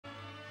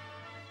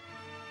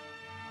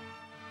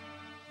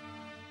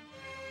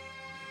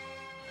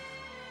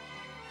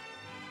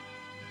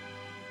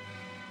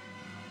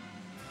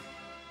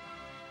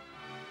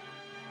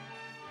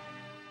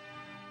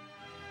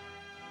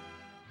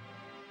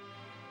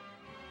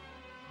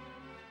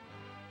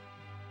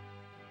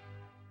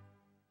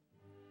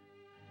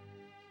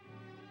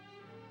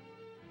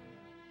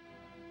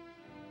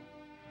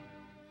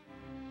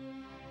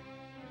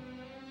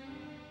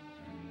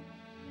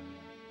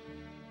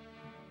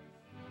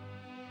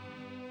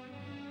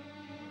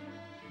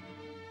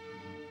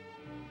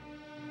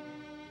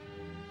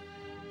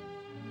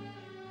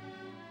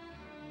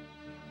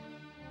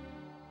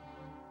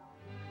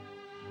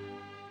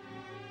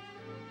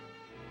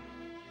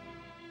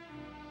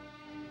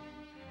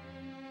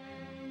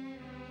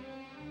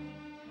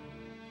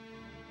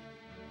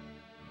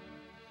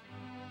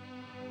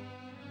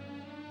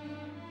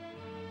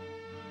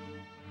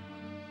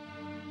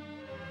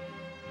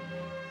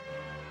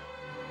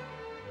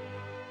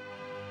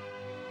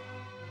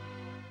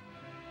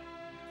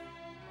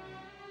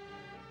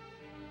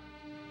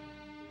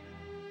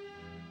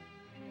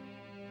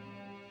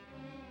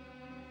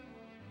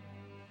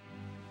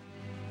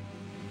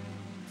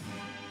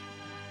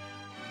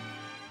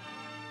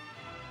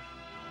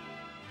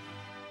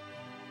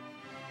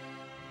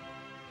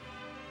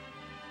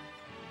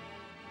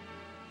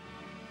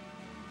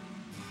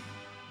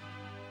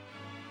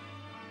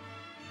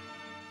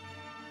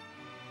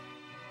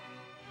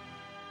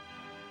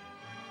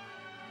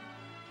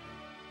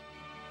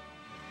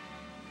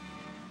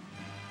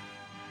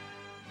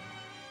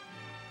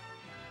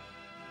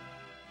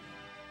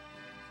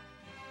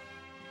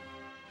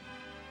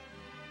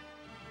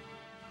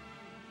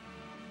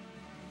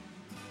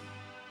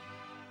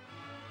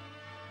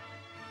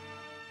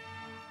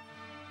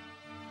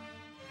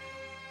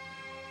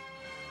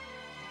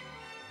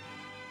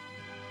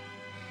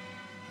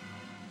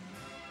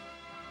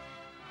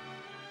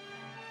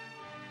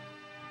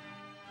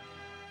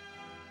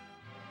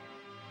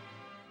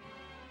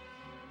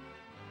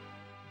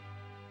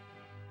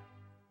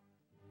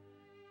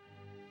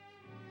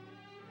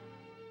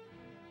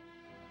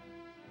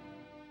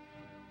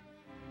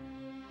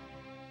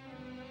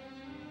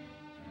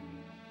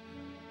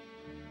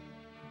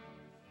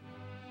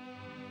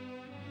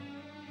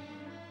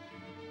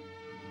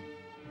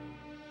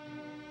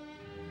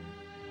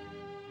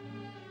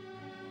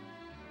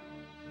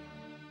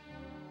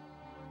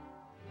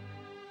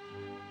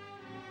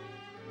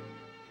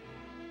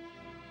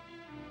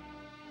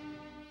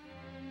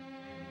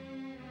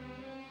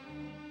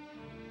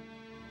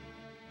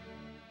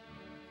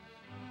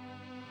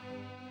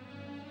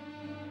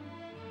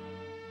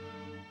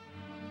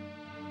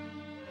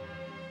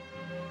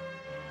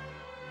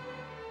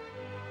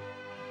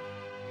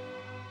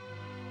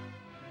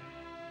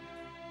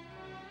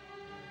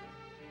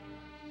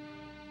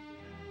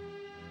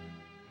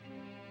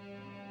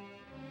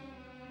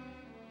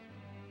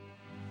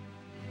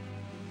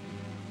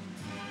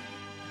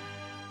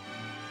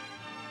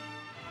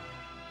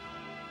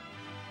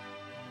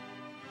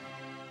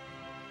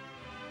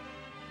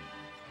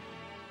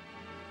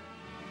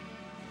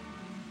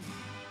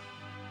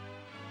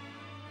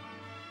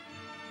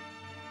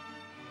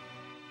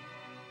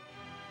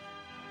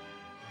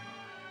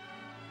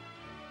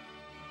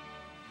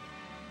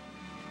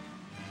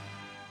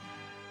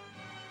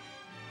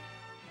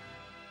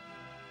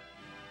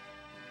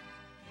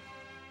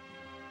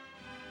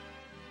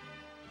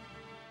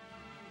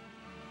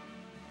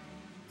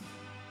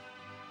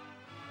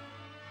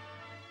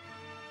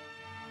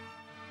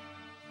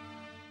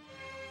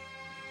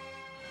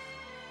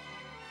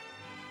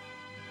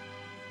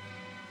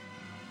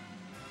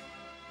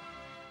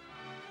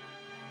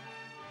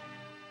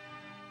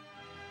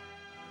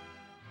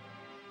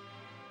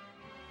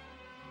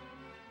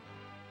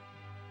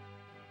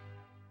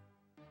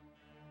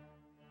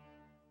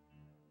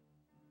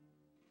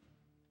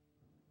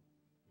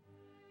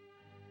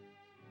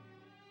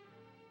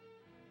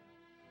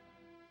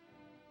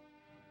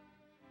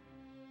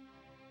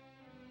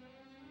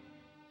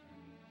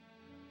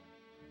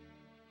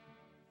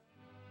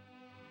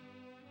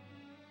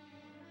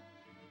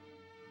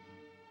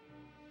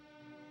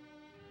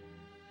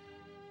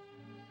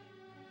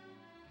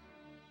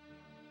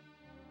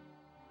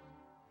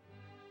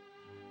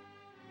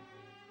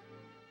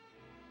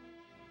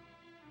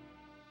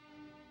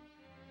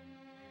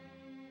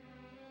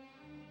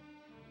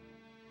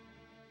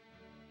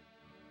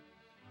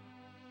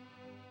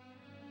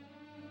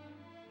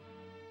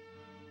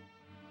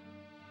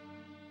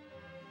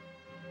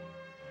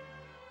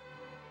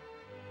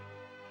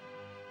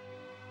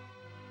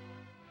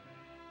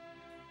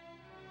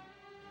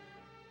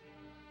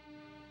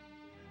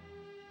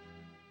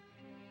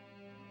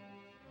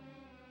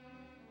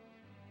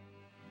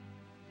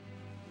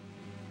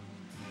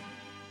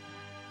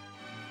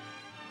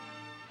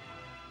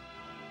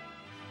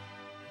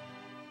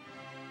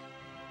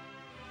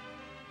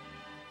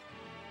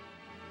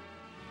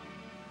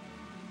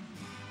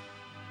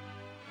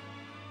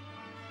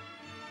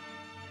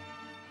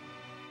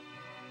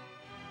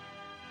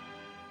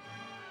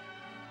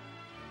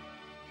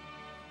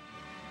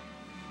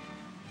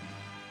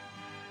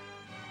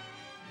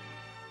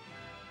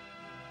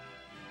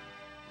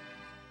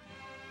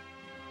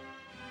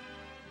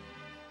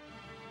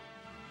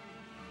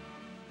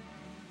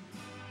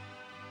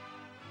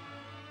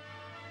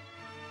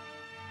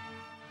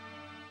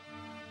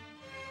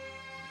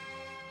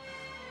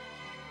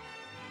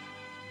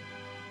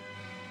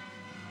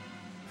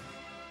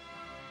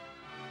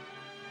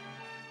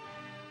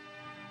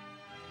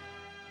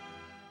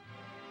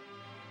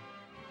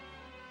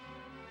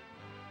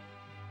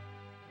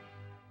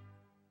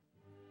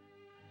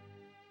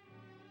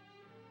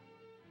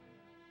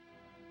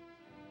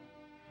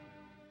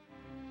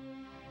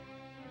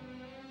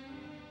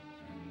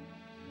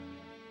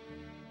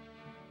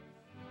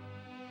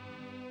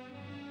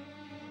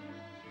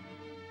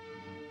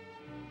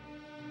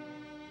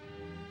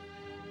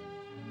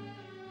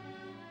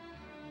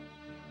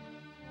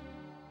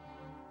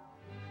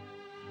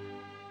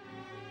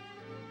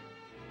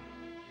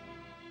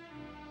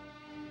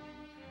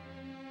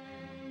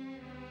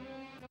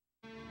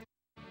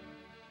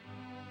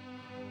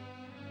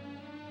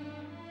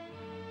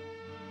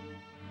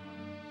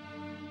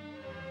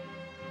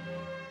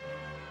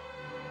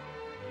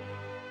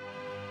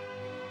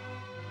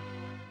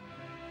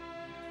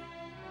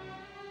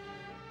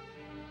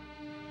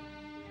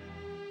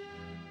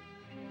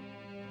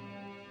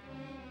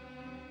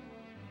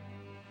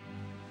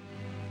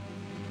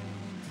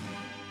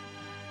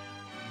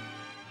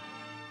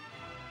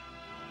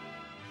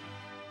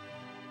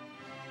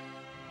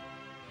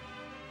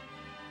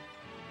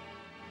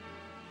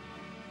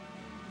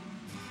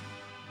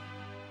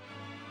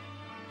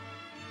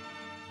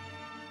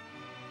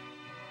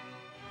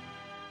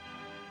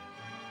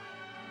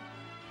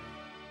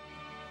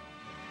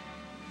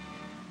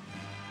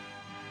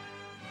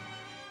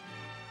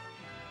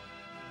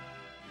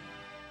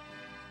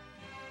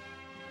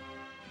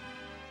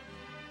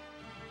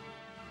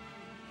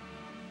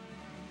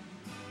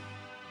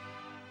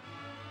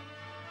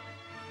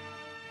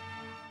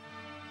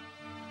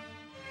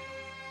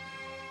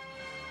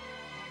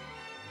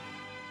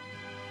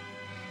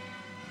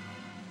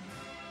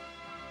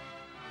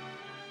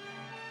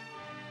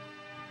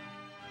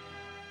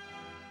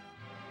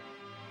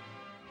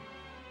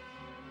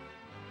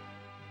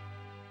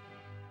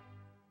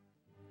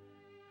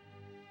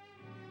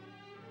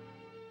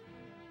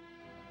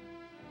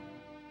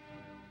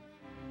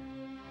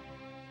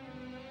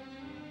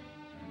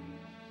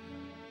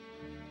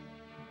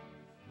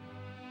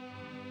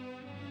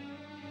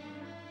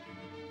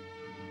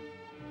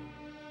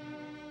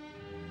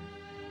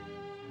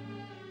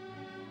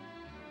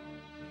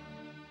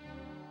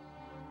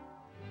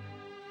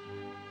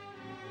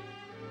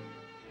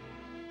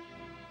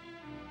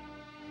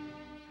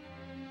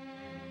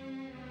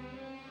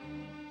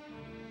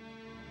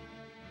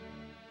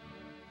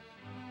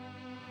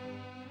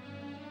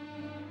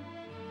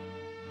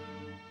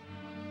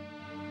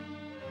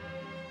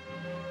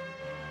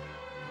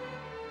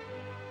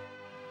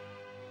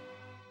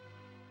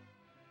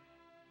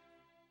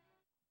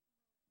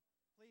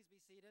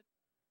seated.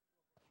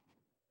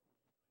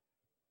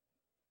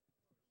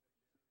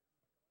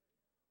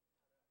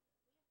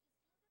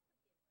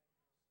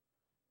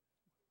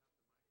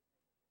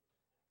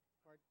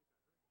 Pardon?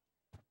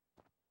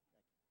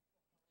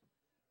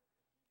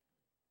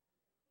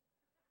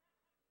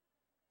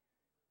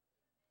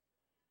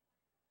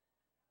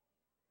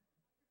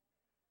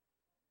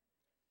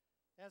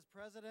 As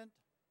president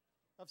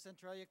of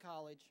Centralia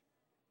College,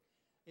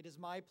 it is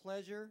my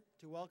pleasure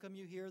to welcome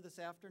you here this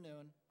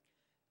afternoon,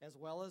 as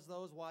well as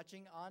those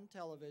watching on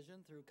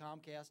television through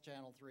Comcast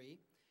Channel 3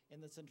 in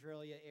the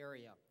Centralia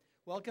area.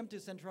 Welcome to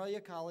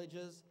Centralia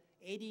College's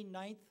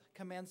 89th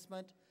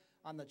commencement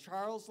on the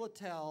Charles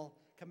Littell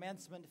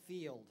Commencement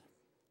Field.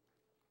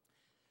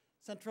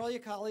 Centralia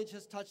College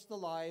has touched the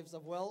lives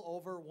of well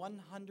over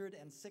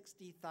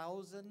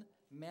 160,000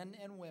 men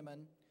and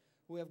women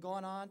who have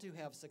gone on to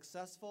have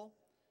successful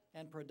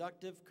and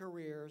productive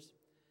careers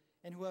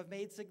and who have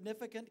made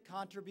significant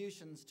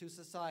contributions to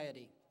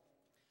society.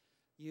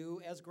 You,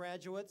 as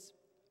graduates,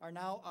 are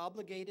now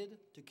obligated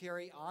to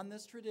carry on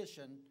this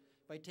tradition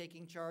by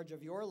taking charge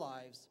of your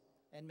lives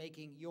and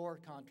making your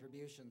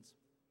contributions.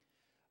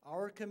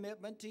 Our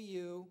commitment to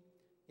you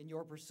in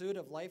your pursuit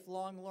of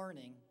lifelong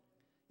learning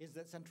is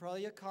that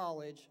Centralia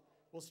College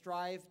will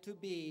strive to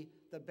be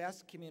the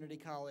best community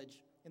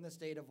college in the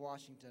state of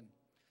Washington.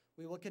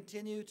 We will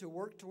continue to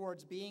work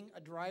towards being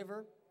a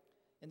driver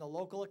in the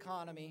local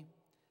economy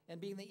and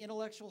being the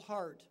intellectual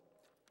heart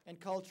and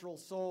cultural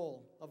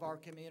soul of our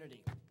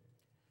community.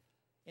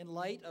 In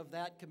light of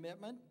that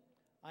commitment,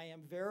 I am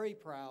very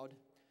proud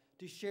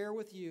to share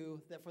with you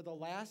that for the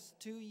last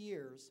 2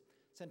 years,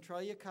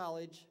 Centralia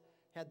College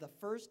had the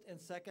first and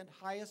second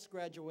highest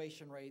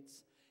graduation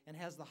rates and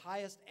has the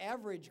highest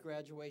average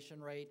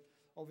graduation rate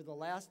over the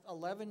last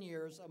 11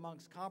 years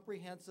amongst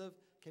comprehensive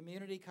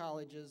community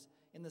colleges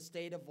in the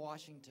state of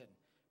Washington.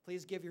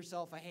 Please give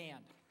yourself a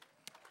hand.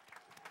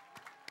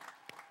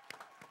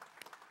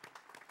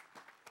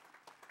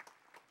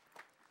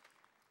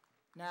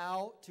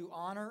 Now, to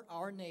honor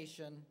our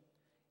nation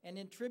and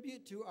in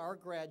tribute to our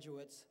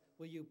graduates,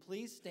 will you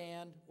please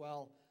stand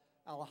while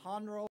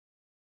Alejandro,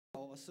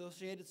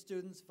 Associated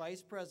Students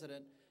Vice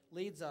President,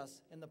 leads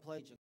us in the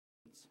Pledge of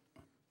Allegiance.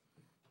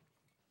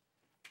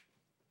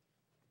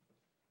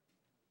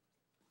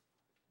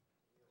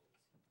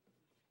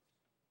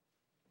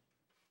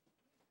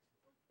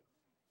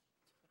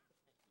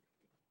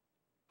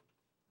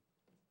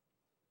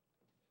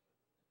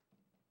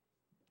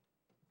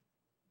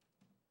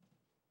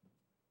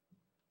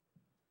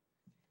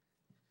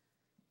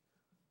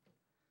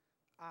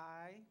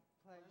 I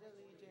pledge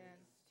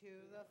allegiance to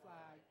the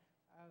flag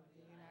of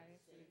the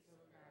United States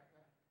of America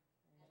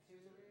and to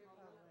the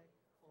republic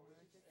for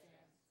which it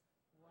stands,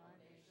 one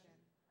nation,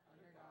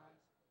 under God,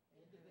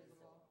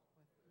 indivisible,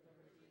 with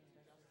liberty and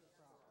justice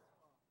for all.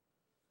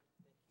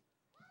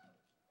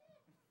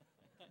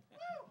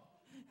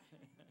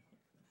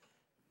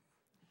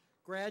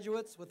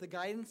 Graduates, with the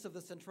guidance of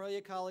the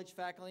Centralia College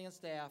faculty and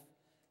staff,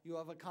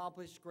 you have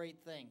accomplished great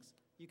things.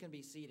 You can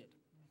be seated.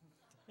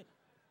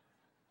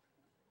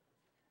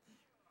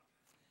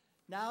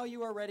 Now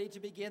you are ready to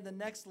begin the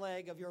next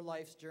leg of your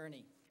life's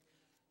journey.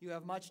 You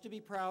have much to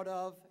be proud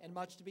of and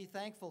much to be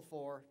thankful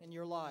for in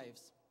your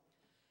lives.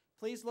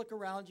 Please look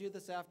around you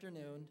this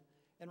afternoon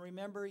and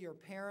remember your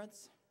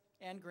parents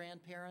and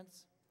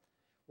grandparents,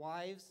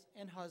 wives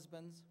and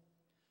husbands,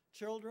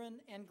 children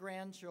and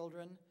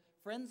grandchildren,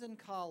 friends and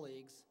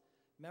colleagues,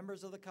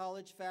 members of the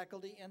college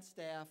faculty and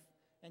staff,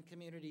 and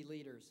community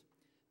leaders.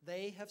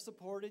 They have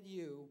supported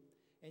you,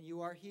 and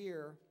you are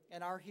here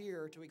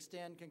to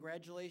extend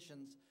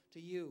congratulations to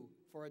you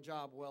for a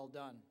job well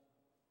done.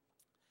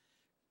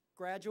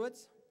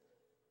 Graduates,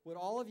 would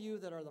all of you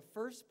that are the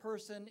first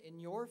person in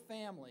your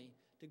family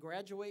to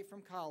graduate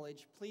from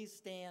college please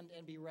stand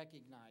and be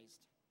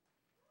recognized?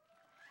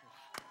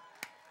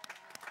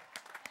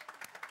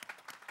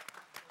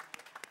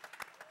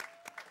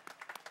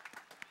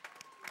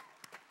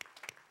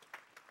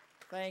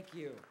 Thank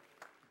you.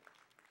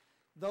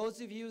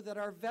 Those of you that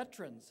are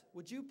veterans,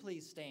 would you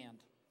please stand?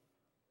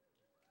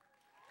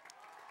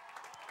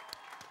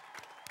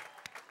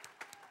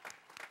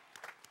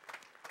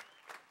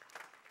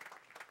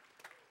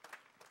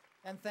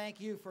 And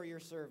thank you for your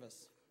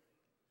service.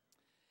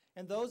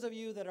 And those of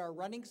you that are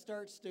Running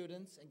Start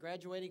students and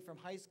graduating from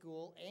high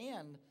school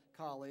and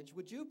college,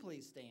 would you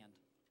please stand?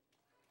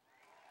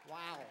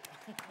 Wow.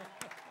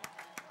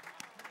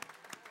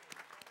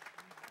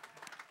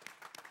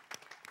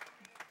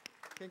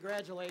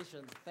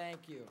 Congratulations.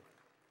 Thank you.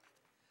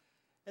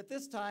 At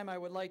this time, I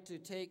would like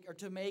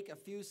to make a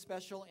few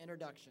special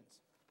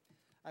introductions.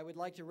 I would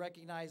like to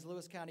recognize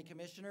Lewis County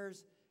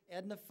Commissioners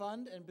Edna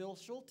Fund and Bill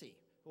Schulte,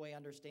 who I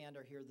understand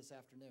are here this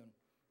afternoon.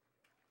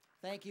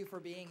 Thank you for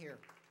being here.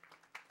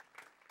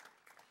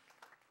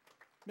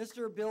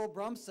 Mr. Bill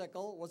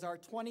Brumsicle was our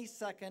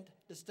 22nd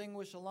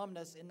Distinguished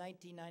Alumnus in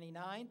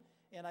 1999,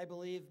 and I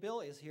believe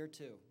Bill is here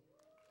too.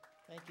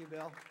 Thank you,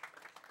 Bill.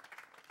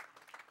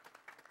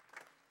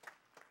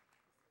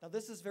 Now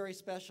this is very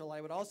special.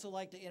 I would also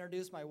like to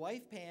introduce my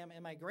wife Pam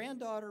and my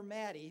granddaughter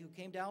Maddie, who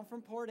came down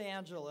from Port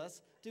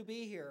Angeles to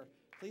be here.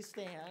 Please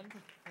stand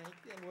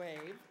and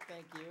wave.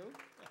 Thank you.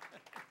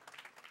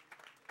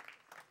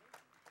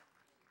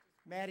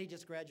 Maddie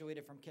just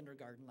graduated from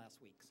kindergarten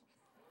last week.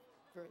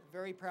 So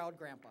very proud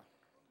grandpa.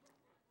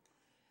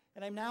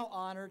 And I'm now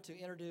honored to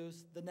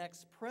introduce the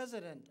next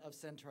president of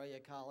Centralia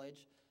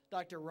College,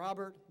 Dr.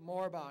 Robert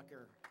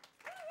Moorbacher.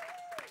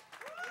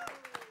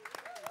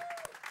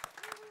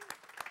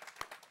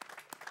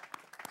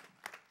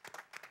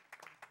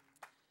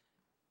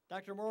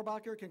 Dr.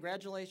 Moorbacher,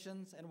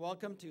 congratulations and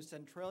welcome to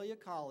Centralia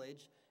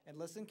College, and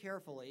listen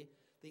carefully,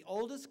 the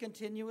oldest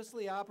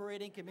continuously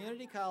operating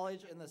community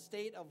college in the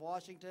state of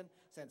Washington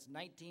since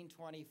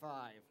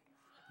 1925.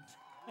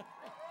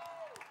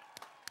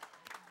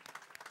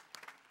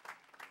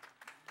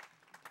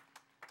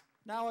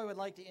 Now I would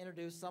like to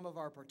introduce some of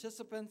our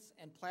participants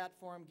and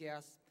platform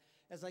guests.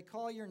 As I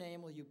call your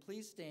name, will you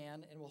please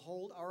stand, and we'll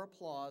hold our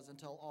applause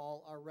until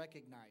all are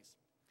recognized.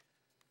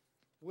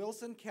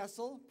 Wilson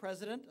Kessel,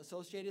 President,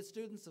 Associated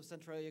Students of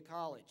Centralia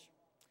College.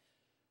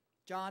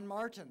 John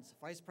Martins,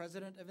 Vice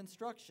President of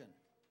Instruction.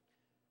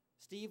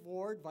 Steve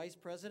Ward, Vice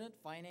President,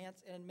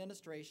 Finance and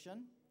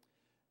Administration.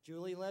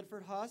 Julie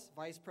Ledford-Huss,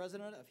 Vice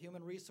President of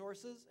Human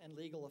Resources and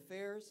Legal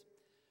Affairs.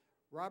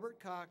 Robert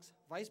Cox,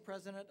 Vice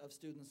President of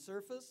Student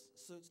Services,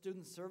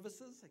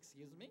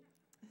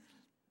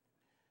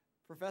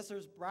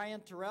 Professors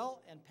Brian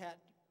Terrell and Pat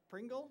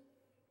Pringle.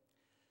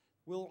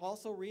 We'll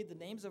also read the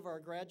names of our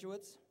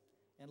graduates.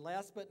 And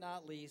last but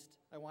not least,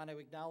 I want to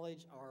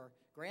acknowledge our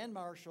Grand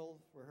Marshal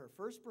for her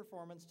first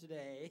performance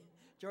today,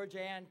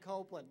 Georgianne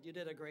Copeland. You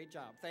did a great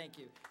job. Thank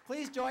you.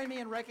 Please join me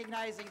in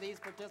recognizing these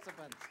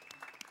participants.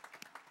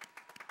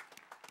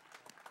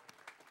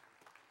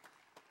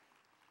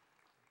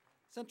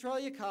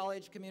 Centralia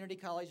College, Community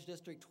College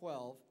District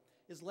 12,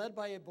 is led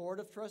by a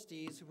board of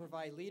trustees who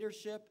provide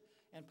leadership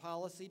and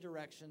policy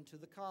direction to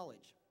the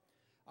college.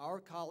 Our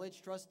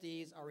college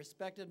trustees are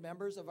respected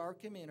members of our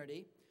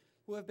community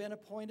who have been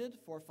appointed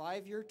for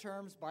 5-year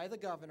terms by the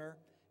governor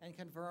and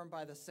confirmed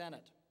by the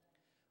Senate.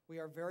 We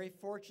are very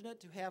fortunate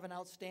to have an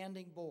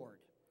outstanding board.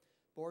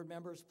 Board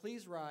members,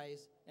 please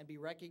rise and be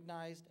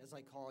recognized as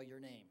I call your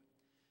name.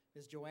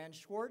 Ms. Joanne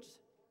Schwartz,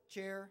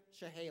 Chair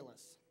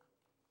Chehalis.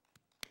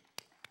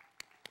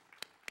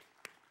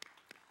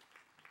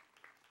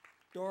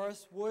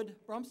 Doris Wood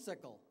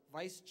Brumsicle,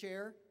 Vice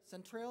Chair,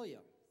 Centralia.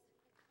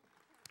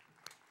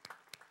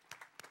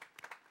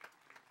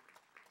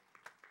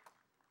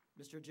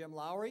 Mr. Jim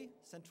Lowry,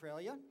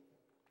 Centralia.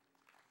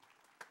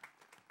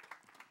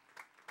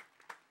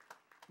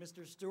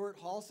 Mr. Stuart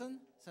Halson,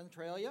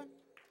 Centralia.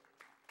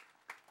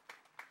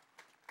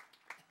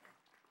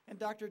 And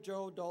Dr.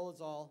 Joe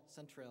Dolezal,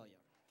 Centralia.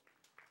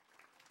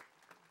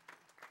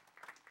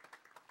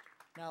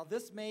 Now,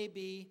 this may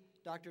be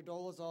Dr.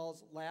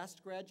 Dolezal's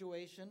last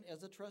graduation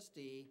as a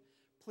trustee.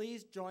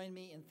 Please join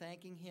me in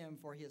thanking him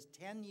for his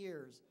 10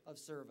 years of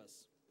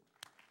service.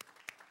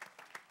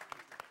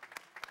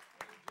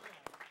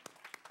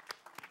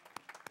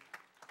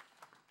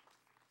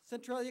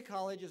 Centralia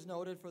College is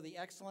noted for the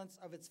excellence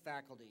of its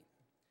faculty.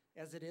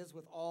 As it is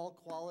with all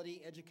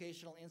quality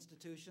educational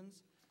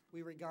institutions,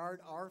 we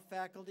regard our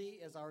faculty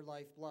as our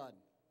lifeblood.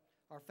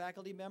 Our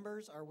faculty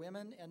members are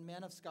women and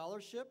men of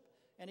scholarship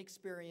and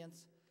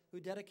experience who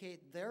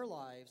dedicate their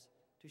lives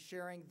to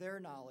sharing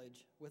their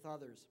knowledge with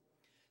others.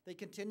 They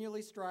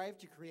continually strive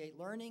to create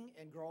learning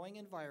and growing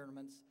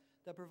environments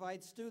that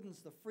provide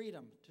students the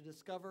freedom to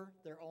discover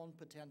their own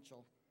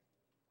potential.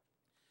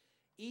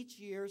 Each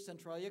year,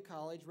 Centralia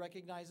College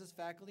recognizes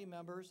faculty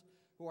members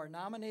who are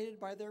nominated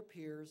by their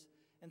peers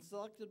and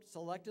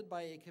selected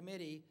by a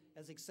committee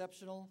as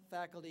Exceptional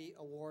Faculty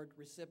Award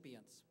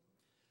recipients.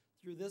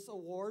 Through this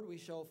award, we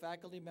show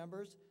faculty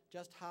members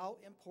just how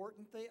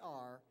important they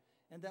are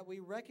and that we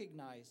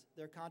recognize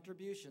their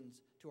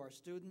contributions to our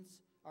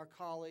students, our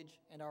college,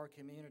 and our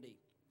community.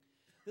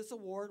 This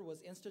award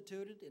was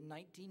instituted in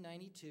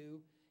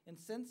 1992, and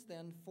since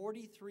then,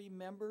 43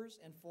 members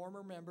and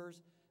former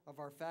members of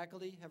our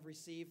faculty have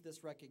received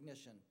this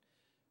recognition.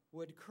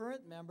 Would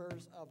current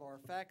members of our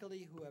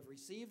faculty who have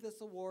received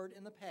this award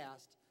in the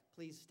past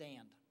please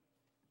stand?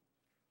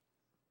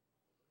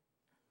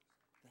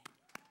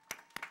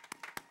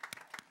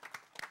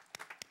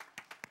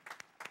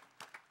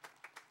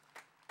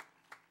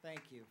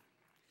 Thank you.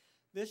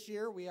 This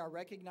year, we are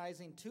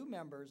recognizing 2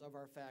 members of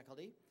our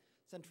faculty.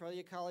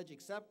 Centralia College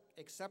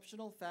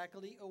Exceptional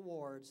Faculty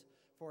Awards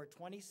for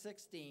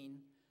 2016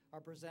 are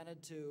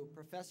presented to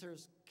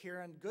Professors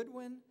Karen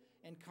Goodwin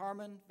and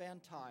Carmen Van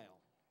Tile.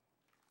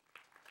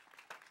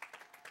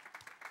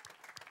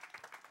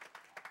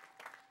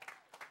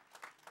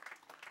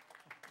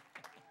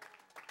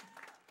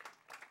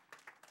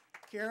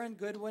 Karen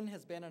Goodwin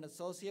has been an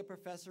Associate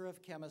Professor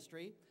of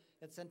Chemistry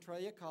at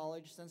Centralia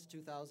College since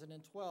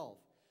 2012.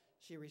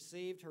 She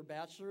received her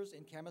bachelor's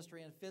in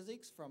chemistry and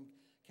physics from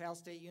Cal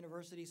State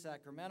University,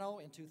 Sacramento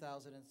in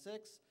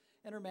 2006,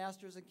 and her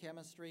master's in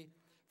chemistry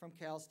from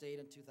Cal State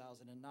in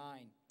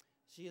 2009.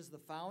 She is the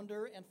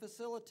founder and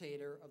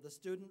facilitator of the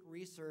Student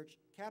Research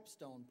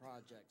Capstone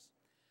Projects.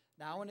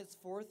 Now in its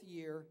fourth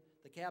year,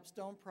 the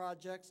Capstone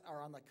Projects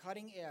are on the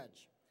cutting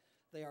edge.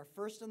 They are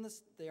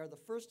the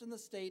first in the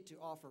state to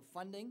offer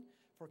funding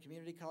for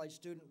community college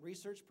student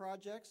research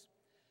projects.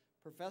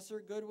 Professor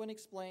Goodwin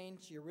explained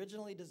she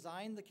originally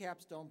designed the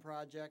Capstone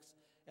Projects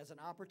as an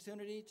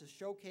opportunity to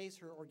showcase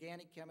her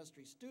organic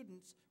chemistry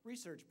students'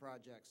 research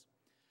projects.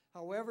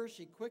 However,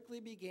 she quickly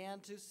began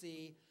to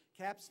see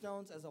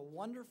capstones as a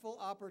wonderful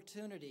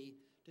opportunity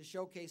to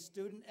showcase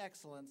student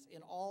excellence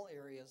in all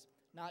areas,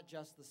 not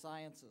just the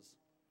sciences,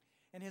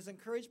 and has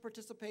encouraged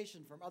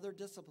participation from other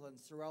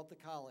disciplines throughout the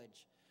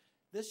college.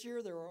 This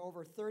year, there were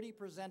over 30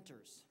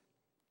 presenters.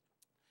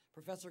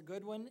 Professor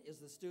Goodwin is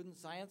the Student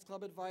Science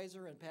Club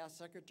advisor and past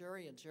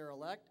secretary and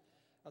chair-elect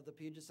of the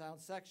Puget Sound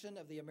section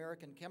of the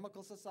American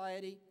Chemical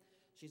Society.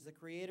 She's the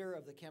creator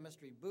of the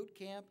Chemistry Boot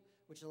Camp,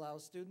 which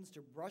allows students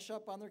to brush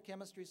up on their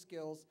chemistry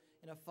skills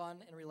in a fun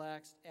and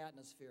relaxed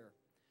atmosphere.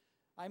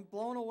 I'm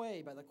blown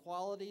away by the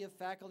quality of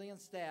faculty and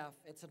staff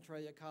at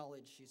Centralia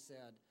College, she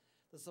said.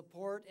 The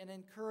support and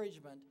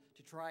encouragement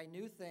to try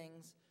new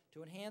things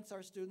to enhance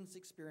our students'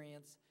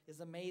 experience is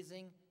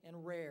amazing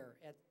and rare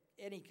at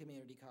any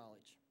community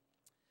college.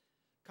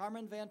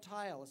 Carmen Van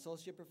Tile,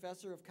 Associate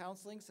Professor of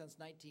Counseling since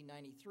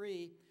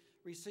 1993,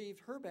 received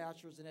her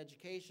bachelor's in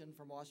education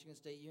from Washington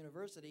State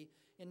University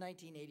in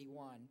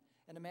 1981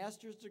 and a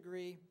master's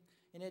degree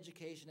in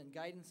education and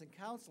guidance and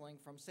counseling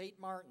from St.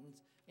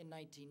 Martin's in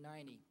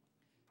 1990.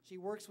 She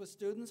works with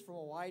students from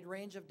a wide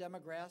range of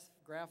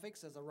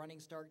demographics as a Running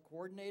Start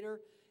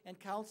coordinator and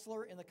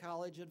counselor in the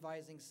College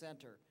Advising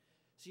Center.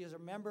 She is a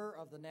member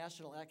of the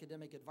National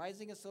Academic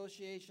Advising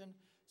Association,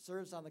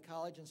 serves on the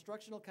College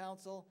Instructional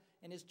Council,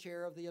 and is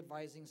chair of the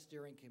Advising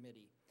Steering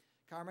Committee.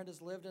 Carmen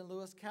has lived in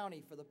Lewis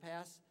County for the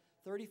past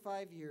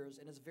 35 years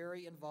and is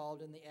very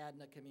involved in the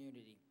ADNA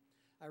community.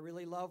 I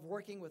really love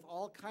working with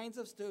all kinds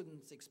of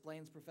students,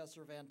 explains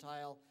Professor Van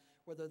Tile,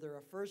 whether they're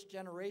a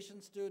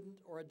first-generation student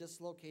or a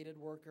dislocated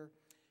worker,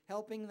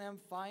 helping them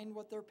find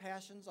what their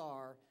passions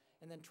are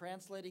and then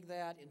translating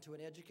that into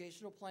an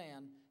educational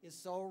plan is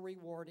so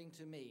rewarding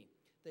to me.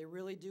 They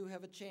really do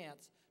have a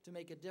chance to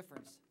make a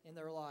difference in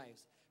their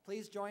lives.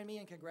 Please join me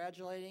in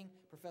congratulating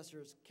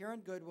Professors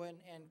Karen Goodwin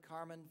and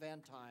Carmen Van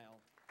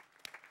Tile.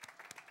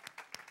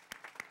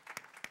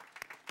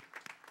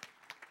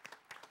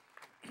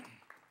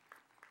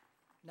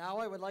 Now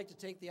I would like to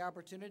take the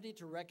opportunity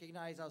to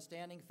recognize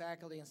outstanding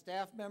faculty and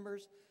staff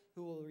members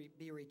who will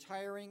be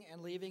retiring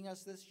and leaving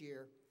us this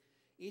year.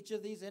 Each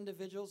of these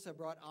individuals have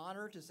brought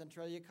honor to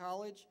Centralia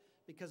College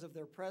because of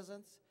their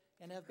presence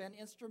and have been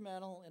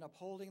instrumental in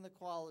upholding the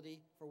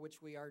quality for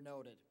which we are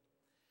noted.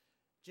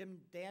 Jim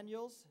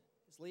Daniels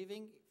is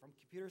leaving from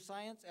computer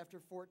science after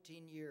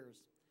 14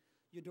 years.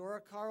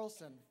 Eudora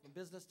Carlson from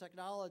business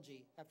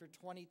technology after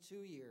 22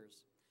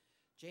 years.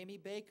 Jamie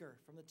Baker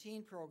from the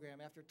teen program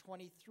after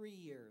 23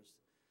 years.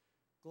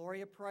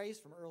 Gloria Price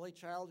from early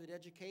childhood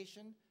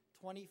education,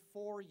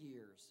 24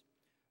 years.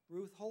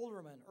 Ruth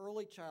Holderman,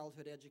 early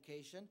childhood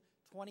education,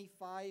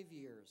 25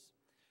 years.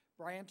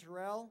 Brian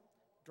Terrell,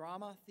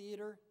 drama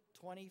theater,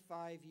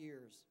 25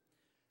 years.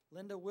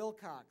 Linda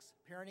Wilcox,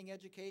 parenting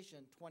education,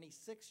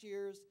 26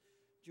 years.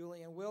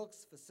 Julian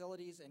Wilkes,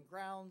 facilities and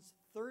grounds,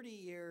 30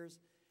 years.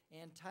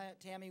 And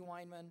Tammy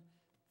Weinman,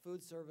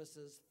 food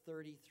services,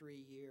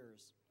 33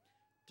 years.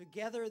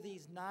 Together,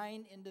 these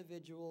 9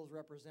 individuals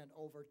represent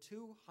over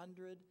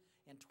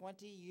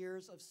 220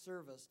 years of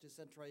service to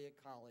Centralia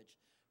College.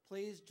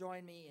 Please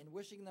join me in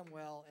wishing them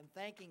well and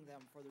thanking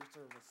them for their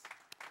service.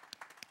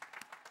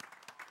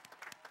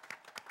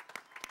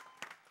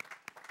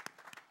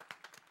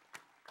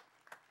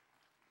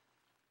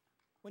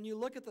 When you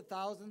look at the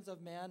thousands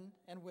of men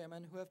and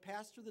women who have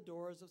passed through the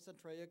doors of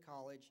Centralia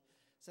College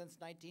since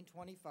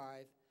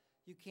 1925,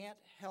 you can't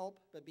help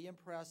but be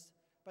impressed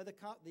by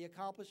the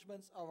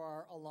accomplishments of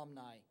our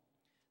alumni.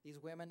 These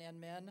women and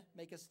men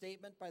make a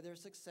statement by their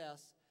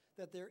success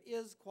that there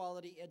is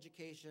quality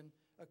education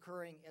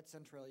occurring at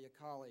Centralia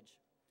College.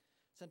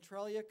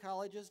 Centralia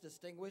College's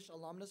Distinguished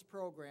Alumnus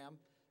Program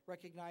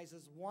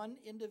recognizes one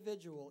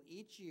individual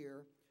each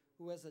year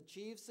who has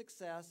achieved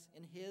success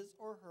in his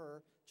or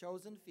her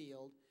chosen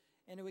field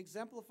and who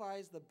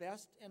exemplifies the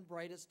best and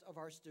brightest of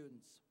our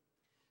students.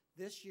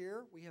 This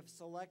year, we have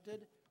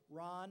selected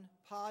Ron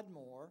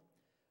Podmore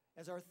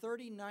as our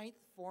 39th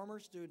former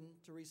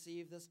student to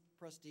receive this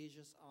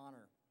prestigious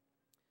honor.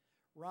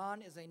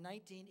 Ron is a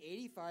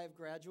 1985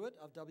 graduate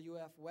of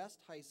W.F.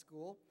 West High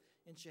School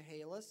in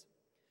Chehalis.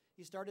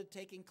 He started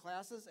taking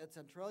classes at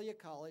Centralia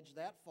College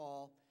that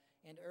fall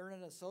and earned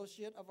an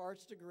Associate of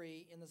Arts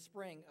degree in the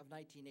spring of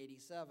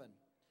 1987.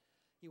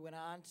 He went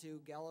on to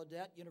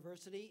Gallaudet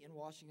University in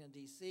Washington,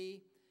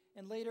 D.C.,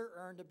 and later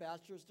earned a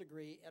bachelor's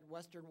degree at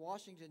Western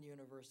Washington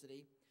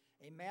University,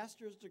 a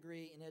master's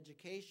degree in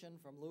education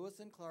from Lewis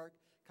and Clark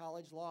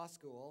College Law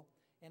School,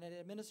 and an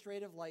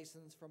administrative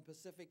license from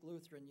Pacific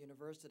Lutheran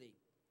University.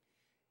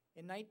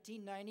 In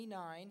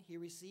 1999, he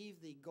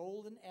received the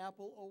Golden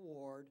Apple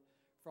Award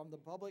from the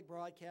public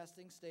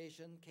broadcasting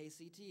station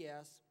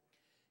KCTS.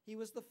 He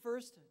was the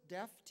first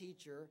deaf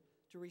teacher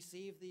to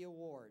receive the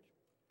award.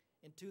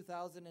 In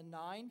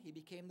 2009, he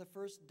became the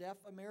first deaf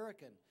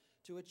American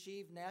to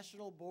achieve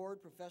National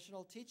Board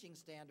Professional Teaching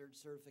Standards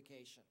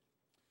certification.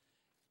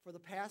 For the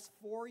past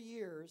 4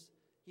 years,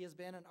 he has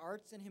been an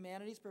arts and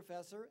humanities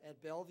professor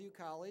at Bellevue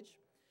College.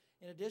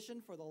 In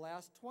addition, for the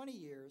last 20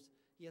 years,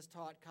 he has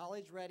taught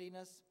college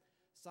readiness,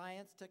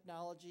 science,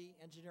 technology,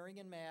 engineering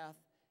and math,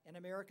 and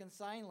American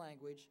Sign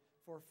Language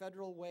for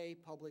Federal Way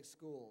Public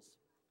Schools.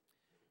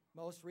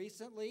 Most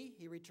recently,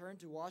 he returned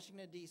to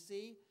Washington,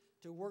 D.C.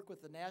 to work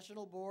with the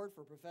National Board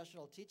for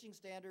Professional Teaching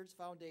Standards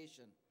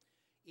Foundation.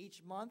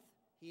 Each month,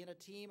 he and a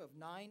team of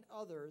 9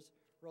 others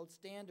wrote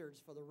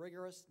standards for the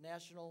rigorous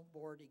National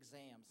Board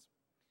exams.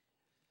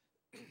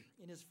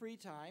 In his free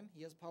time,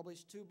 he has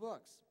published 2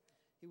 books.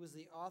 He was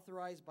the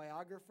authorized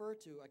biographer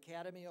to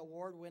Academy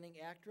Award-winning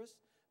actress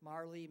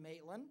Marlee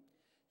Matlin.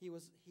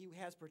 He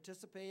has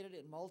participated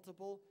in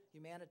multiple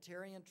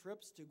humanitarian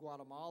trips to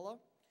Guatemala,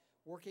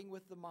 working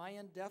with the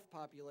Mayan deaf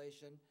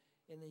population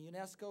in the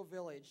UNESCO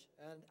village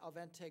of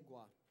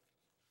Antigua.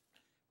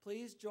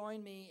 Please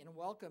join me in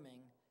welcoming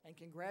and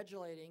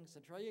congratulating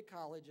Centralia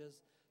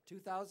College's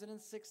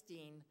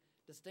 2016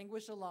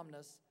 Distinguished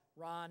Alumnus,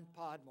 Ron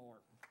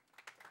Podmore.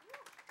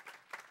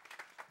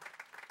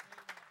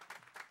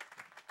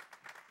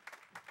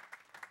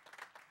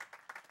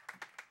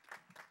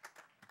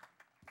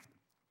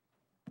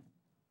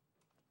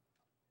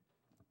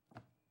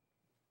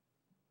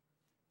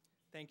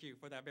 Thank you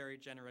for that very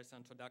generous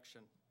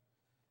introduction.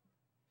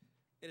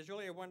 It is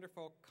really a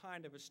wonderful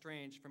kind of a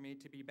strange for me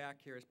to be back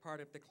here as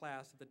part of the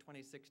class of the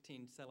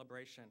 2016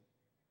 celebration.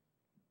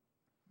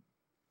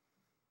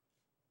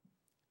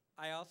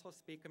 I also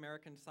speak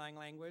American Sign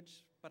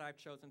Language, but I've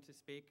chosen to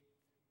speak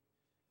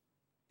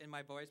in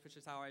my voice, which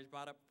is how I was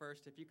brought up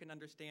first. If you can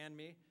understand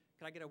me,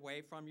 can I get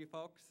away from you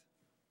folks?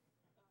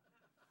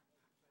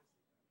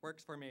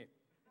 Works for me.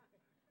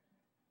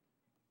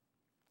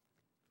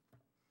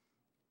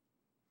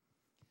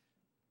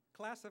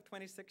 Class of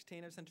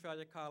 2016 of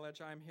Centralia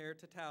College, I'm here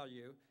to tell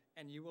you,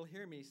 and you will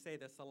hear me say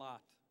this a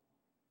lot,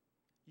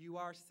 you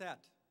are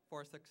set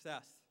for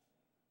success.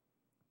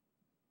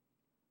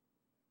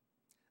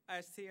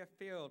 I see a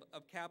field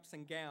of caps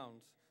and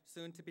gowns,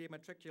 soon to be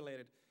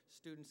matriculated,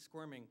 students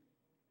squirming.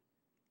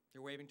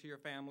 You're waving to your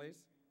families,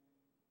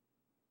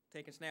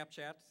 taking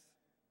Snapchats,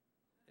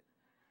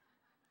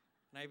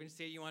 and I even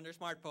see you on your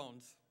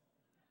smartphones.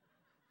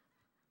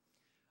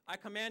 I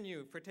commend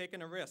you for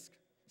taking a risk,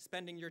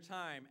 spending your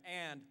time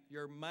and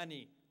your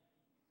money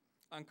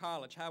on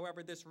college.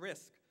 However, this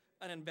risk,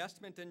 an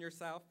investment in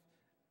yourself,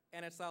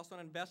 and it's also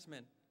an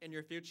investment in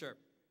your future.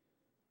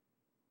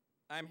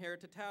 I'm here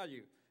to tell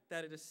you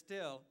that it is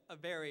still a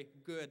very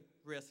good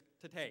risk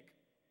to take.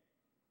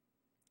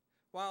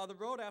 While the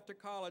road after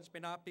college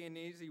may not be an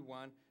easy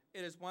one,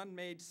 it is one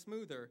made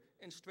smoother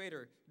and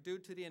straighter due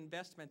to the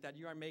investment that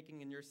you are making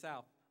in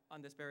yourself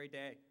on this very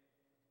day.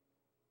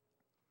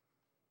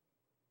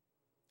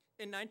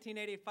 In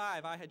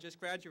 1985, I had just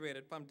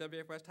graduated from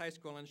WF West High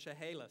School in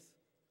Chehalis.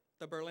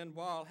 The Berlin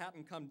Wall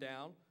hadn't come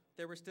down.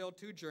 There were still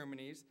 2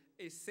 Germanys,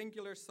 a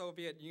singular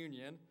Soviet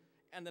Union,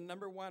 and the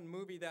 #1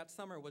 movie that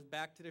summer was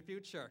Back to the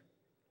Future.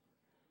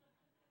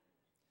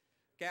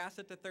 Gas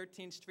at the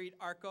 13th Street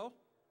Arco,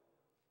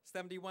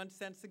 71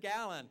 cents a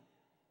gallon.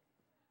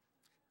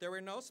 There were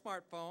no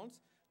smartphones.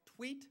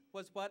 Tweet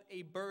was what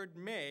a bird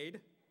made.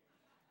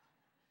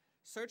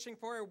 Searching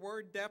for a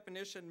word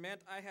definition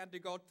meant I had to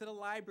go to the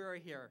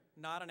library here,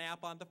 not an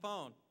app on the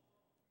phone.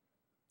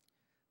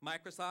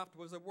 Microsoft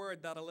was a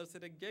word that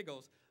elicited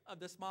giggles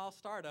of the small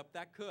startup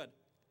that could.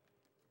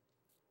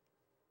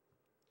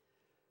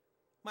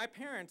 My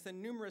parents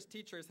and numerous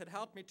teachers had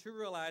helped me to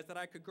realize that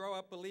I could grow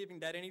up believing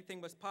that anything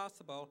was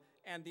possible,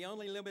 and the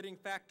only limiting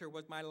factor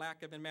was my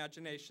lack of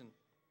imagination.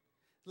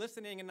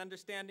 Listening and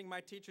understanding my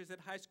teachers at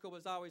high school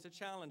was always a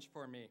challenge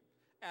for me.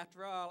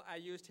 After all, I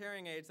used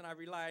hearing aids and I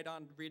relied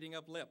on reading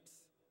of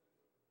lips.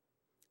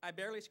 I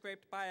barely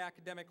scraped by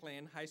academically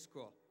in high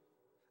school.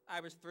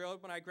 I was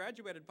thrilled when I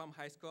graduated from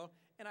high school,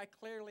 and I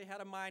clearly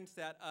had a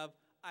mindset of,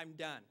 I'm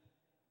done.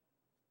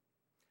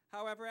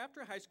 However,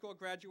 after high school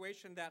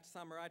graduation that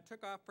summer, I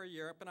took off for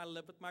Europe and I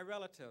lived with my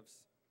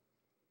relatives.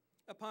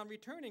 Upon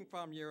returning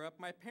from Europe,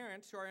 my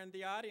parents, who are in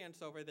the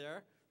audience over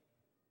there,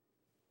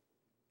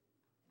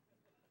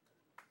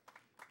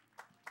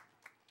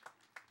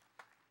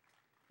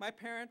 my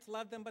parents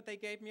loved them, but they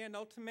gave me an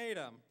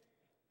ultimatum.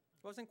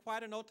 It wasn't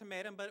quite an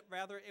ultimatum, but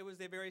rather it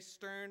was a very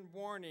stern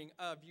warning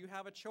of, you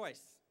have a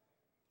choice.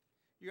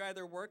 You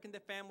either work in the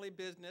family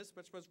business,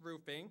 which was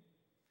roofing,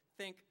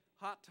 think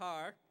hot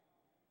tar,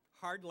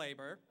 hard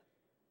labor,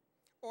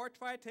 or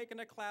try taking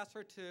a class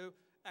or 2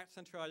 at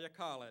Centralia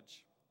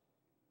College.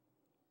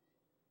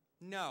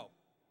 No,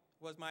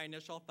 was my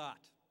initial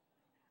thought.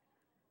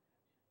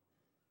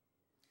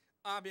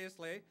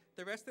 Obviously,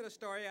 the rest of the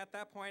story at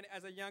that point,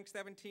 as a young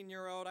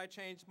 17-year-old, I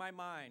changed my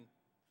mind.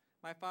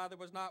 My father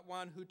was not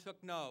one who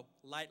took no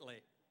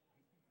lightly.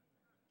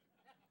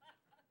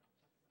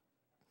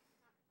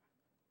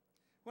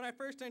 When I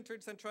first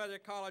entered Centralia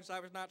College, I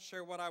was not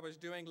sure what I was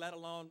doing, let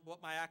alone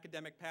what my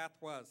academic path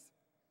was.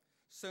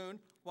 Soon,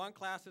 one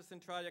class at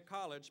Centralia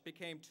College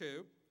became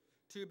two,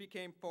 two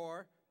became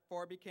four,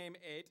 four became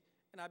eight,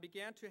 and I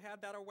began to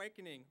have that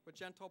awakening with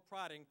gentle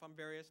prodding from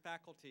various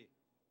faculty.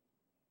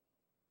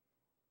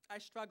 I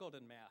struggled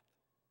in math.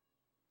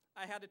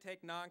 I had to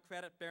take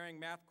non-credit-bearing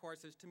math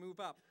courses to move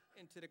up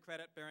into the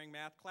credit-bearing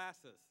math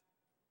classes.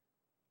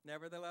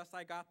 Nevertheless,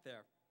 I got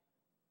there.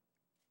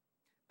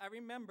 I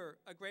remember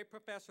a great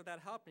professor that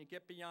helped me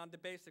get beyond the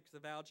basics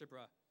of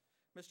algebra.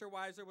 Mr.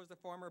 Weiser was a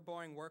former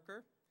Boeing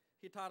worker.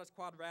 He taught us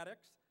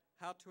quadratics,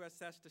 how to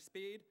assess the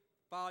speed,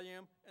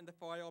 volume, and the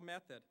FOIL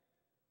method.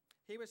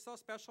 He was so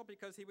special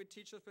because he would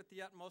teach us with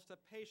the utmost of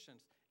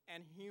patience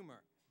and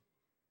humor.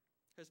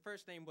 His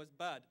first name was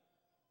Bud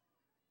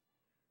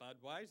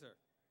Weiser.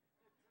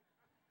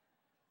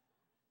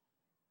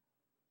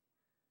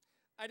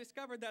 I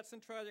discovered that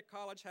Centralia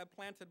College had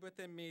planted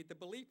within me the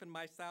belief in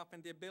myself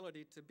and the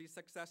ability to be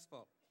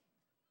successful.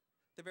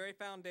 The very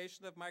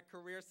foundation of my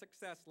career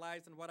success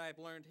lies in what I've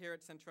learned here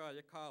at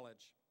Centralia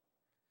College.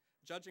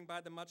 Judging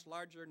by the much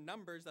larger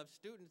numbers of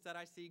students that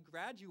I see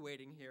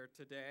graduating here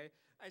today,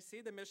 I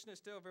see the mission is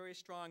still very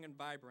strong and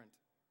vibrant.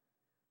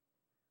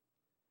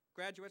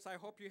 Graduates, I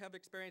hope you have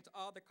experienced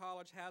all the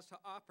college has to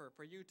offer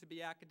for you to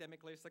be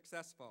academically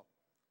successful.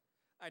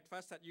 I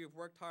trust that you've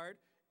worked hard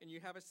and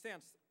you have a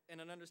sense and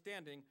an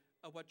understanding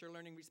of what your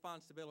learning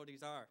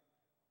responsibilities are.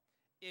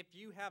 If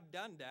you have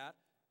done that,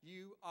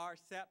 you are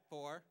set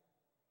for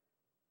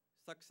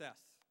success.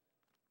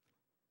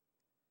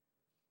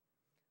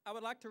 I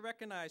would like to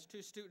recognize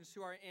two students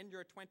who are in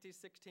your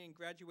 2016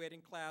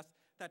 graduating class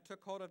that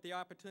took hold of the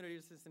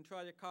opportunities at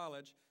Centralia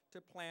College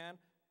to plan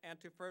and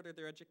to further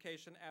their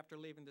education after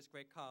leaving this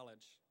great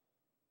college.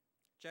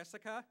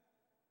 Jessica,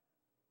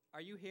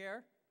 are you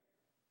here?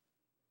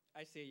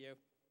 I see you.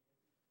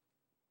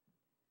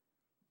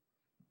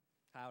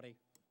 Howdy.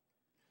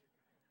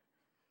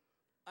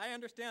 I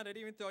understand that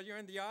even though you're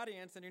in the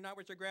audience and you're not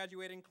with your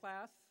graduating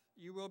class,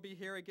 you will be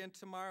here again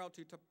tomorrow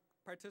to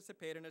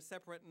participate in a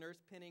separate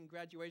nurse pinning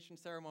graduation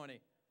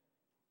ceremony.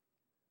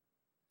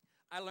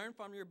 I learned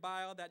from your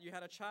bio that you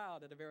had a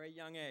child at a very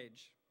young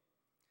age.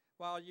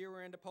 While you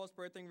were in the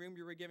post-birthing room,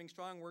 you were giving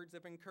strong words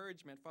of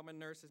encouragement from a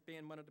nurse as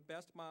being one of the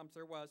best moms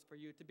there was for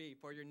you to be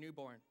for your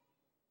newborn.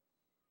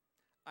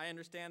 I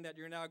understand that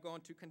you're now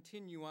going to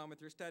continue on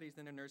with your studies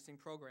in the nursing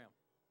program.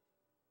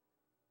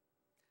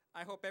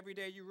 I hope every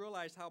day you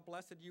realize how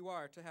blessed you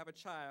are to have a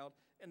child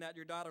and that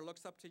your daughter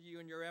looks up to you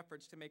in your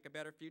efforts to make a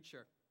better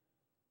future.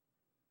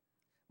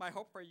 My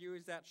hope for you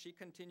is that she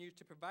continues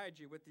to provide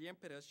you with the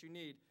impetus you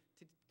need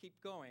to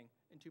keep going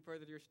and to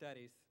further your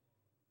studies.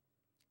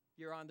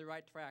 You're on the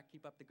right track.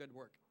 Keep up the good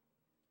work.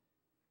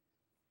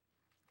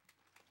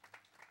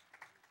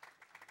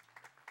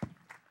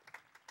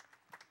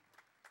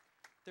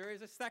 There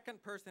is a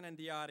second person in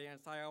the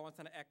audience I want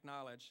to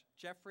acknowledge,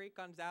 Jeffrey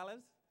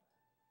Gonzalez.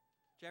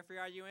 Jeffrey,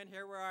 are you in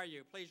here? Where are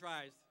you? Please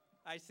rise.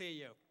 I see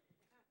you.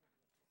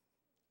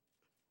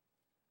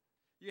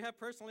 You have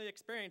personally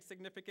experienced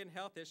significant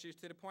health issues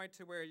to the point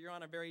to where you're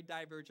on a very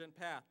divergent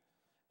path,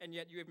 and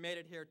yet you have made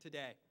it here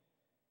today.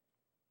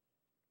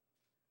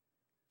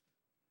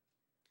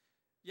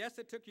 Yes,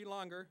 it took you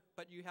longer,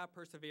 but you have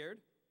persevered.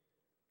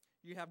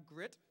 You have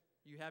grit.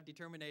 You have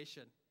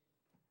determination.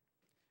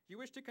 You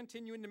wish to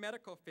continue in the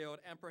medical field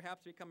and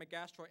perhaps become a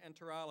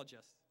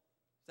gastroenterologist.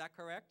 Is that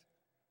correct?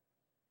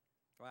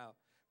 Wow.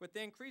 With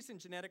the increase in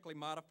genetically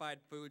modified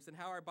foods and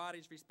how our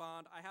bodies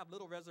respond, I have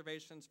little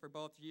reservations for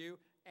both you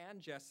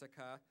and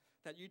Jessica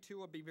that you two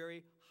will be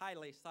very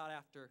highly sought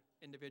after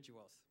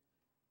individuals.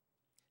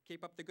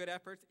 Keep up the good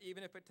efforts,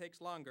 even if it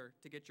takes longer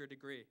to get your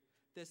degree.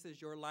 This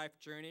is your life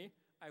journey.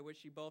 I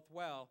wish you both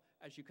well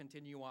as you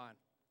continue on.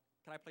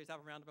 Can I please have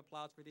a round of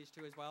applause for these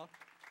two as well?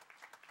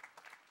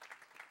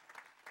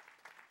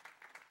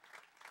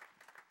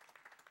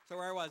 So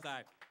where was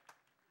I?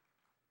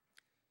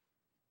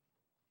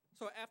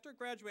 So after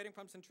graduating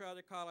from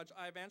Centralia College,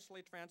 I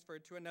eventually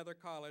transferred to another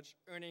college,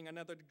 earning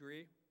another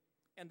degree,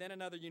 and then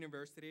another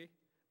university,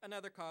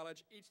 another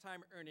college, each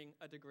time earning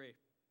a degree.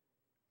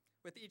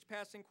 With each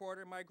passing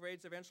quarter, my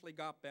grades eventually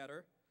got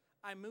better.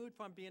 I moved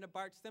from being a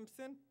Bart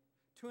Simpson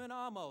to an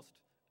almost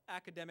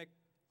academic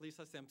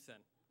Lisa Simpson.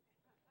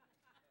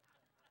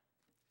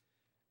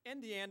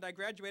 In the end, I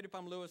graduated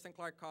from Lewis and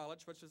Clark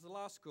College, which is a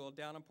law school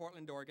down in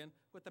Portland, Oregon,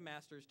 with a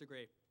master's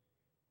degree.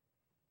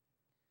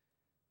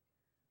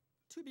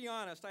 To be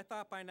honest, I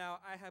thought by now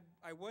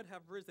I would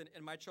have risen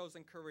in my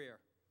chosen career,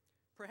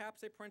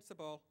 perhaps a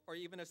principal or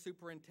even a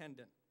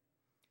superintendent.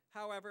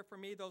 However, for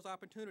me, those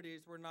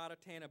opportunities were not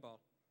attainable.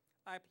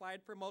 I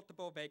applied for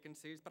multiple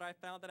vacancies, but I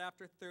found that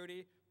after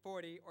 30,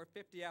 40, or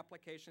 50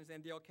 applications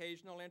and the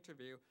occasional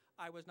interview,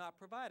 I was not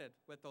provided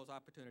with those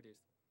opportunities.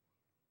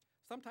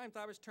 Sometimes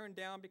I was turned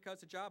down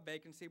because the job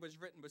vacancy was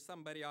written with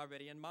somebody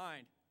already in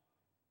mind.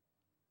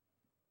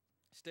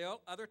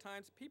 Still, other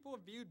times, people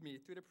viewed me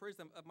through the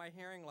prism of my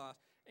hearing loss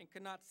and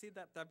could not see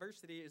that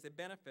diversity is a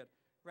benefit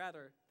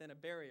rather than a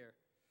barrier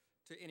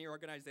to any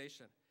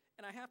organization.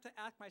 And I have to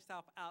ask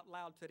myself out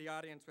loud to the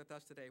audience with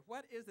us today,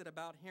 what is it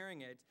about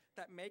hearing aids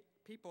that make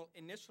people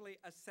initially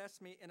assess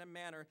me in a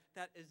manner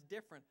that is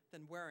different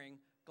than wearing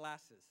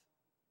glasses?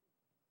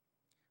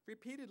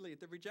 Repeatedly,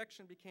 the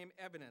rejection became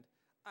evident.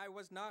 I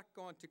was not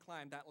going to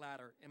climb that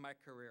ladder in my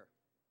career.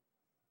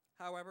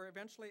 However,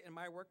 eventually in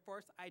my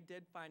workforce, I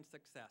did find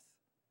success,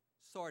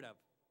 sort of.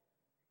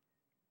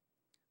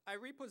 I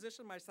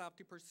repositioned myself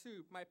to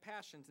pursue my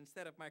passions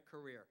instead of my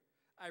career.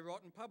 I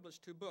wrote and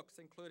published 2 books,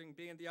 including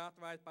being the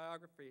authorized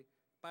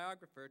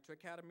biographer to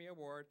Academy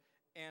Award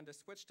and a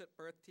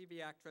switched-at-birth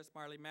TV actress,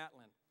 Marlee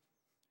Matlin.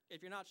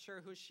 If you're not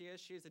sure who she is,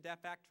 she's a deaf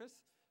actress.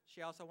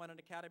 She also won an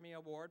Academy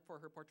Award for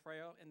her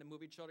portrayal in the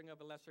movie Children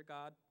of a Lesser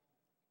God,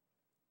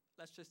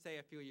 let's just say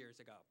a few years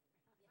ago.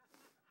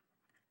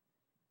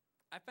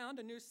 I found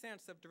a new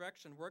sense of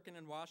direction working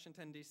in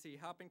Washington, D.C.,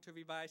 helping to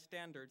revise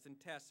standards and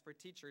tests for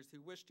teachers who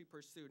wish to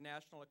pursue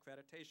national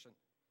accreditation.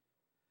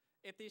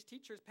 If these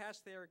teachers pass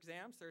their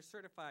exams, they're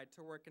certified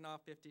to work in all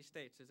 50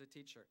 states as a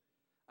teacher.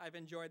 I've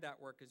enjoyed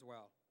that work as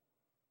well.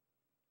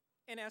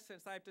 In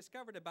essence, I've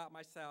discovered about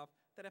myself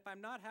that if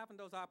I'm not having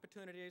those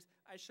opportunities,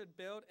 I should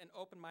build and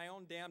open my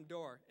own damn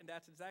door, and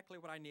that's exactly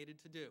what I needed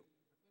to do.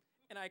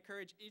 And I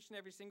encourage each and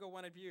every single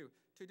one of you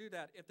to do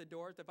that if the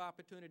doors of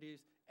opportunities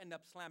end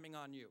up slamming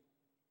on you.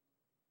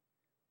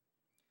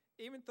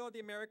 Even though the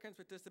Americans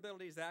with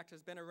Disabilities Act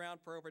has been around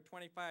for over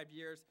 25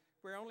 years,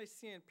 we're only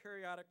seeing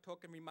periodic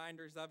token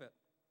reminders of it.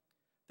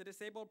 The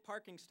disabled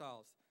parking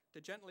stalls,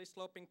 the gently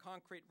sloping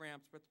concrete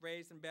ramps with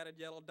raised embedded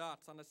yellow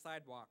dots on the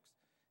sidewalks,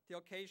 the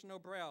occasional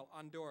braille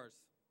on doors,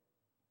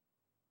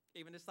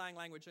 even the sign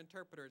language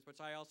interpreters,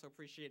 which I also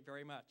appreciate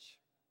very much.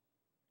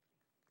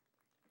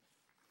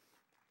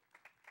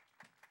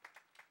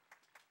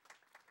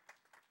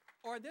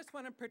 Or this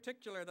one in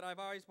particular that I've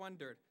always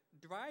wondered,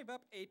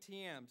 drive-up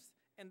ATMs,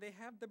 and they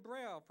have the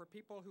braille for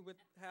people who would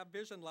have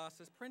vision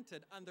losses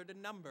printed under the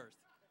numbers.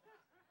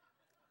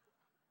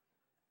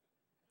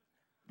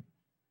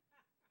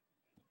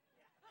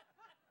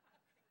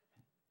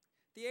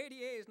 The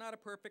ADA is not a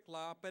perfect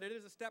law, but it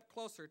is a step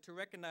closer to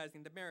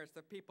recognizing the merits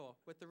of people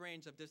with the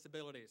range of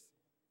disabilities.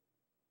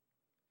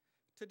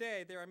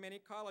 Today, there are many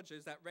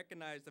colleges that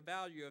recognize the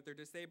value of their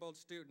disabled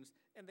students,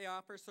 and they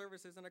offer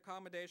services and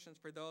accommodations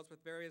for those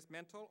with various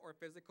mental or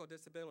physical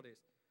disabilities.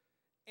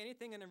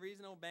 Anything in a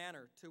reasonable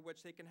manner to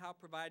which they can help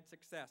provide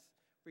success,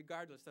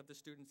 regardless of the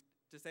student's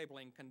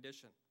disabling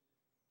condition.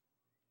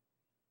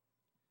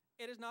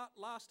 It is not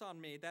lost on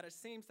me that it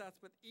seems that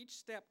with each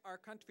step our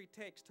country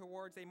takes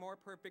towards a more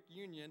perfect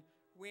union,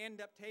 we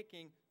end up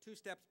taking 2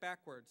 steps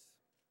backwards.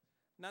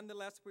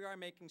 Nonetheless, we are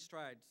making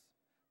strides.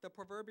 The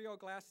proverbial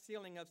glass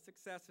ceiling of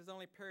success is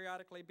only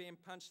periodically being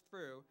punched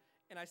through,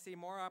 and I see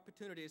more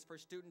opportunities for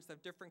students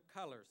of different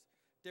colors,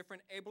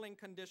 different enabling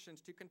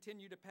conditions to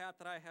continue the path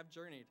that I have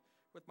journeyed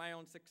with my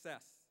own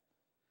success.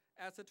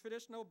 As the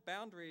traditional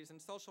boundaries and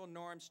social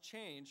norms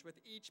change with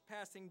each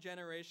passing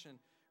generation,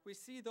 we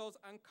see those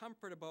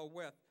uncomfortable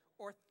with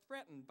or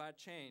threatened by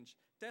change,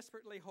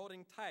 desperately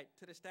holding tight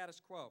to the status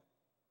quo.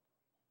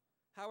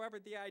 However,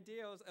 the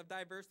ideals of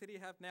diversity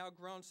have now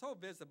grown so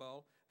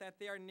visible that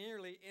they are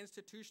nearly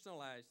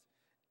institutionalized.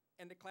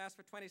 In the class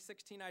for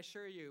 2016, I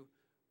assure you,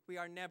 we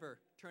are never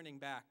turning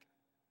back.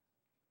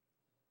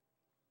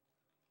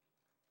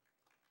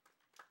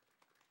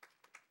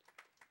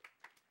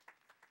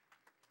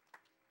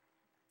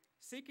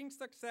 Seeking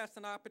success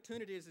and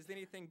opportunities is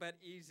anything but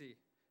easy.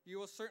 You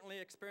will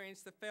certainly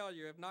experience the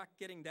failure of not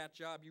getting that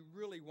job you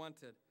really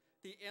wanted,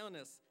 the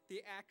illness,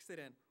 the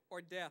accident,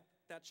 or death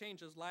that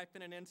changes life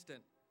in an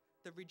instant,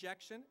 the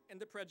rejection and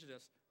the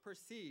prejudice,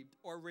 perceived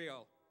or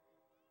real.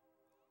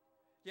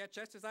 Yet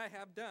just as I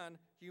have done,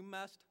 you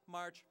must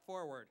march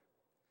forward.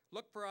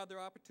 Look for other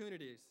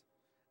opportunities.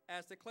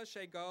 As the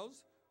cliche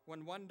goes,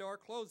 when one door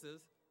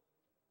closes,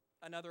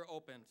 another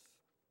opens.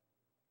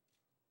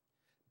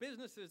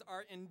 Businesses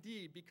are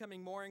indeed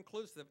becoming more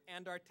inclusive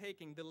and are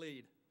taking the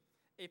lead.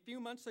 A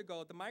few months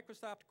ago, the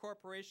Microsoft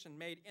Corporation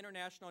made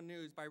international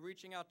news by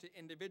reaching out to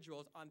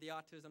individuals on the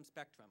autism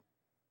spectrum.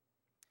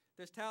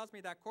 This tells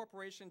me that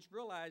corporations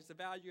realize the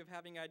value of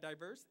having a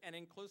diverse and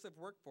inclusive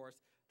workforce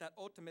that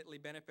ultimately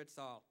benefits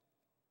all.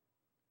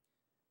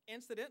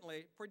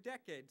 Incidentally, for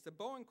decades, the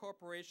Boeing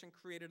Corporation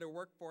created a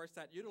workforce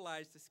that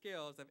utilized the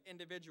skills of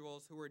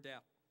individuals who were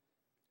deaf.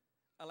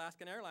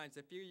 Alaskan Airlines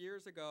a few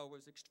years ago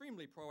was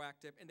extremely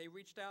proactive, and they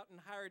reached out and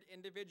hired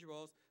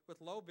individuals with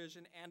low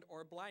vision and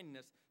or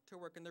blindness to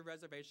work in the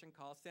reservation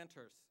call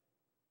centers.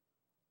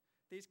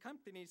 These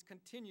companies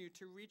continue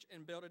to reach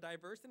and build a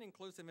diverse and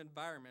inclusive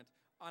environment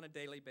on a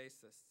daily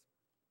basis.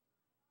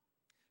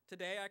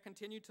 Today, I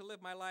continue to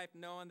live my life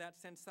knowing that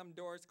since some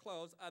doors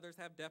closed, others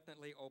have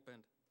definitely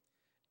opened.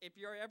 If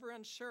you're ever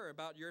unsure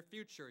about your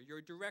future,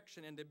 your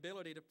direction, and the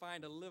ability to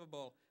find a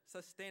livable,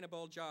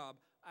 sustainable job,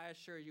 I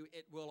assure you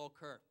it will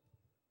occur.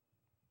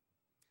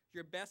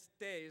 Your best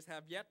days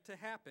have yet to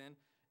happen,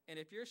 and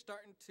if you're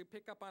starting to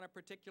pick up on a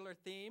particular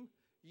theme,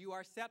 you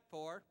are set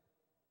for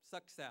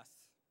success.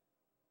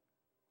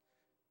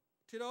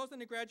 To those in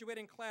the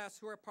graduating class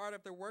who are part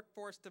of the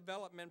Workforce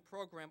Development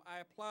Program, I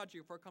applaud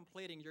you for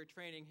completing your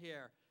training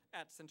here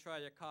at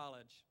Centralia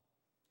College.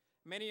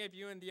 Many of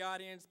you in the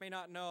audience may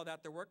not know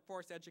that the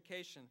workforce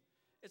education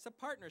is a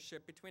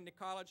partnership between the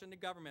college and the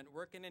government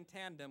working in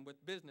tandem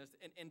with business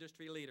and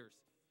industry leaders.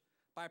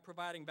 By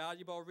providing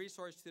valuable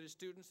resources to the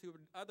students who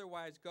would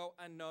otherwise go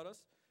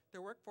unnoticed,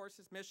 the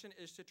workforce's mission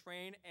is to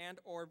train and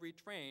or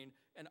retrain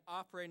and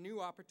offer a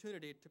new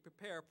opportunity to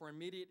prepare for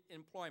immediate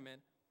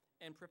employment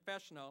in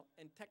professional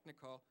and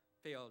technical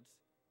fields.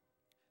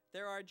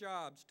 There are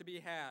jobs to be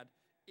had,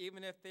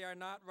 even if they are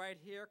not right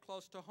here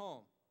close to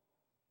home.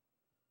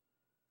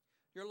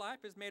 Your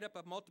life is made up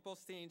of multiple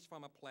scenes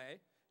from a play.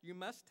 You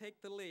must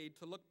take the lead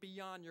to look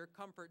beyond your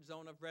comfort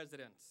zone of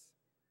residence.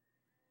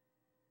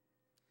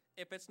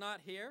 If it's not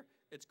here,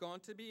 it's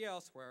going to be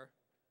elsewhere,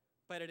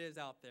 but it is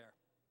out there.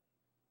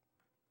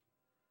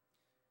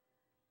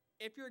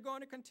 If you're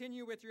going to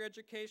continue with your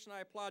education,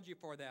 I applaud you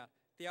for that.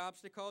 The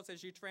obstacles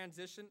as you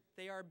transition,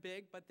 they are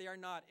big, but they are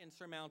not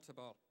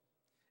insurmountable.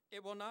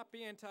 It will not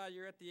be until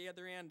you're at the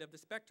other end of the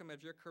spectrum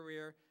of your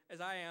career,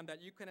 as I am,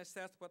 that you can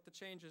assess what the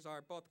changes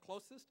are, both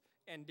closest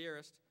and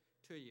dearest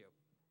to you.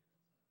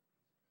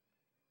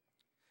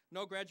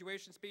 No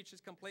graduation speech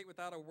is complete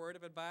without a word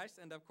of advice,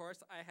 and of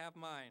course, I have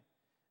mine.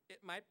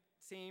 It might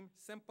seem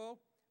simple,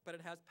 but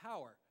it has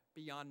power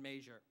beyond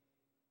measure.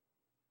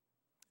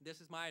 This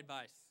is my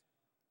advice.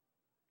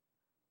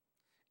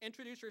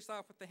 Introduce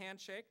yourself with the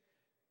handshake,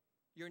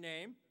 your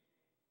name.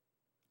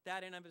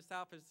 That in of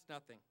itself is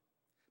nothing.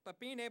 But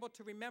being able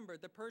to remember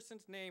the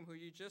person's name who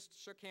you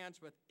just shook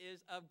hands with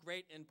is of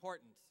great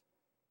importance.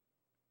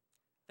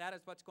 That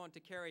is what's going to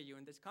carry you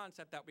in this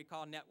concept that we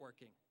call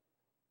networking.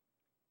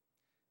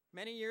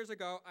 Many years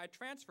ago, I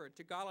transferred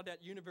to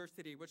Gallaudet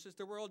University, which is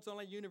the world's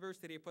only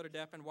university for the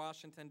deaf in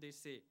Washington,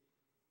 D.C.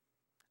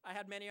 I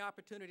had many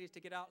opportunities to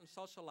get out and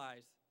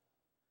socialize.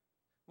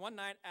 One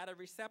night at a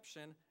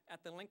reception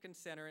at the Lincoln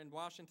Center in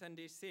Washington,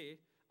 D.C.,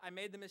 I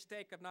made the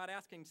mistake of not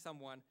asking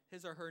someone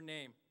his or her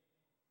name.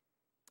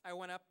 I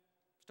went up,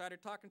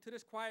 started talking to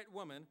this quiet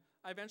woman.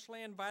 I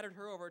eventually invited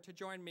her over to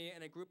join me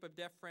and a group of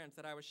deaf friends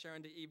that I was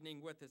sharing the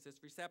evening with at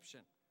this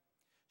reception.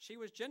 She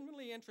was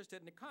genuinely interested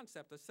in the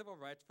concept of civil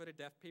rights for the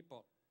deaf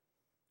people.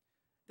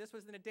 This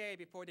was in the day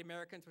before the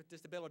Americans with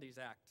Disabilities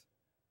Act.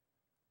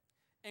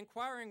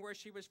 Inquiring where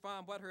she was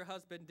from, what her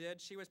husband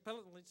did, she was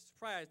pleasantly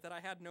surprised that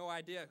I had no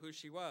idea who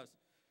she was.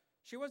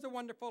 She was a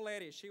wonderful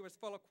lady. She was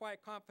full of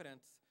quiet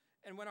confidence.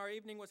 And when our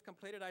evening was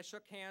completed, I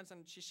shook hands,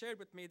 and she shared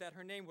with me that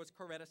her name was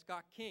Coretta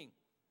Scott King.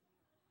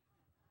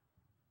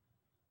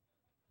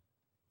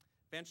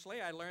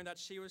 Eventually, I learned that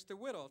she was the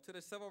widow to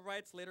the civil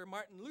rights leader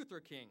Martin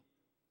Luther King.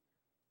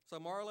 So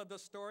moral of the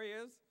story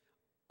is,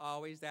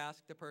 always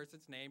ask the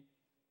person's name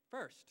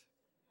first.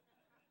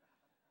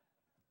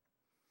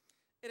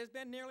 It has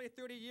been nearly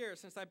 30 years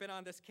since I've been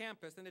on this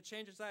campus, and the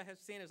changes I have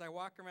seen as I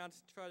walk around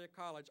Centralia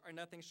College are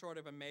nothing short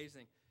of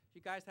amazing.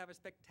 You guys have a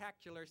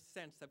spectacular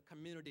sense of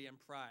community and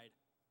pride.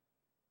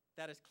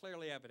 That is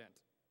clearly evident.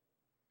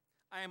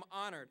 I am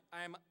honored,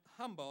 I am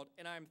humbled,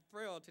 and I am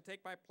thrilled to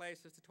take my place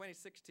as the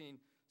 2016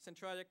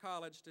 Centralia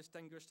College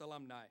Distinguished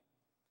Alumni.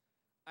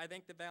 I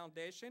thank the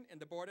Foundation and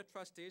the Board of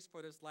Trustees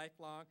for this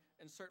lifelong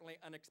and certainly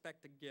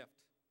unexpected gift.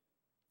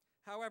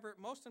 However,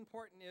 most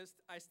important is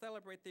I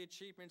celebrate the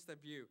achievements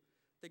of you,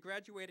 the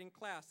graduating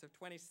class of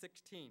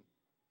 2016.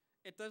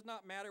 It does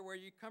not matter where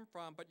you come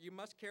from, but you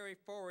must carry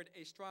forward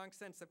a strong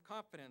sense of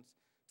confidence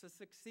to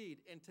succeed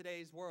in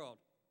today's world.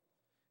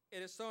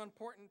 It is so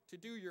important to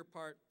do your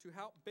part to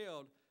help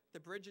build the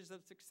bridges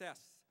of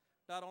success,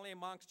 not only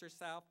amongst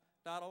yourself,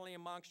 not only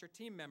amongst your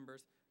team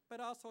members, but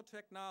also to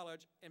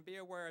acknowledge and be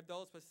aware of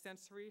those with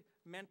sensory,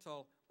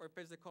 mental, or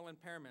physical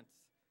impairments.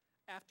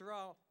 After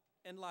all,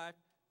 in life,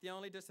 the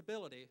only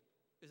disability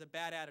is a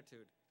bad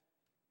attitude.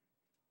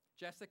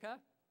 Jessica,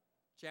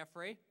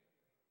 Jeffrey,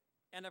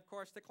 and of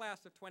course the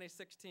class of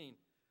 2016.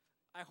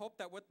 I hope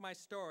that with my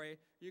story,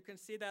 you can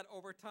see that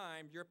over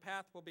time, your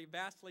path will be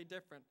vastly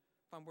different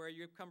from where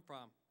you've come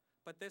from.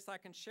 But this I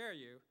can share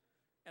you,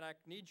 and I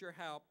need your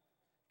help.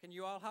 Can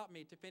you all help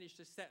me to finish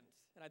this sentence?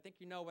 And I think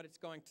you know what it's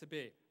going to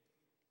be.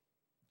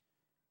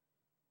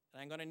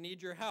 And I'm going to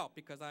need your help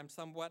because I'm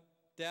somewhat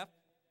deaf.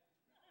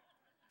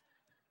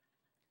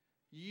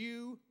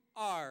 You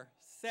are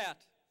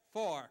set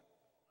for.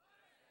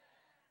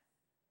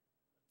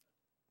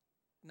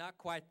 Not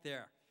quite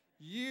there.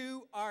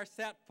 You are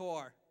set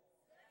for.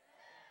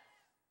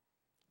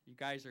 You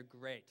guys are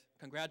great.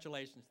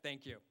 Congratulations.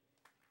 Thank you.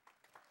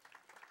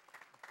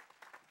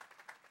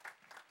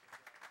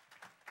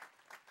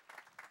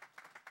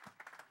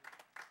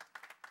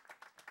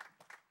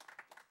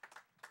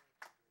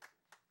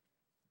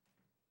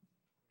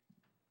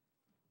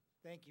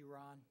 Thank you,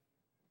 Ron.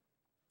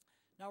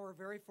 Now we're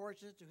very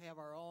fortunate to have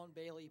our own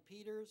Bailey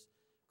Peters,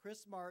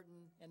 Chris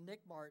Martin, and Nick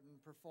Martin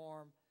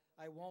perform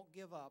I Won't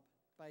Give Up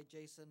by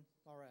Jason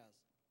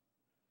Mraz.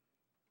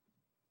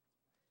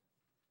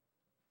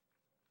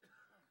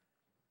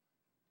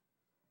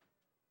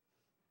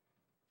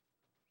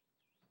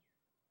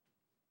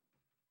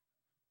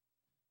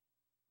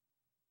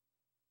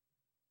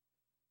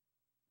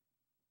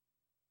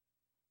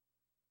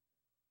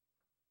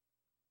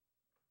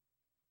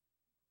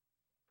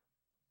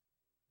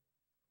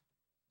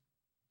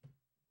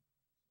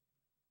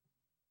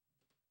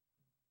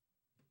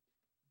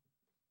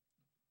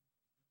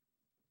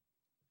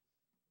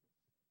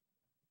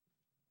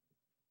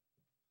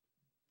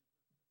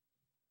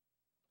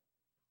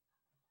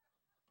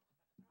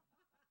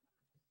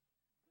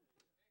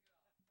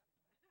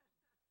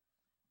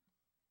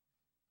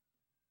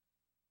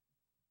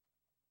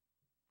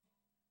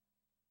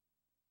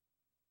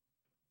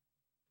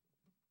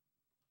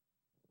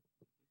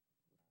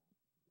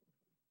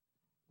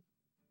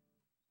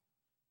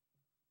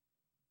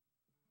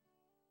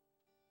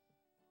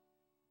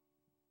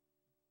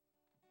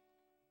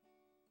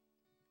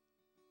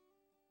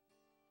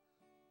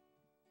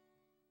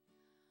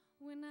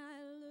 when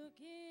I look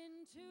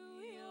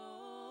into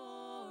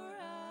your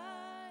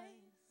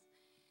eyes,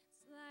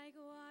 it's like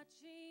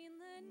watching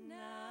the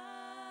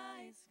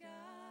night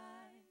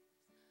skies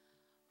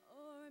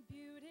or a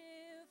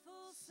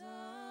beautiful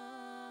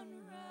sunrise.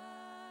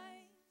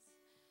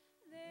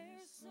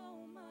 There's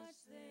so much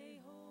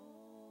they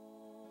hold,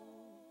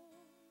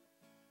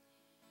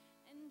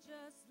 and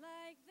just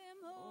like them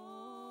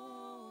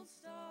old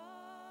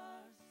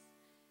stars,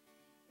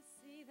 you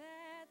see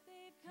that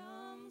they've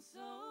come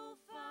so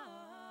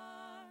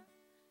far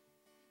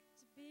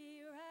to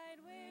be right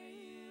where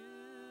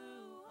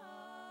you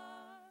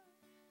are.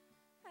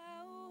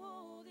 How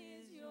old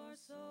is your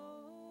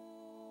soul?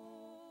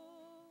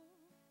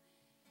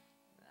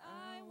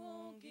 I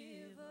won't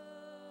give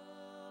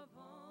up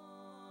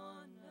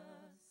on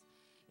us,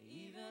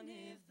 even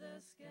if the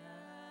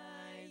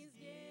skies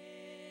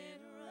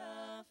get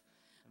rough.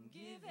 I'm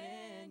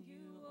giving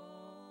you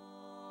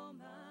all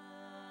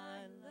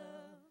my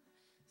love,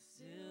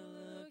 still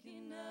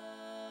looking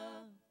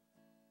up.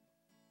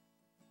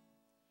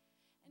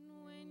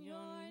 And when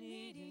you're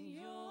needing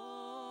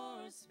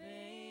your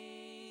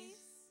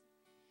space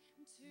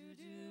to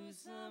do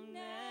some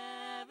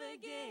navigating,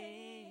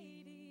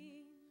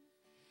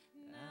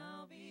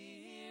 I'll be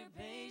here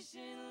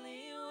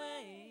patiently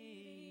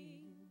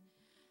waiting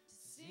to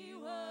see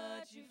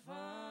what you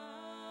find.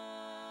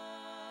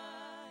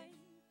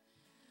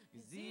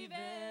 'Cause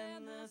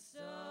even the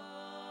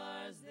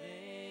stars,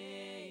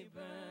 they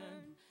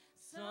burn,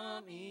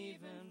 some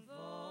even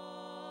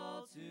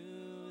fall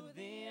to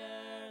the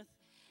earth,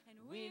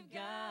 and we've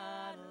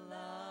got a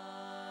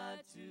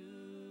lot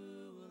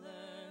to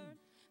learn,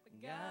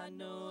 but God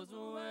knows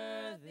we're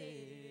worth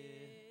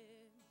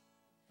it.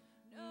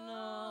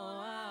 No,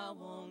 I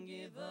won't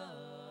give up.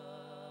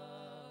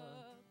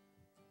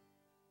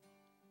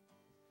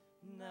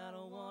 And I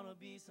don't want to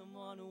be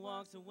someone who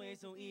walks away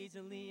so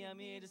easily. I'm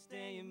here to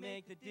stay and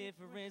make the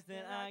difference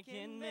that I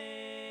can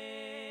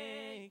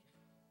make.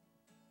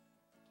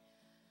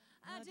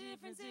 Our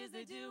differences,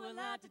 they do a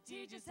lot to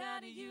teach us how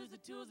to use the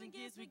tools and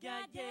gifts we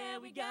got. Yeah,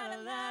 we got a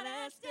lot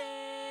at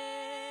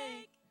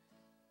stake.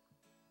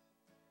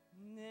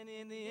 And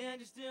in the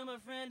end, you're still my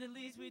friend. At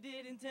least we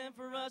did intend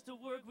for us to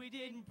work. We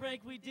didn't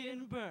break, we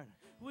didn't burn.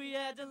 We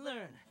had to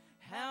learn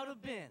how to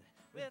bend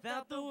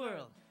without the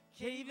world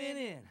caving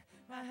in.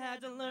 I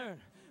had to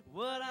learn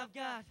what I've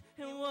got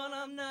and what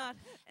I'm not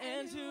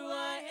and who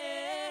I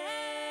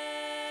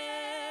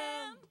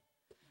am.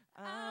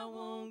 I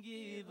won't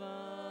give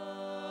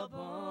up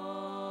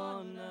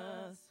on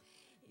us,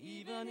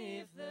 even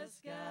if the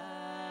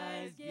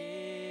skies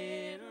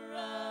get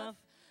rough.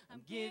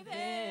 I'm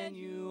giving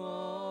you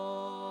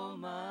all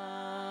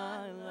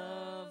my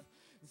love,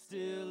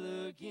 still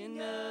looking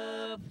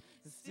up,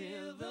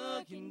 still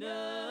looking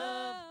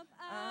up.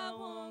 I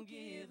won't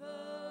give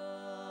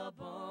up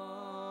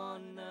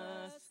on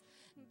us.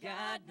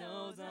 God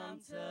knows I'm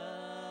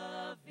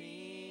tough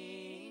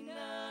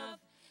enough,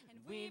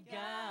 and we've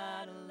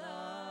got a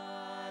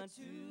lot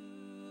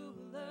to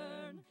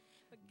learn,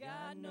 but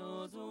God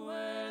knows we're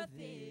worth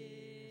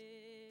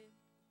it.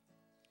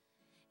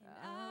 And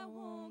I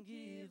won't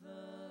give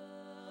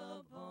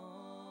up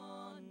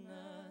on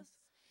us,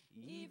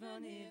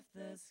 even if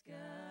the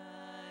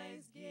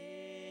skies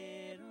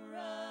get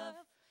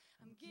rough.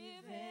 I'm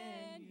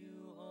giving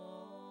you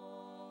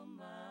all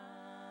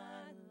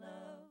my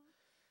love,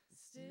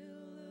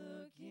 still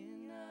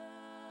looking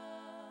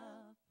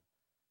up.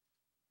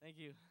 Thank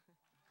you.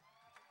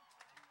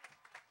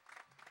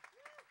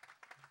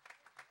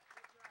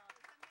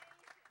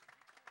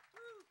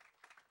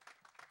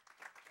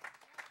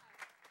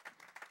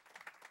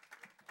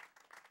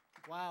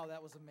 Wow,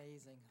 that was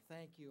amazing.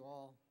 Thank you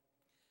all.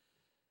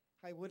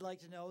 I would like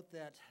to note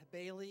that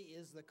Bailey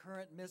is the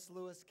current Miss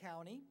Lewis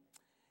County,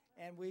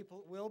 and we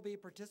will be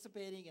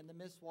participating in the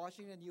Miss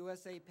Washington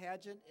USA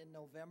pageant in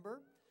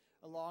November,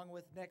 along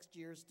with next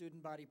year's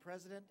student body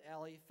president,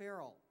 Allie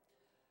Farrell.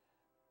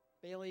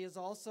 Bailey is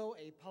also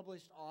a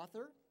published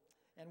author,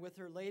 and with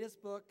her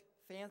latest book,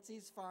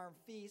 Fancy's Farm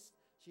Feast,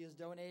 she is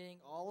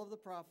donating all of the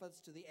profits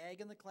to the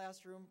Ag in the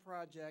Classroom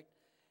project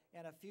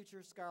and a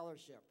future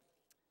scholarship.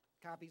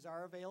 Copies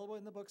are available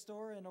in the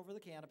bookstore and over the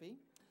canopy.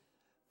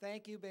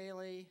 Thank you,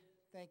 Bailey.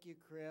 Thank you,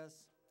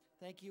 Chris.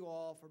 Thank you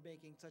all for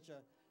making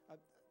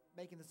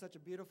this such a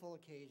beautiful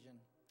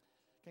occasion.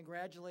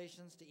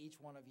 Congratulations to each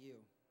one of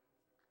you.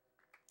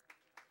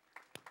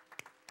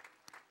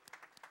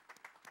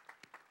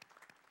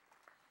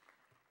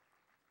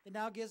 It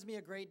now gives me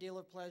a great deal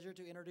of pleasure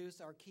to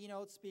introduce our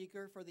keynote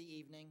speaker for the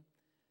evening.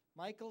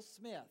 Michael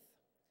Smith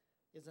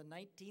is a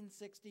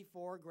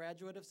 1964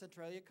 graduate of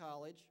Centralia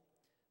College.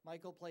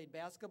 Michael played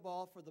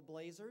basketball for the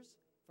Blazers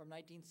from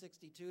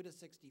 1962 to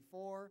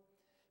 64,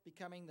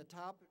 becoming the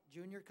top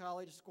junior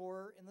college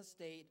scorer in the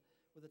state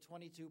with a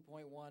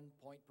 22.1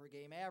 point per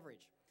game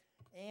average,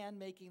 and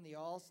making the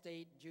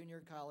All-State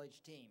Junior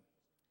College team.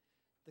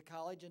 The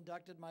college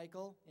inducted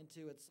Michael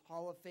into its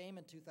Hall of Fame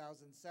in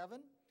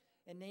 2007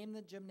 and named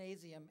the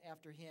gymnasium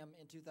after him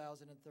in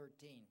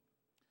 2013.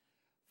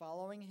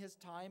 Following his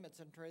time at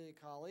Centralia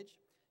College,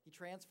 He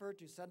transferred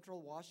to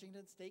Central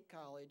Washington State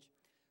College,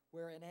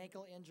 where an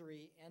ankle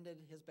injury ended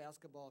his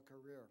basketball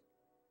career.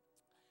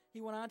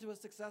 He went on to a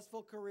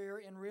successful career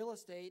in real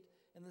estate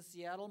in the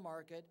Seattle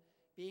market,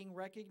 being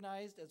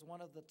recognized as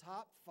one of the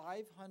top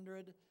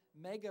 500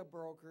 mega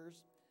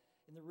brokers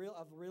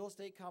of real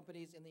estate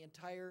companies in the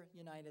entire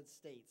United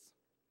States.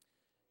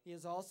 He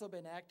has also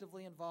been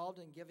actively involved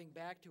in giving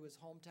back to his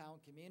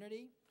hometown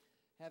community,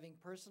 having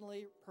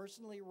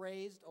personally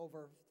raised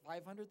over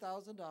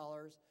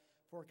 $500,000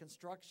 for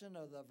construction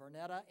of the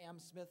Vernetta M.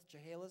 Smith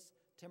Chehalis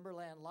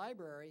Timberland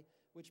Library,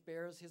 which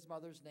bears his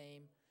mother's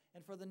name,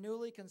 and for the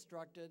newly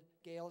constructed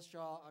Gale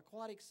Shaw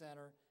Aquatic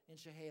Center in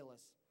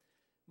Chehalis.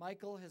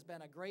 Michael has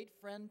been a great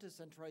friend to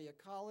Centralia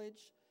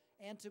College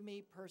and to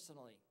me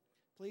personally.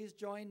 Please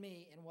join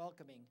me in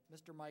welcoming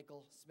Mr.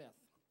 Michael Smith.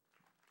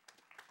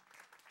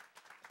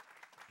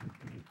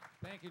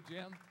 Thank you,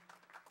 Jim.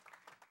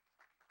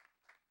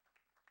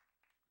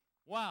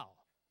 Wow,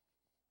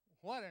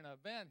 what an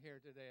event here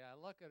today. I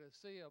look at a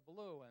sea of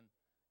blue and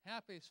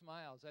happy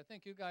smiles. I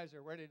think you guys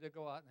are ready to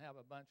go out and have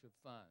a bunch of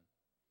fun.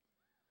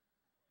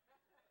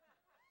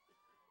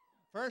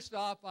 First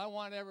off, I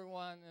want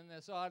everyone in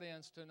this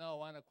audience to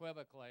know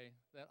unequivocally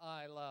that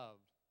I love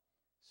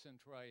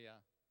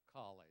Centralia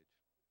College.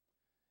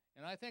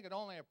 And I think it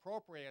only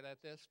appropriate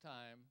at this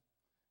time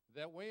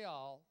that we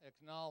all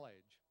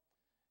acknowledge.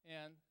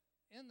 And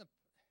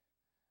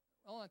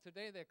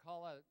today they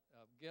call it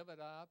give it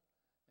up,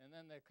 and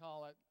then they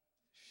call it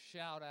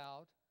shout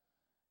out.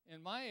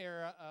 In my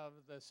era of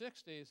the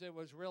 60s, it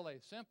was really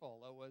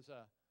simple. It was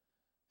a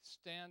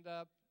stand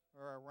up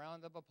or a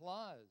round of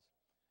applause.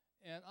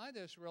 And I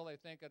just really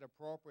think it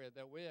appropriate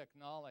that we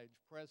acknowledge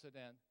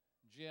President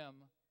Jim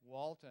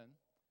Walton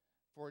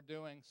for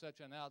doing such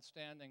an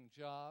outstanding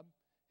job,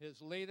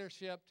 his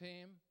leadership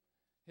team,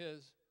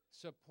 his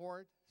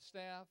support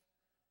staff,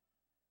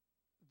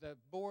 the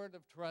Board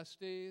of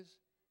Trustees,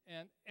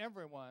 and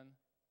everyone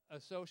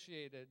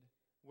associated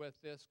with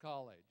this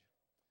college.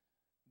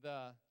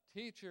 The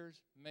teachers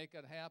make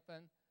it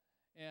happen,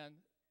 and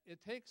it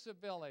takes a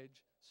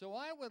village. So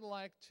I would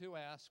like to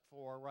ask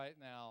for right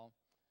now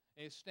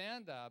a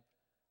stand-up,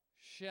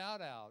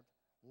 shout-out,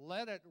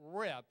 let it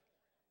rip,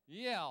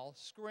 yell,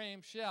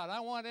 scream, shout. I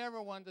want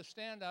everyone to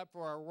stand up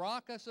for a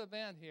raucous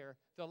event here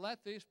to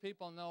let these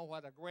people know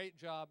what a great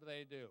job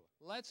they do.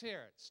 Let's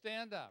hear it.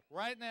 Stand up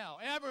right now,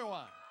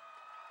 everyone.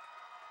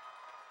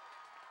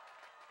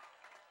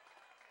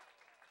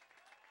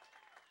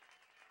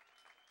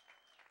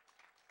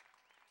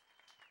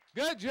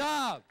 Good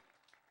job.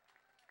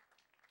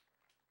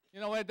 You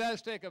know, it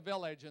does take a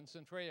village, and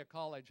Centralia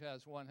College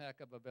has one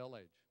heck of a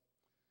village.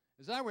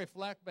 As I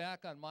reflect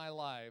back on my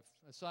life,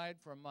 aside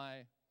from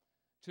my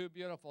two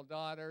beautiful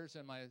daughters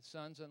and my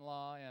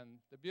sons-in-law and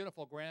the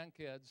beautiful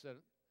grandkids that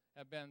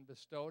have been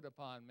bestowed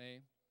upon me,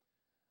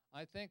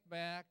 I think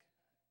back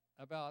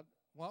about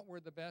what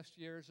were the best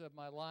years of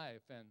my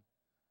life. And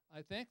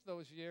I think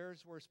those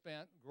years were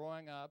spent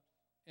growing up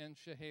in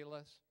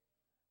Chehalis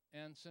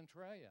and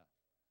Centralia.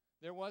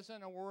 There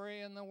wasn't a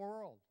worry in the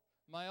world.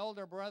 My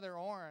older brother,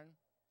 Orrin,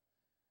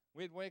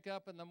 we'd wake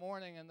up in the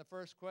morning and the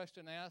first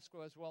question asked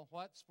was, well,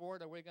 what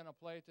sport are we going to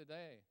play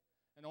today?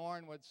 And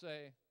Orrin would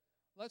say,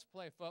 let's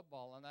play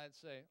football. And I'd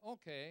say,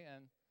 okay.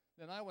 And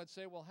then I would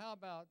say, well, how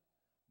about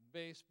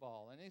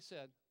baseball? And he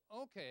said,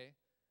 okay.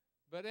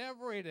 But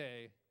every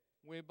day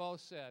we both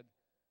said,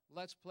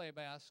 let's play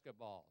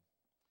basketball.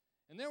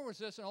 And there was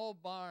this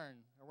old barn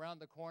around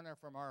the corner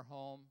from our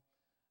home,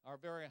 our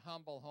very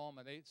humble home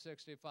at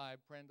 865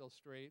 Prindle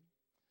Street.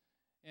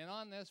 And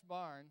on this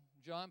barn,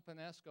 John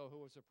Pinesco,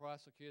 who was a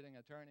prosecuting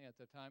attorney at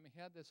the time, he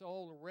had this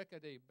old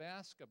rickety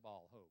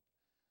basketball hoop.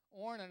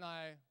 Orrin and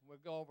I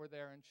would go over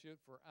there and shoot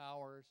for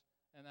hours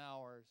and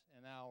hours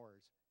and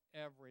hours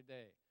every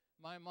day.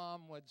 My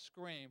mom would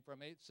scream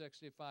from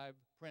 865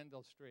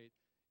 Prindle Street,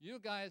 you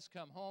guys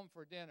come home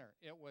for dinner.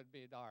 It would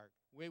be dark.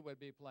 We would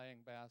be playing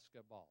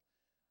basketball.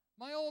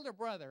 My older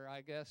brother,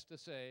 I guess to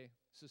say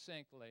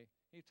succinctly,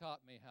 he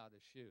taught me how to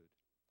shoot.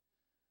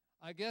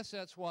 I guess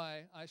that's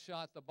why I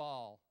shot the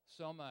ball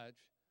so much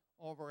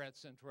over at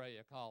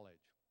Centralia College.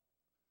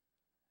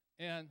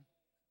 And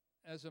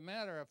as a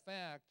matter of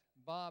fact,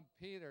 Bob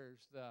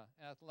Peters, the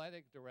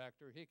athletic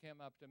director, he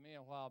came up to me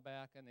a while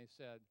back and he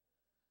said,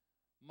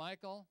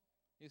 Michael,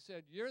 he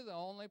said, you're the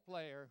only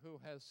player who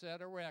has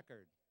set a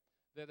record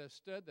that has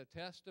stood the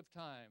test of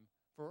time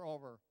for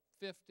over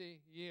 50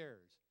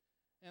 years.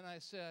 And I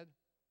said,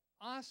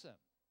 awesome.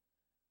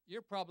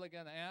 You're probably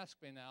going to ask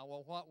me now,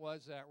 well, what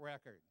was that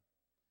record?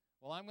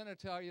 Well, I'm going to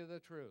tell you the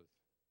truth.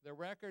 The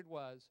record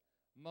was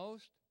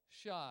most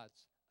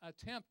shots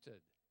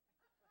attempted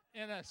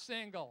in a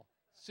single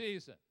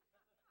season.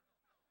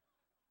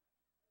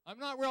 I'm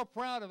not real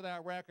proud of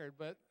that record,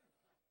 but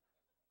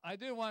I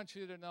do want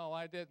you to know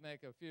I did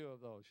make a few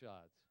of those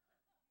shots.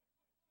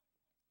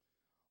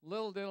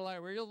 Little did I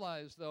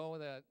realize, though,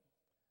 that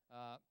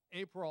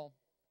April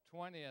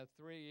 20th,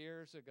 3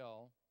 years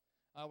ago,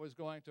 I was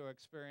going to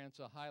experience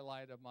a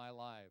highlight of my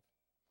life.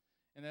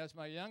 And as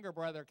my younger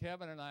brother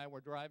Kevin and I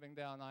were driving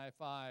down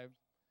I-5,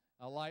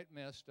 a light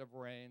mist of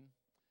rain.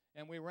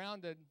 And we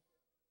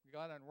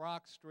got on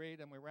Rock Street,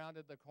 and we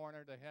rounded the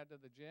corner to head to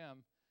the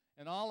gym.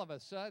 And all of a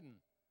sudden,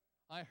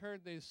 I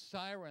heard these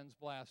sirens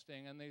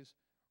blasting and these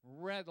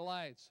red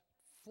lights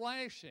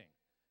flashing.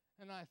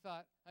 And I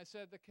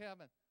said to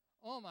Kevin,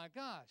 oh my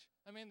gosh.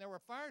 I mean, there were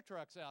fire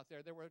trucks out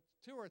there. There were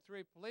 2 or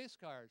 3 police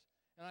cars.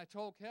 And I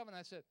told Kevin,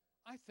 I said,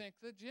 I think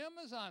the gym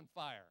is on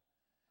fire.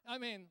 I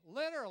mean,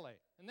 literally.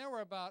 And there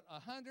were about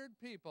 100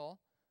 people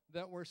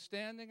that were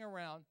standing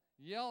around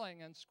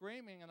yelling and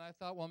screaming. And I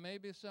thought, well,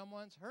 maybe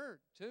someone's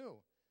hurt too.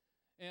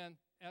 And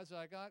as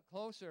I got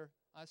closer,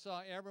 I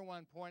saw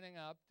everyone pointing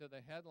up to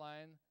the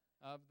headline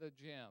of the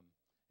gym.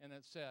 And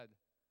it said,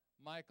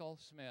 Michael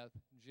Smith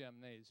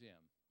Gymnasium.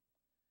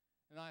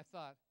 And I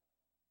thought,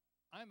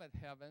 I'm at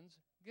Heaven's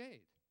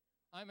Gate.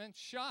 I'm in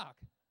shock.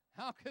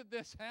 How could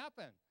this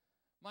happen?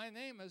 My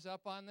name is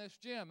up on this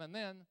gym. And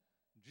then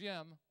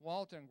Jim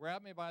Walton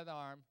grabbed me by the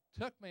arm,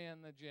 took me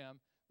in the gym.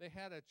 They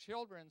had a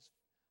children's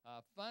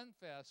fun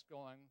fest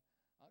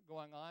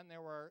going on.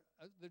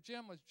 The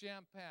gym was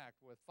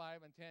jam-packed with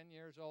 5 and 10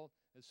 years old.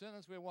 As soon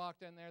as we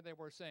walked in there, they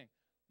were saying,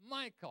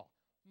 Michael,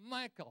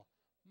 Michael,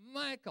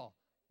 Michael,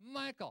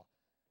 Michael.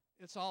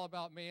 It's all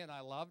about me, and I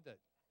loved it.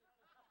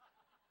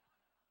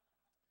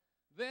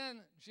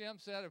 Then Jim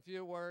said a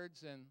few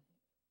words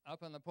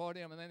up on the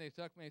podium, and then he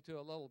took me to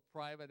a little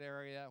private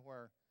area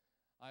where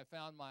I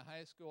found my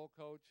high school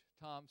coach,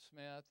 Tom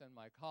Smith, and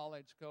my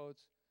college coach,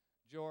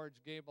 George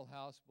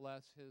Gablehouse,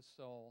 bless his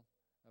soul,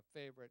 a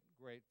favorite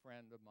great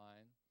friend of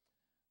mine,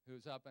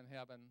 who's up in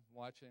heaven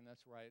watching us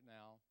right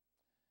now.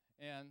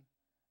 And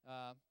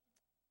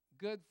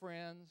good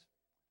friends,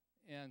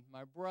 and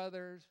my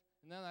brothers.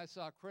 And then I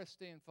saw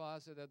Christine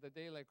Fawcett of the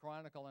Daily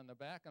Chronicle in the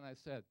back, and I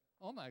said,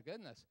 oh my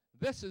goodness,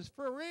 this is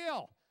for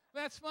real.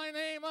 That's my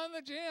name on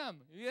the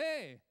gym.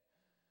 Yay.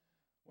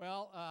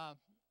 Well,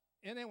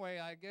 anyway,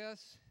 I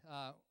guess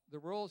the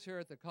rules here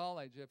at the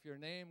college, if your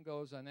name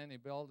goes on any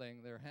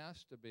building, there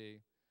has to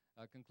be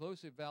a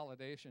conclusive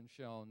validation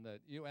shown that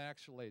you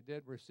actually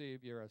did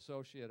receive your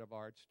Associate of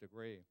Arts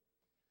degree.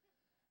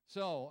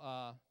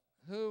 So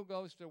who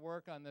goes to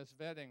work on this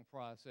vetting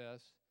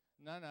process?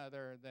 None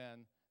other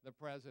than the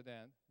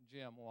president,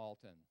 Jim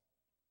Walton.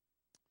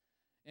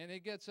 And he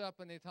gets up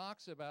and he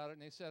talks about it,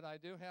 and he said, I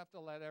do have to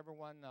let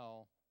everyone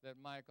know that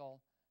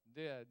Michael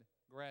did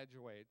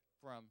graduate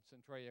from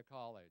Centralia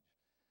College.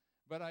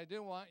 But I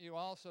do want you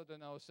also to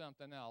know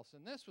something else,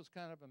 and this was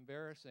kind of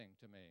embarrassing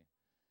to me.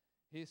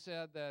 He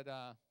said that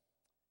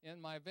in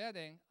my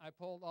vetting, I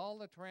pulled all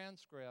the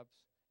transcripts,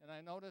 and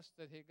I noticed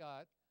that he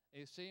got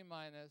a C-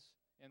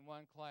 in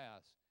one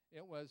class.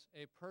 It was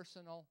a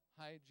personal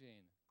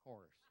hygiene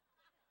course.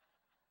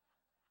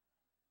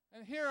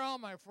 And here are all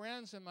my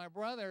friends and my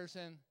brothers,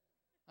 and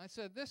I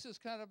said, this is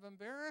kind of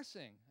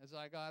embarrassing as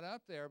I got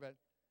up there, but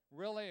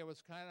really it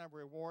was kind of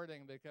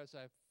rewarding because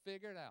I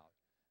figured out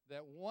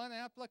that one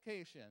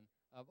application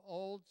of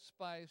Old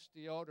Spice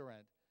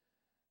deodorant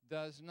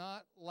does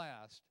not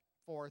last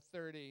for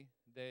 30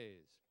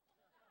 days.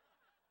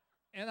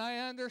 And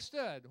I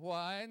understood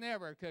why I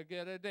never could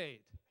get a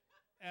date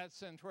at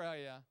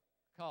Centralia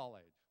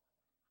College.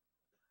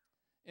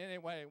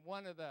 Anyway,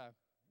 one of the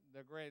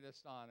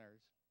greatest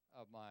honors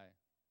of my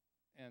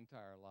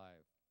entire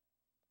life.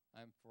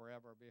 I'm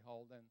forever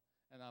beholden,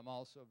 and I'm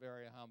also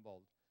very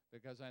humbled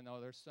because I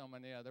know there's so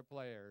many other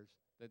players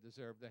that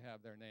deserve to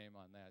have their name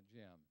on that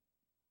gym.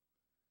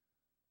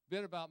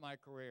 Bit about my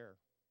career.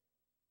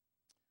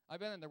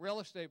 I've been in the real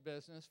estate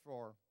business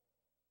for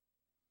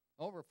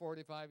over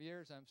 45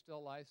 years. I'm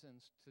still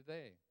licensed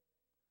today.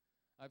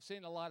 I've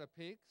seen a lot of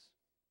peaks.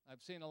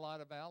 I've seen a lot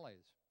of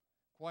valleys.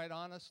 Quite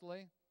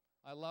honestly,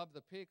 I love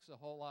the peaks a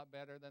whole lot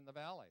better than the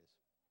valleys,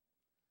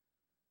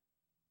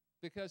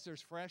 because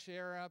there's fresh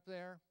air up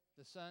there,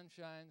 the sun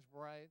shines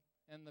bright,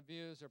 and the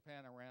views are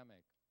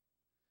panoramic.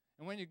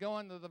 And when you go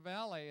into the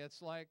valley,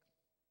 it's like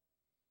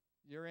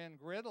you're in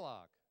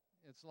gridlock.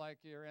 It's like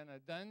you're in a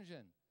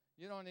dungeon.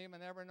 You don't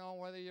even ever know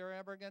whether you're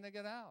ever going to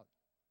get out.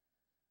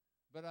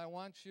 But I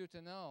want you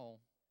to know,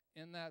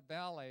 in that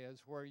valley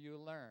is where you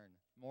learn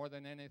more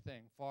than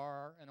anything,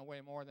 far and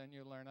away more than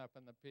you learn up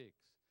in the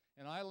peaks.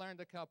 And I learned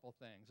a couple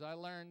things. I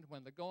learned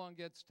when the going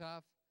gets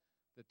tough,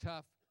 the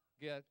tough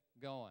get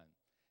going.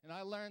 And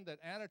I learned that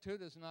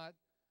attitude is not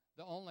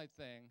the only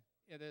thing,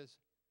 it is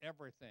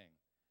everything.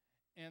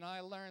 And I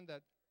learned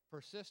that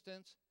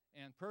persistence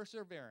and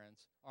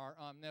perseverance are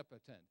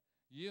omnipotent.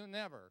 You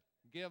never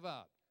give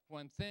up.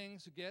 When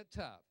things get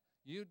tough,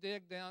 you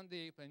dig down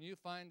deep and you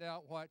find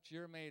out what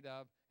you're made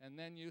of, and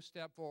then you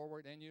step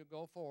forward and you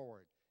go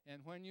forward.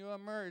 And when you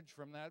emerge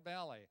from that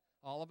valley,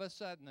 all of a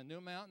sudden a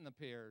new mountain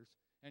appears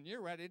and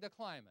you're ready to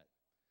climb it.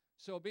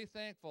 So be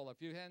thankful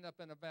if you end up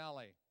in a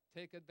valley.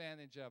 Take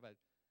advantage of it.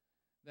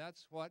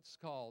 That's what's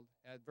called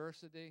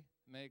adversity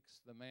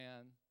makes the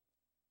man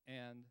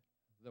and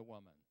the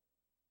woman.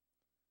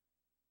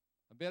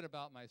 A bit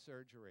about my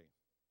surgery.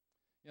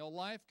 You know,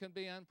 life can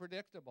be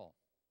unpredictable.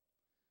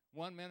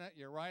 One minute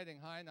you're riding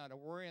high, not a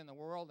worry in the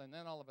world, and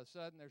then all of a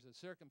sudden there's a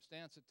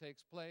circumstance that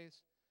takes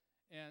place,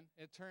 and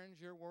it turns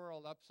your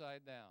world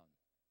upside down.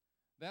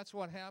 That's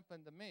what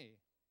happened to me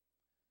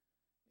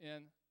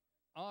in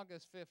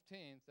August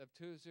 15th of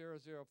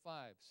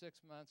 2005, 6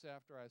 months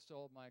after I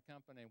sold my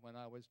company, when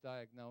I was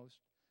diagnosed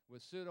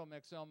with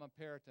pseudomyxoma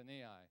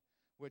peritonei,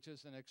 which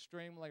is an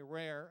extremely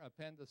rare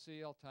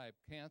appendiceal-type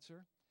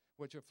cancer,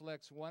 which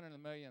afflicts 1 in a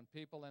million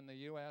people in the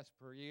U.S.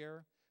 per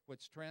year,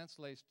 which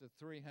translates to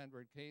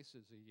 300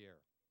 cases a year.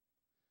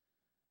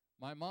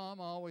 My mom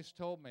always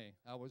told me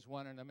I was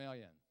 1 in a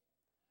million.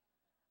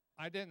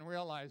 I didn't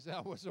realize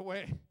that was the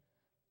way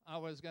I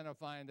was going to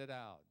find it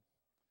out.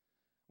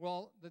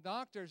 Well, the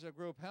doctors at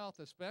Group Health,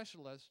 the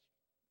specialists,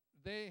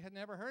 they had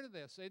never heard of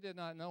this. They did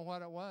not know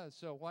what it was.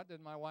 So what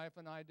did my wife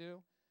and I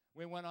do?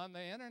 We went on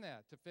the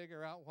internet to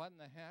figure out what in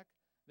the heck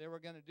they were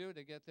going to do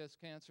to get this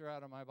cancer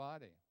out of my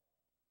body.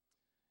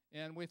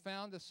 And we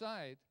found a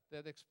site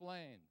that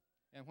explained.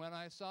 And when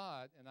I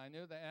saw it, and I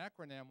knew the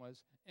acronym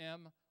was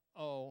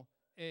MOAS,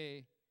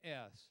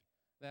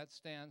 that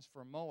stands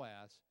for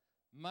MOAS,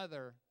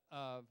 Mother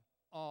of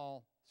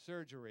All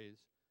Surgeries,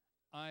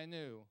 I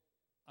knew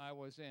I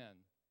was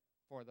in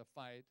for the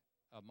fight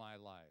of my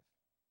life.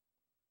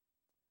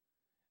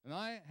 And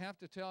I have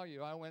to tell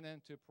you, I went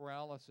into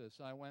paralysis.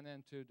 I went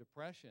into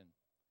depression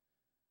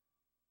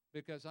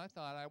because I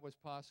thought I was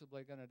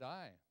possibly going to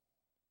die.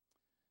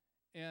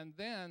 And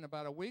then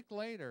about a week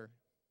later,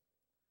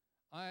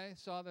 I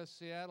saw the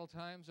Seattle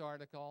Times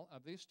article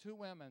of these two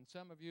women,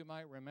 some of you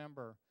might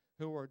remember,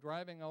 who were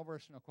driving over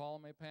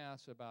Snoqualmie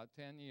Pass about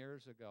 10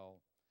 years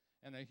ago.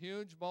 And a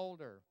huge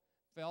boulder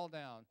fell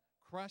down,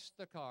 crushed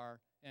the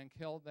car, and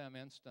killed them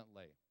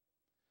instantly.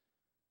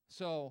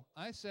 So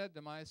I said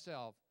to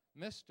myself,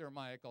 Mr.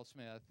 Michael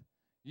Smith,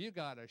 you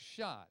got a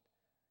shot.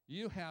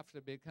 You have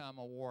to become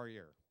a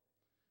warrior.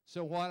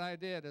 So what I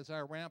did is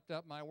I ramped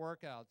up my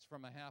workouts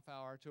from a half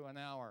hour to an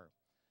hour.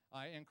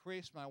 I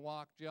increased my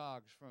walk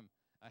jogs from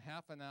a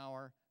half an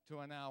hour to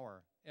an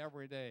hour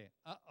every day.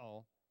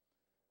 Uh-oh,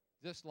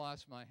 just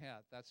lost my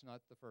hat. That's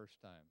not the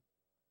first time.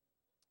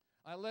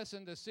 I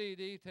listened to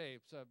CD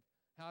tapes of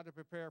how to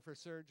prepare for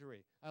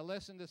surgery. I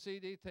listened to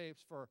CD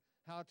tapes for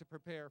how to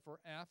prepare for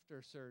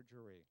after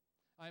surgery.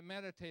 I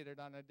meditated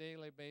on a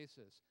daily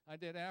basis. I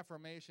did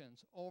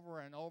affirmations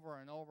over and over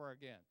and over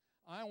again.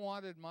 I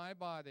wanted my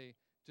body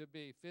to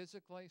be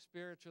physically,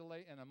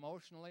 spiritually, and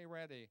emotionally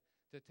ready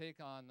to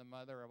take on the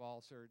mother of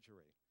all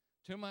surgery.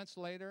 2 months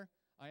later,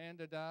 I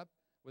ended up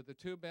with the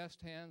two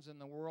best hands in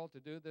the world to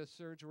do this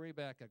surgery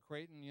back at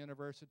Creighton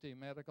University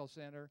Medical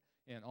Center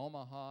in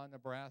Omaha,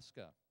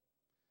 Nebraska.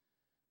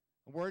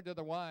 A word to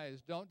the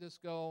wise, don't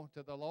just go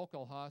to the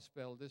local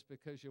hospital just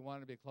because you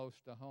want to be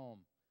close to home.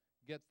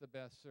 Get the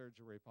best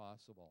surgery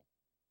possible.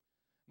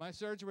 My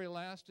surgery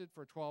lasted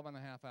for 12 and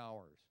a half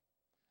hours.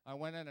 I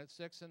went in at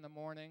 6 in the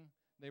morning.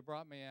 They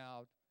brought me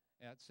out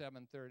at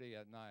 7:30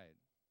 at night.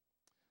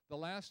 The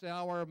last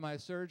hour of my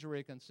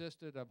surgery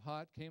consisted of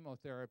hot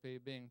chemotherapy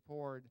being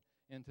poured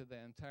into the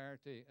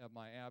entirety of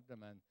my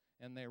abdomen,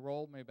 and they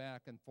rolled me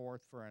back and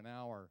forth for an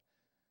hour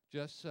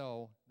just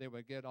so they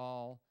would get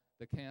all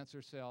the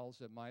cancer cells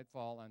that might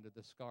fall into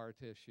the scar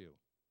tissue.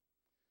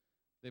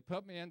 They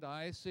put me into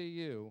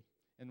ICU,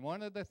 and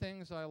one of the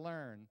things I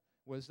learned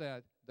was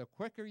that the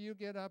quicker you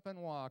get up and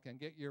walk and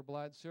get your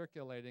blood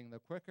circulating, the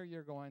quicker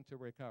you're going to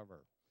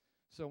recover.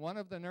 So one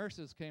of the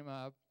nurses came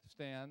up,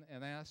 Stan,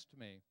 and asked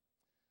me,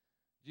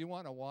 "Do you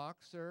want to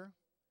walk, sir?"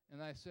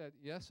 And I said,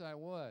 "Yes, I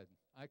would."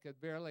 I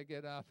could barely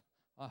get up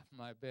off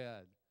my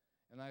bed.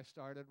 And I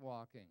started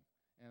walking,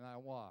 and I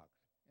walked,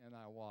 and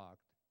I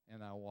walked,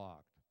 and I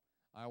walked.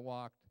 I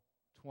walked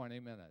 20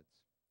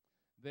 minutes.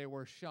 They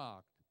were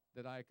shocked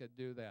that I could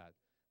do that.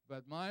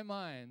 But my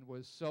mind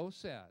was so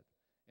set,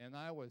 and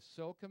I was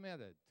so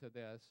committed to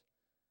this,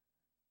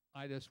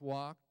 I just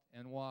walked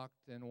and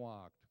walked and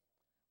walked.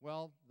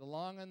 Well, the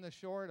long and the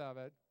short of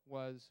it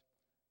was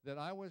that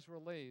I was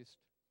released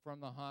from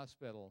the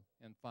hospital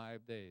in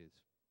 5 days.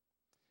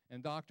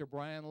 And Dr.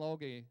 Brian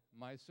Logie,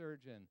 my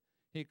surgeon,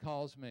 he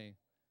calls me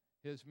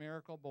his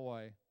miracle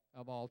boy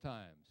of all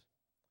times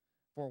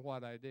for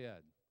what I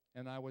did.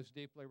 And I was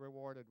deeply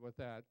rewarded with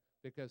that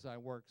because I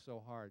worked so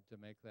hard to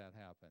make that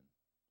happen.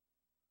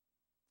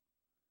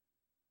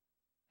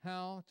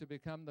 How to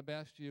become the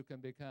best you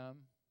can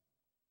become.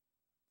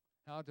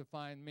 How to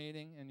find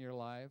meaning in your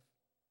life.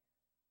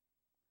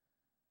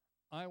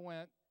 I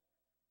went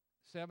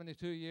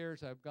 72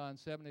 years, I've gone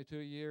 72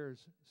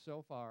 years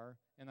so far,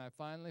 and I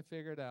finally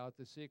figured out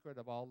the secret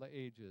of all the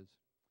ages,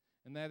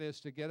 and that is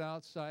to get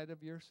outside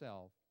of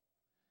yourself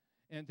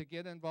and to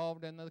get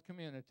involved in the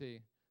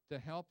community to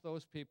help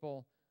those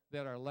people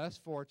that are less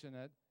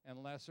fortunate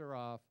and lesser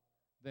off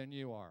than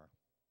you are.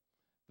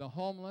 The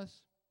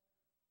homeless,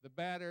 the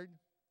battered,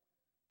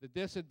 the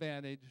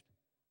disadvantaged,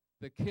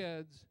 the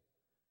kids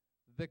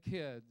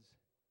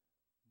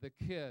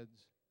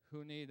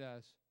who need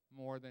us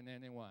more than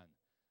anyone.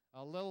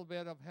 A little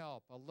bit of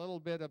help, a little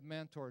bit of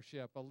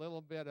mentorship, a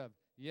little bit of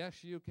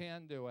yes, you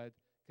can do it,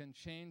 can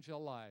change a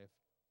life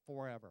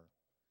forever.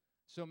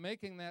 So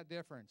making that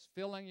difference,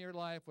 filling your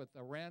life with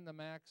the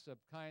random acts of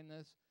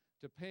kindness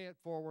to pay it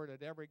forward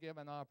at every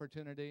given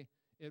opportunity,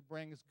 it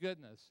brings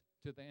goodness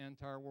to the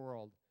entire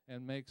world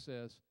and makes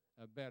this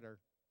a better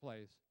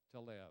place to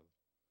live.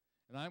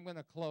 And I'm going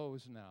to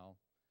close now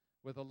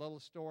with a little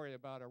story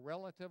about a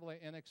relatively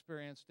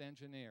inexperienced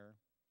engineer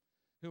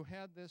who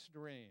had this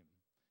dream.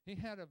 He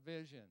had a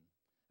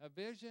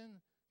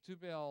vision to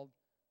build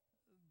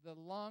the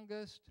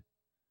longest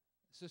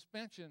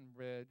suspension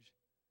bridge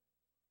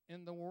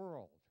in the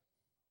world.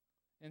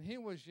 And he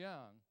was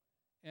young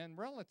and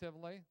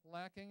relatively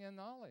lacking in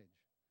knowledge.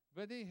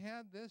 But he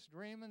had this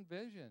dream and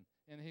vision,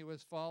 and he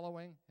was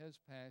following his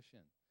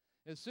passion.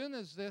 As soon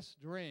as this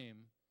dream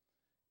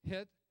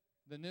hit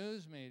the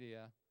news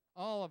media,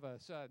 all of a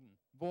sudden,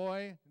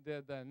 boy,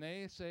 did the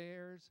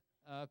naysayers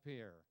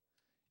appear.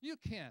 You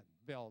can't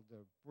build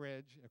a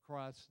bridge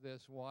across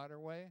this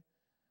waterway.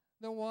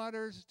 The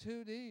water's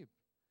too deep.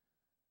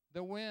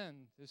 The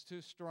wind is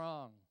too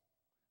strong.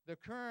 The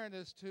current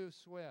is too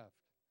swift.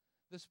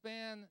 The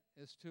span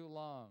is too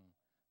long.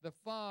 The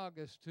fog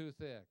is too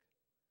thick.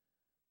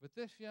 But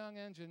this young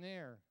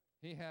engineer,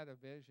 he had a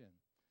vision,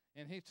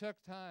 and he took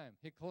time.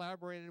 He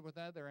collaborated with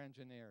other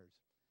engineers.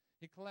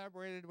 He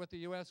collaborated with the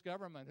U.S.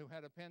 government, who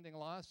had a pending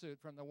lawsuit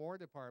from the War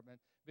Department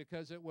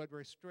because it would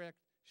restrict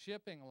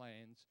shipping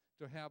lanes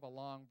to have a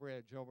long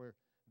bridge over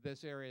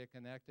this area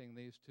connecting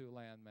these two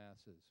land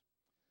masses.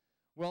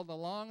 Well, the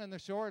long and the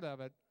short of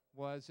it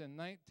was in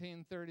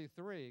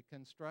 1933,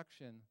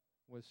 construction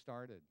was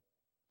started.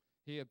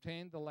 He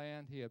obtained the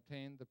land, he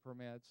obtained the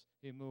permits,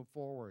 he moved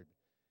forward.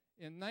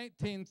 In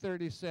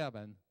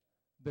 1937,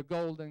 the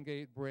Golden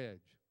Gate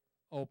Bridge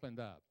opened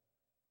up.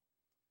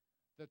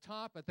 The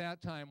top at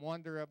that time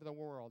wonder of the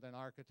world in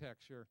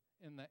architecture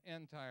in the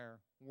entire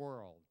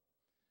world.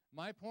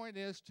 My point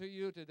is to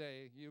you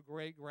today, you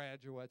great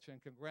graduates,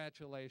 and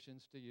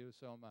congratulations to you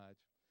so much,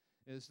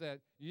 is that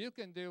you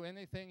can do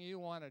anything you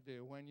want to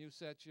do when you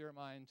set your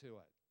mind to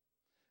it.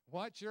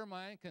 What your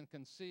mind can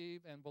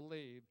conceive and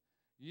believe,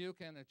 you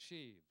can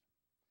achieve.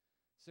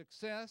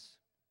 Success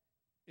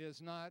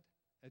is not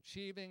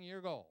achieving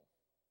your goal.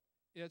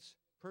 It's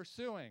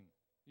pursuing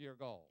your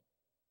goal.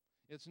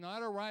 It's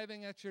not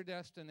arriving at your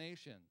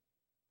destination.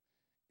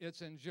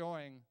 It's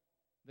enjoying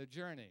the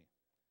journey.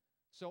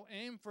 So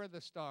aim for the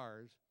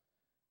stars,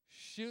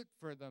 shoot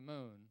for the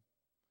moon,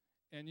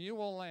 and you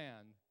will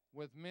land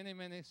with many,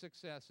 many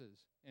successes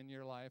in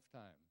your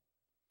lifetime.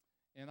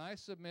 And I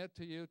submit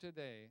to you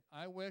today,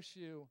 I wish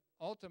you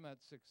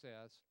ultimate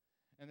success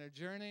and a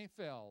journey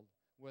filled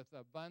with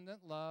abundant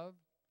love,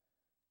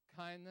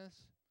 kindness,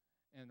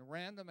 and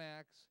random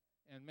acts,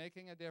 and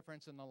making a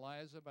difference in the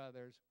lives of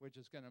others, which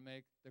is going to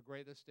make the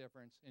greatest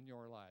difference in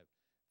your life.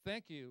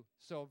 Thank you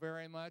so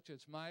very much.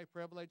 It's my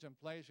privilege and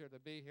pleasure to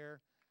be here.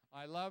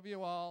 I love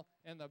you all,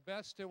 and the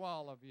best to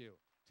all of you.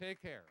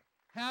 Take care.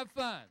 Have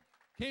fun.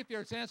 Keep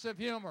your sense of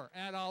humor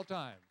at all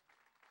times.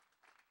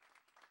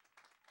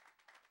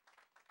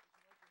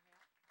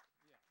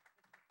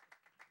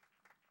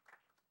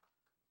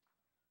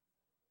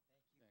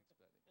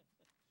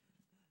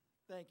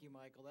 Thank you,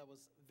 Michael. That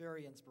was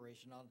very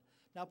inspirational.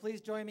 Now please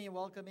join me in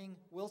welcoming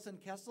Wilson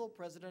Kessel,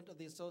 President of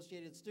the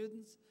Associated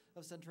Students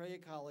of Centralia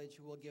College,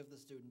 who will give the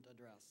student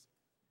address.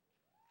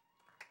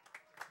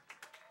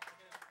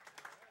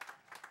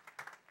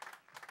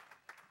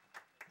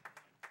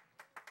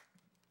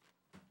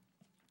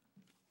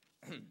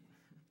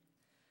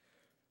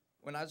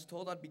 When I was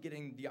told I'd be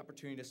getting the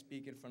opportunity to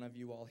speak in front of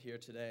you all here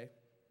today,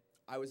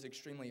 I was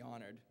extremely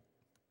honored.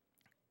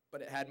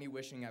 But it had me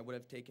wishing I would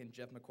have taken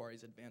Jeff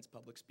McQuarrie's advanced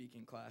public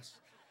speaking class.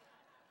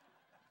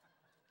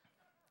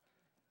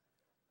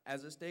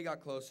 As this day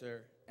got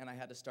closer and I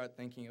had to start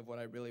thinking of what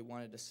I really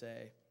wanted to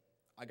say,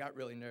 I got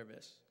really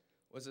nervous.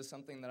 Was this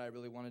something that I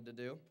really wanted to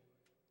do?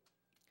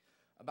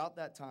 About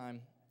that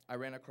time, I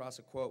ran across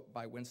a quote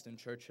by Winston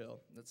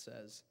Churchill that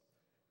says,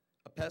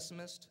 "A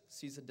pessimist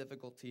sees a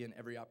difficulty in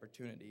every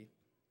opportunity,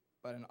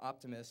 but an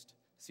optimist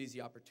sees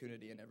the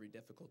opportunity in every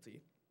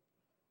difficulty."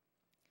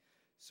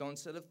 So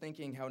instead of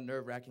thinking how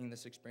nerve-wracking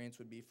this experience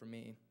would be for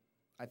me,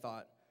 I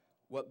thought,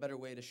 what better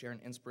way to share an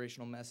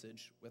inspirational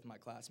message with my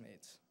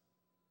classmates?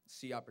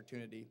 See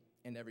opportunity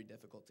in every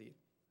difficulty.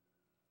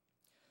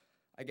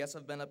 I guess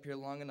I've been up here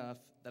long enough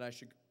that I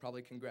should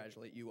probably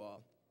congratulate you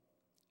all.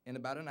 In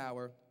about an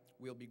hour,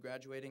 we'll be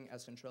graduating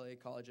as Centralia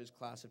College's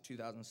class of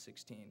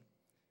 2016.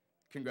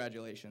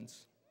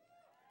 Congratulations.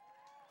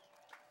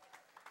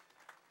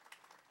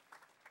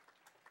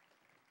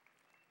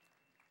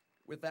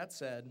 With that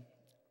said,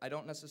 I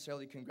don't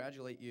necessarily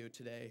congratulate you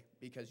today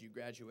because you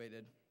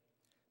graduated,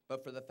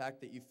 but for the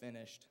fact that you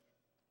finished.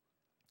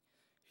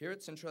 Here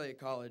at Centralia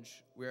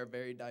College, we are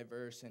very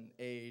diverse in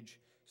age,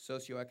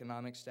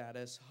 socioeconomic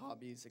status,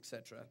 hobbies,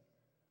 etc.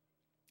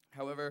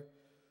 However,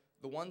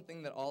 the one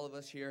thing that all of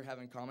us here have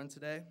in common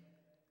today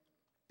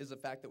is the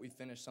fact that we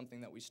finished something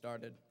that we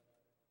started.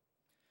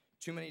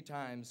 Too many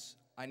times,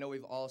 I know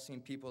we've all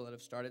seen people that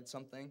have started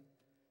something,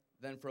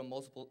 then for a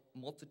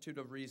multitude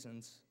of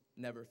reasons,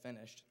 never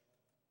finished.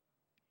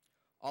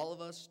 All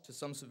of us, to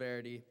some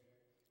severity,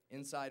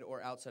 inside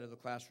or outside of the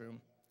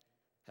classroom,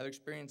 have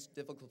experienced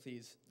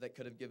difficulties that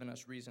could have given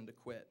us reason to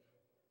quit,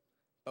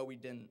 but we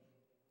didn't.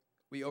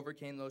 We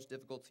overcame those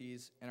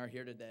difficulties and are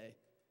here today,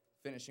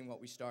 finishing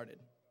what we started.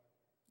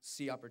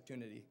 See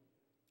opportunity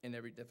in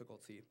every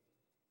difficulty.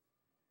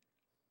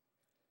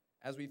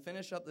 As we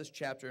finish up this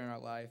chapter in our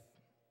life,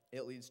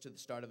 it leads to the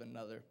start of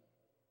another.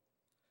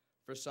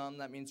 For some,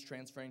 that means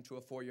transferring to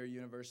a 4-year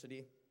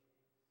university.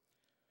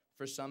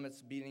 For some, it's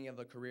the beginning of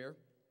a career.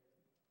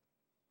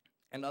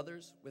 And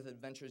others, with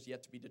adventures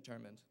yet to be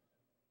determined.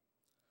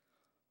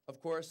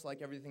 Of course,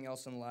 like everything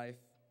else in life,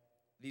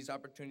 these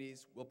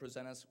opportunities will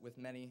present us with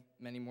many,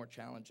 many more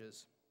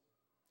challenges.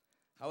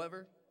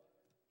 However,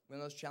 when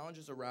those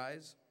challenges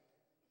arise,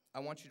 I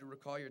want you to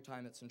recall your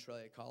time at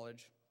Centralia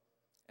College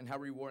and how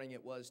rewarding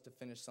it was to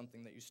finish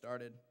something that you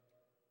started.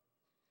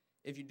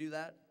 If you do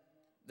that,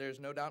 there's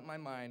no doubt in my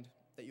mind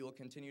that you will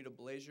continue to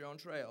blaze your own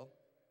trail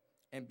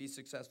and be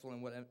successful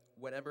in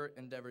whatever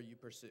endeavor you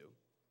pursue.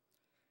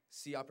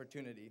 See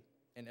opportunity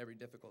in every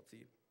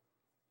difficulty.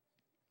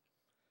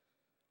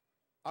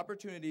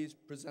 Opportunities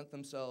present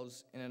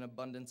themselves in an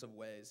abundance of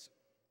ways.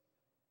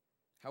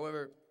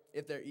 However,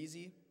 if they're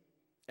easy,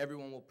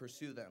 everyone will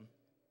pursue them.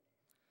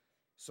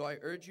 So I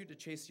urge you to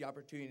chase the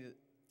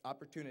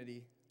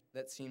opportunity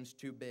that seems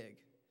too big,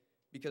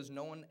 because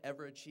no one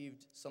ever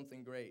achieved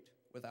something great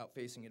without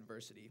facing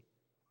adversity.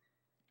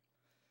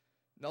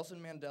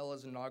 Nelson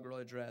Mandela's inaugural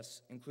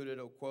address included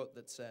a quote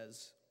that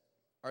says,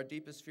 "Our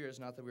deepest fear is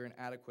not that we are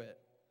inadequate,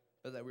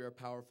 but that we are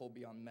powerful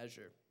beyond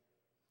measure."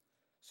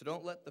 So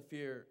don't let the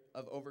fear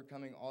of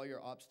overcoming all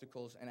your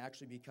obstacles and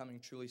actually becoming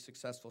truly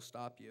successful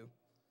stop you,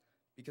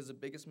 because the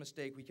biggest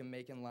mistake we can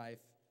make in life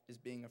is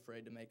being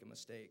afraid to make a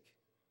mistake.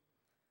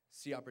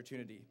 See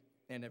opportunity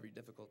in every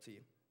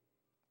difficulty.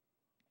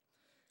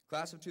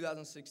 Class of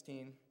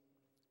 2016,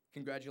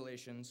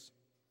 congratulations.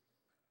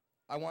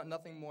 I want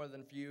nothing more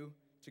than for you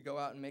to go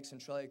out and make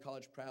Centralia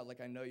College proud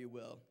like I know you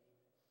will.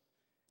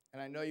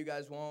 And I know you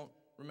guys won't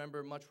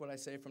remember much what I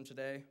say from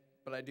today,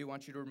 but I do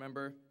want you to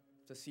remember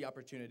to see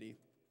opportunity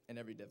in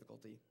every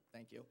difficulty.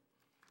 Thank you.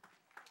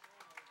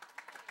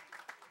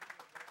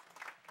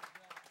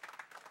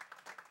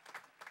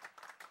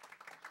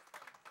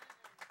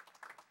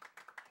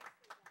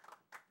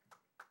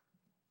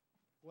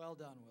 Well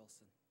done,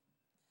 Wilson.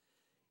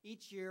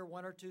 Each year,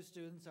 1 or 2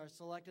 students are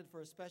selected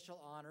for a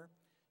special honor.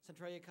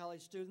 Centralia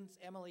College students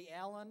Emily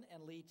Allen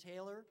and Lee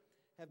Taylor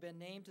have been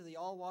named to the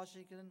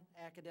All-Washington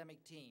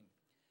Academic Team.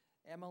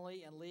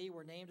 Emily and Lee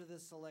were named to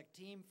this select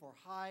team for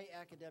high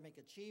academic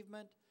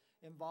achievement,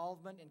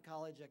 involvement in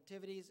college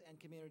activities, and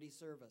community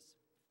service.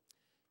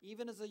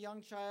 Even as a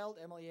young child,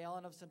 Emily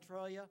Allen of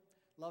Centralia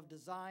loved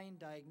design,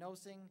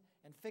 diagnosing,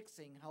 and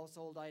fixing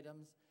household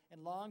items,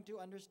 and longed to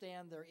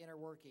understand their inner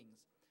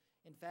workings.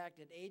 In fact,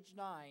 at age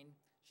 9,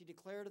 she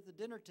declared at the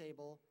dinner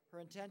table her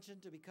intention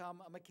to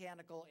become a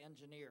mechanical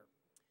engineer.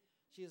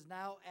 She is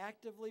now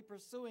actively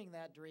pursuing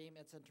that dream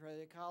at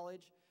Centralia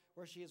College,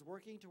 where she is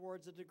working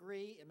towards a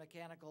degree in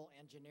mechanical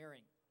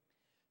engineering.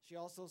 She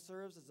also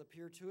serves as a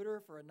peer tutor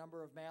for a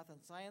number of math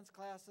and science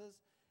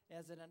classes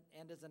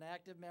and is an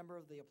active member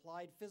of the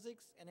Applied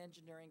Physics and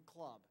Engineering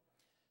Club.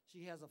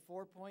 She has a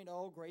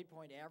 4.0 grade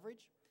point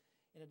average.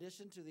 In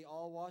addition to the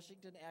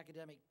All-Washington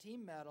Academic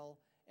Team Medal,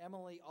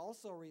 Emily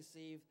also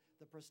received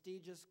the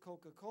prestigious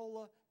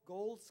Coca-Cola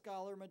Gold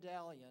Scholar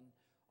Medallion,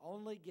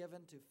 only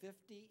given to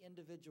 50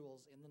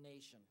 individuals in the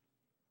nation.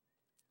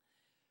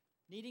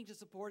 Needing to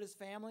support his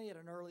family at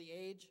an early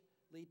age,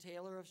 Lee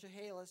Taylor of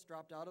Chehalis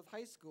dropped out of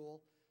high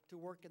school to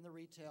work in the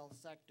retail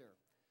sector.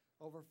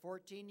 Over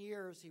 14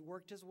 years, he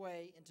worked his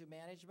way into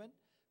management,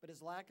 but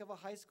his lack of a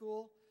high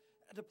school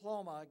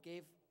diploma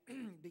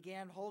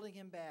began holding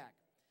him back.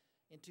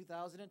 In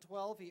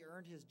 2012, he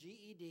earned his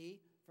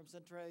GED from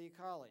Centralia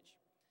College.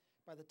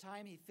 By the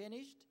time he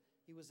finished,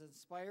 he was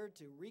inspired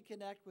to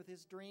reconnect with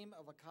his dream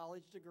of a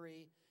college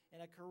degree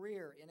and a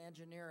career in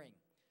engineering.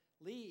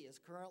 Lee is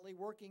currently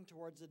working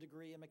towards a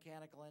degree in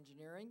mechanical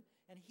engineering,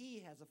 and he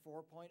has a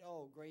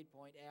 4.0 grade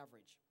point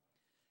average.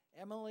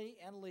 Emily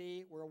and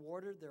Lee were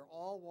awarded their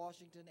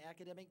All-Washington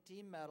Academic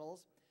Team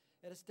medals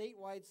at a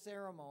statewide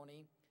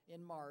ceremony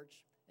in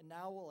March, and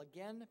now will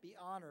again be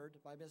honored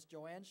by Ms.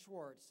 Joanne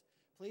Schwartz.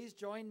 Please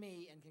join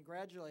me in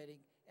congratulating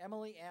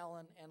Emily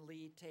Allen and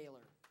Lee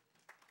Taylor.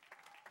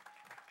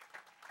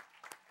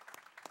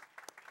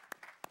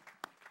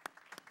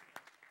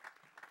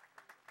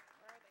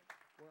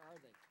 Where are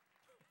they?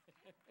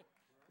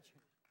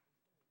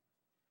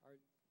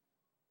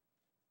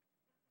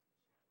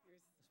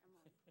 Here's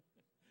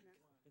Emily.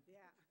 No,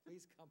 yeah.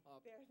 Please come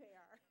up. There they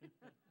are.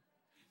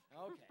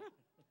 Okay.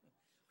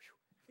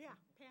 Yeah,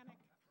 panic.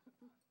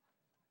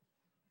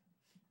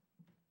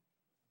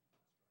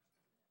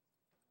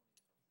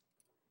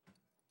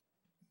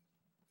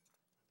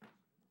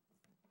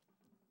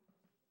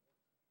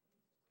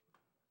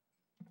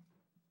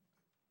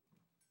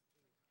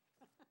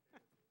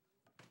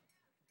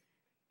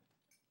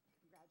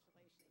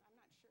 Congratulations. I'm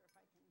not sure if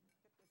I can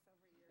get this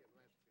over your...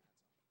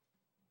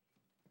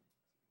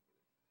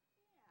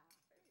 Yeah,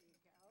 there you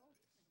go.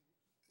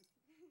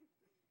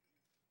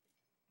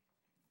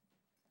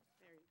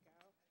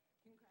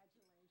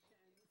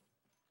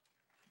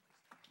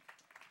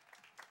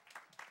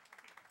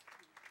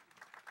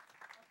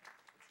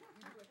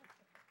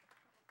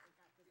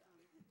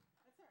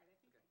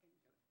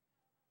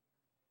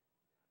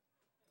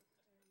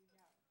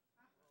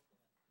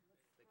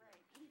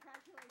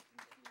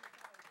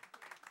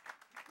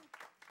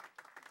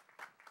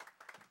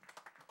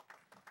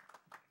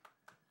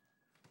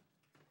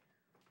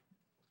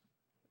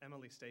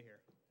 Please stay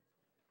here.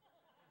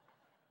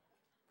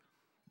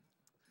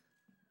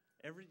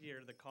 Every year,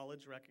 the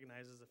college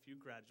recognizes a few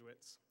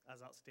graduates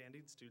as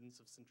outstanding students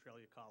of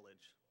Centralia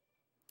College.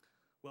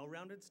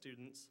 Well-rounded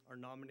students are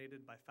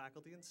nominated by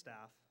faculty and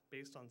staff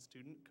based on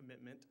student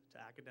commitment to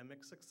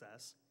academic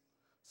success,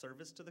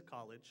 service to the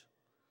college,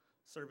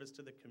 service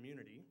to the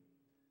community,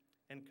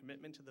 and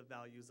commitment to the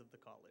values of the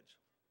college.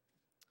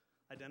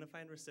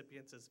 Identifying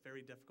recipients is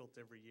very difficult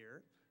every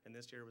year, and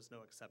this year was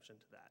no exception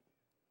to that.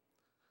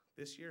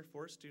 This year,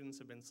 4 students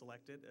have been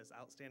selected as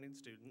outstanding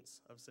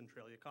students of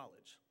Centralia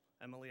College: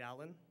 Emily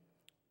Allen,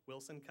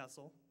 Wilson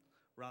Kessel,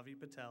 Ravi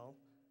Patel,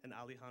 and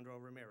Alejandro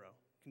Romero.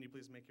 Can you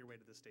please make your way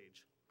to the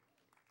stage?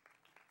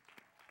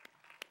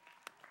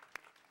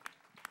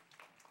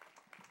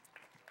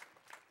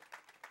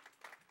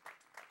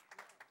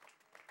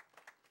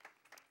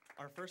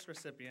 Our first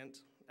recipient,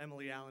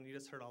 Emily Allen, you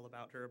just heard all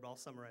about her, but I'll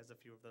summarize a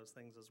few of those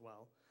things as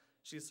well.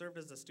 She served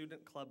as a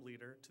student club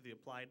leader to the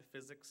Applied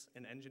Physics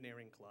and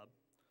Engineering Club,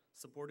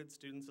 supported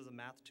students as a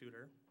math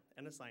tutor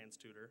and a science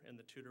tutor in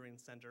the tutoring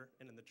center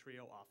and in the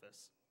TRIO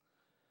office.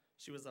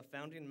 She was a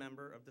founding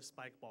member of the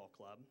Spike Ball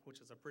Club, which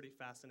is a pretty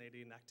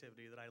fascinating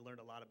activity that I learned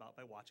a lot about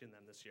by watching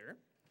them this year.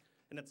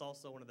 And it's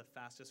also one of the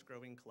fastest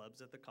growing clubs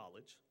at the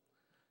college.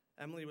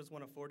 Emily was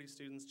one of 40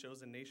 students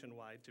chosen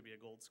nationwide to be a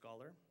Gold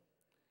Scholar,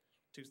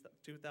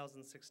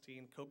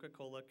 2016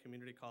 Coca-Cola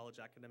Community College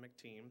academic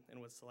team,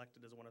 and was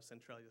selected as one of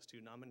Centralia's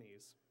 2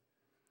 nominees.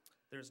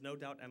 There's no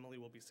doubt Emily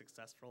will be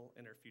successful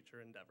in her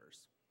future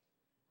endeavors.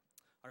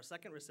 Our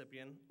second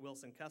recipient,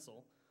 Wilson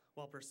Kessel,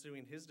 while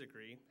pursuing his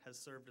degree, has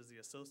served as the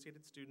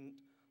Associated Student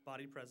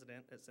Body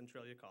President at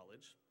Centralia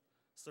College,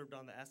 served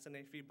on the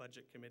SNA Fee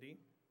Budget Committee.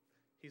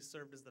 He's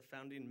served as the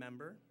founding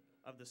member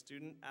of the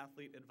Student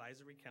Athlete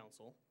Advisory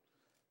Council,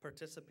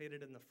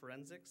 participated in the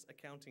Forensics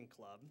Accounting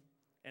Club,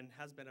 and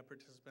has been a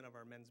participant of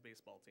our men's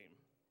baseball team.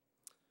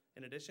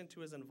 In addition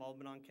to his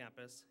involvement on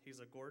campus, he's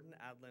a Gordon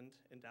Adland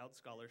Endowed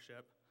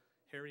Scholarship,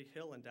 Harry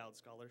Hill Endowed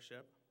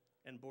Scholarship,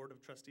 and Board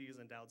of Trustees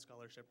Endowed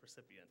Scholarship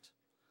recipient.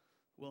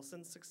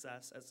 Wilson's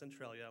success at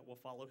Centralia will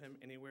follow him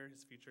anywhere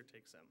his future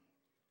takes him.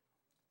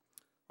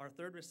 Our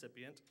third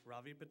recipient,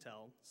 Ravi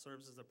Patel,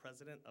 serves as the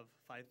president of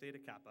Phi Theta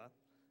Kappa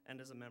and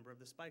is a member of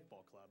the Spike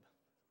Ball Club.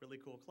 Really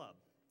cool club.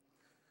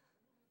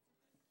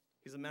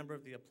 He's a member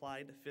of the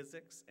Applied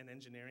Physics and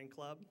Engineering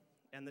Club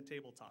and the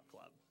Tabletop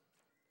Club.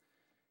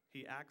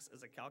 He acts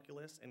as a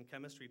calculus and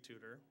chemistry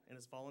tutor and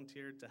has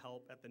volunteered to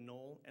help at the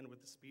Knoll and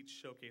with the speech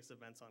showcase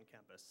events on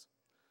campus.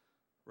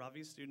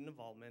 Ravi's student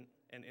involvement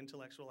and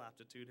intellectual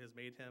aptitude has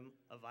made him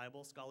a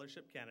viable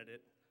scholarship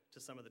candidate to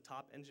some of the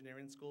top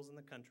engineering schools in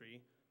the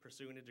country,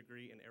 pursuing a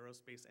degree in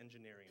aerospace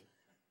engineering.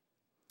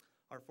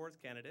 Our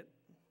fourth candidate,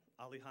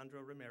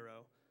 Alejandro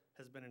Romero,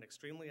 has been an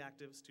extremely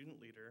active student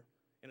leader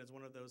and is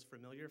one of those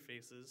familiar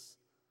faces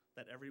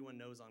that everyone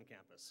knows on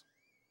campus.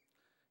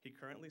 He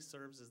currently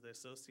serves as the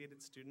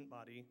Associated Student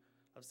Body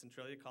of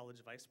Centralia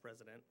College Vice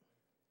President.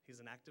 He's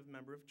an active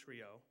member of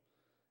TRIO,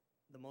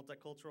 the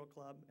Multicultural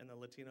Club, and the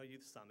Latino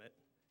Youth Summit,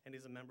 and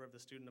he's a member of the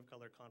Student of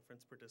Color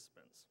Conference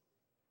participants.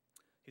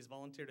 He's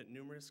volunteered at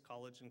numerous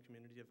college and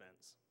community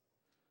events.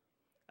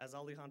 As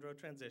Alejandro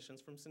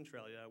transitions from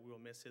Centralia, we will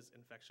miss his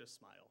infectious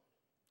smile.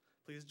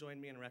 Please join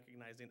me in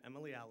recognizing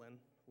Emily Allen,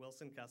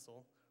 Wilson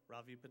Kessel,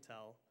 Ravi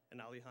Patel,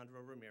 and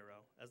Alejandro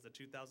Romero as the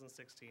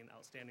 2016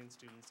 Outstanding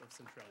Students of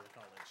Centralia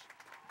College.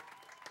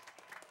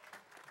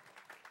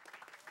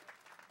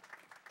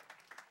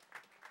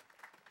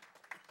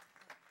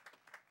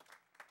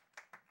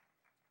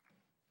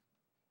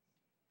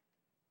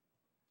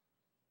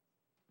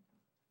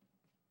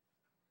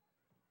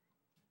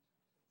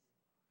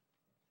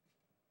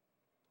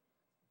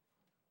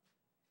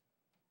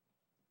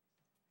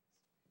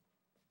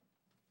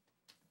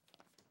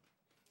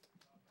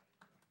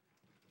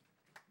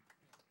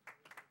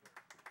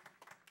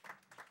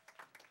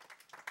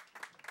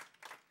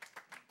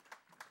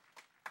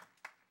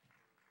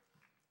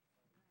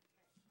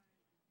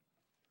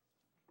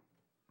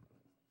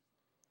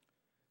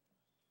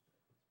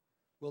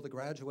 Will the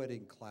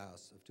graduating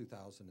class of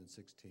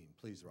 2016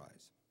 please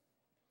rise?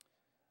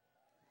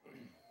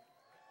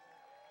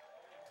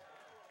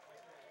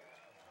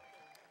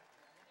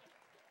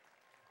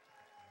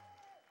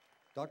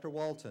 Dr.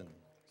 Walton,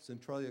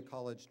 Centralia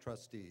College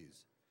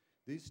trustees,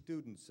 these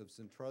students of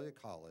Centralia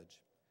College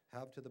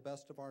have, to the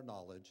best of our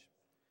knowledge,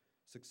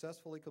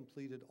 successfully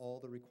completed all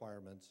the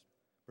requirements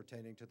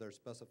pertaining to their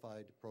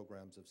specified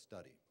programs of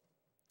study.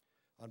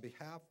 On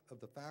behalf of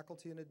the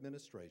faculty and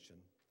administration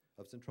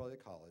of Centralia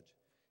College,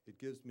 it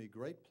gives me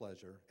great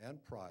pleasure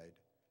and pride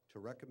to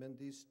recommend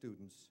these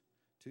students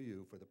to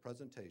you for the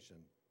presentation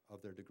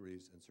of their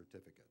degrees and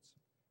certificates.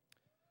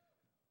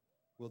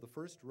 Will the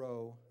first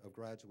row of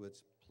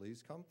graduates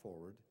please come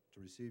forward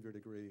to receive your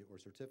degree or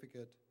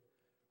certificate?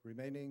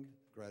 Remaining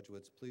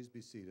graduates, please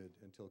be seated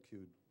until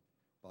cued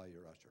by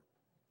your usher.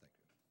 Thank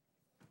you.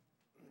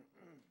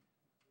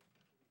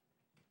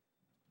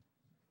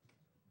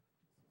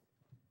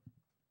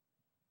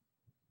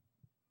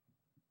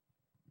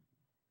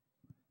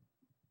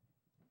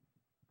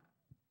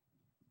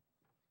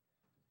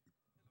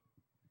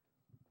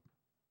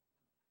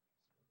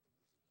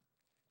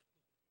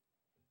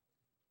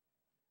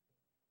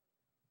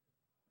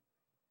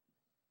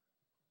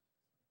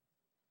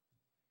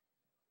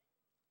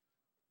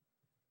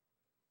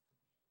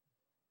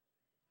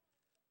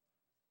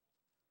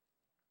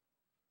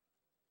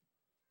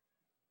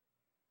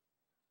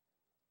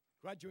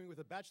 Graduating with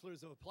a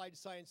Bachelor's of Applied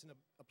Science and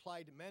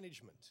Applied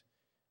Management,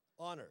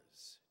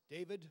 honors,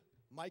 David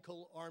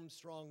Michael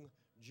Armstrong,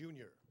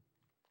 Jr.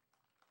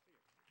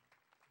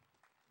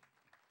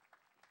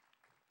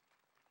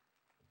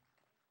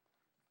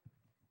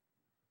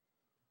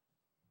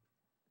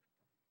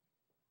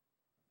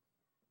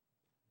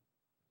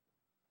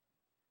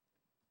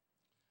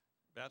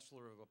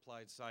 Bachelor of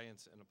Applied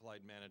Science and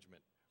Applied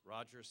Management,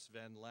 Roger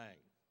Sven Lang,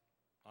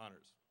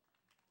 honors.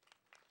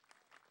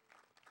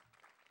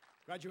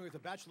 Graduating with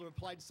a Bachelor of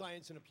Applied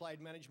Science and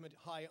Applied Management,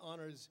 high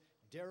honors,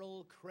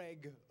 Daryl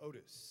Craig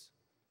Otis.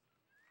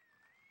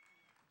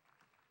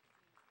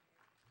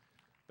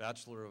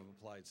 Bachelor of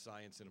Applied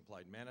Science and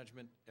Applied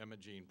Management, Emma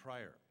Jean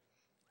Pryor.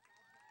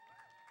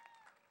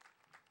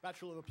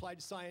 Bachelor of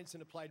Applied Science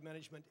and Applied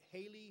Management,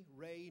 Haley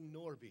Ray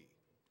Norby.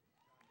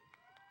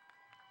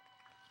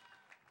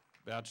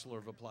 Bachelor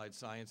of Applied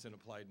Science and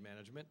Applied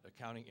Management,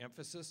 Accounting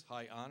Emphasis,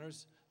 High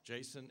Honors,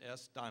 Jason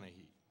S.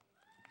 Donahue.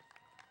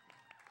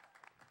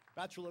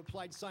 Bachelor of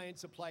Applied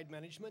Science, Applied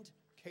Management,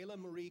 Kayla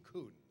Marie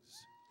Coons.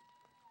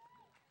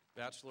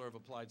 Bachelor of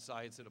Applied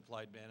Science and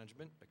Applied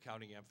Management,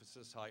 Accounting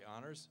Emphasis, High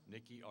Honors,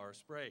 Nikki R.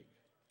 Sprague.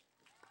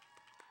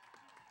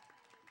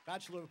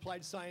 Bachelor of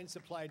Applied Science,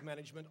 Applied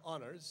Management,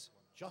 honors,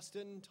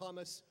 Justin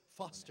Thomas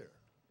Foster.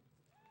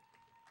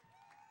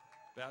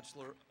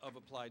 Bachelor of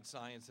Applied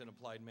Science and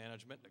Applied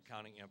Management,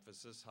 Accounting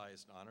Emphasis,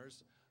 Highest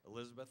Honors,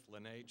 Elizabeth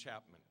Lene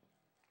Chapman.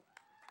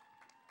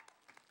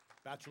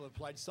 Bachelor of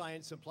Applied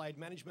Science, Applied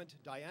Management,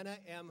 Diana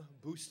M.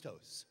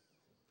 Bustos.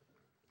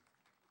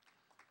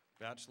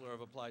 Bachelor of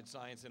Applied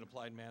Science and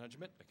Applied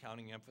Management,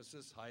 Accounting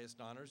Emphasis,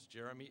 Highest Honors,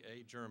 Jeremy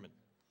A. German.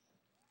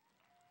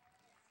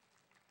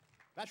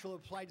 Bachelor of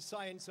Applied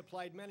Science,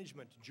 Applied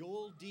Management,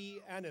 Joel D.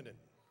 Annanen.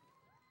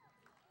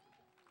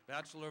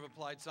 Bachelor of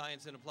Applied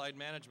Science and Applied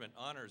Management,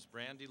 Honors,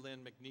 Brandy Lynn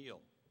McNeil.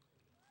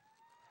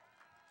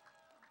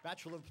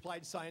 Bachelor of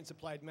Applied Science,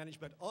 Applied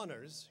Management,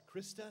 honors,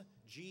 Krista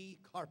G.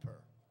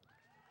 Carper.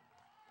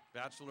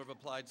 Bachelor of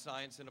Applied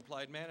Science and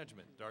Applied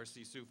Management,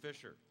 Darcy Sue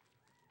Fisher.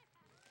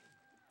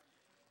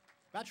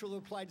 Bachelor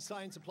of Applied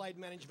Science, Applied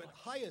Management,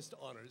 highest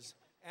honors,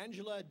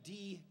 Angela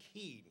D.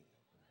 Keene.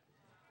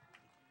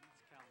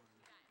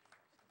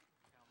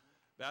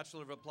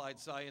 Bachelor of Applied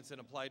Science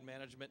and Applied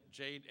Management,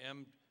 Jade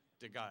M.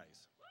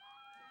 DeGuise.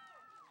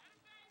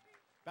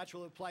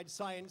 Bachelor of Applied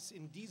Science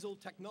in Diesel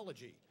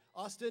Technology,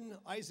 Austin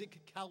Isaac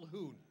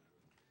Calhoun.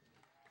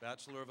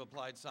 Bachelor of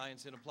Applied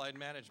Science and Applied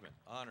Management,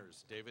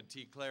 Honors, David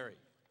T. Clary.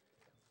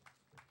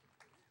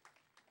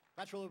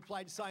 Bachelor of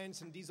Applied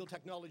Science in Diesel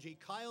Technology,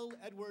 Kyle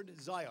Edward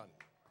Zion.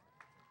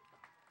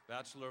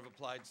 Bachelor of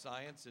Applied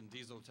Science in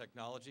Diesel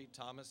Technology,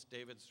 Thomas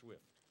David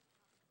Swift.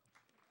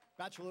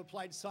 Bachelor of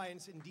Applied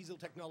Science in Diesel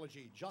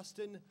Technology,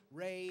 Justin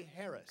Ray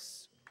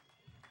Harris.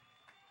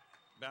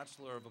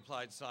 Bachelor of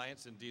Applied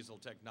Science in Diesel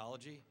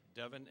Technology,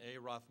 Devin A.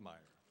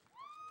 Rothmeyer.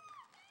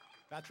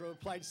 Bachelor of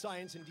Applied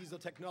Science in Diesel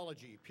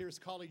Technology, Pierce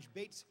College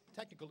Bates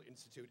Technical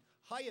Institute,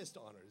 highest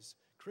honors,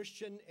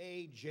 Christian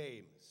A.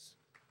 James.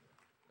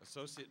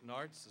 Associate in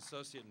Arts,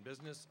 Associate in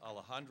Business,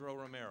 Alejandro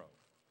Romero.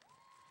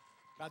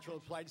 Bachelor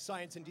of Applied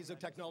Science in Diesel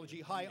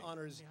Technology, high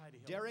honors,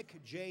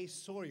 Derek J.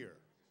 Sawyer.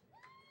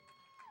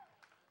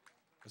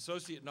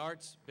 Associate in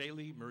Arts,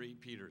 Bailey Marie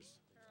Peters.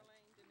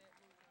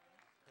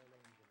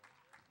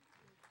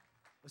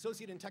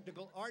 Associate in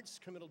Technical Arts,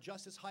 Criminal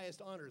Justice,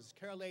 highest honors,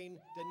 Caroline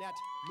Danette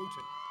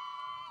Mouton.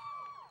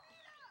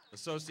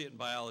 Associate in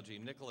Biology,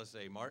 Nicholas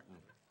A. Martin.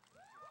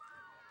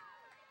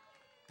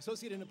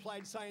 Associate in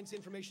Applied Science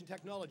Information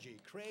Technology,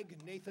 Craig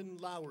Nathan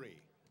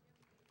Lowry.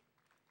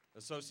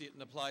 Associate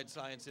in Applied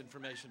Science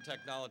Information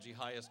Technology,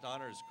 highest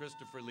honors,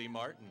 Christopher Lee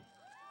Martin.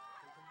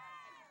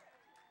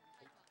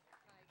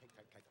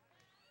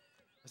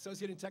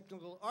 Associate in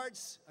Technical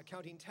Arts,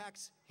 Accounting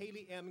Tax,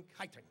 Haley M.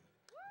 Kiting.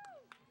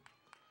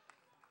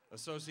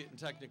 Associate in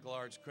Technical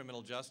Arts,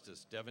 Criminal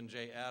Justice, Devin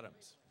J.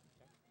 Adams.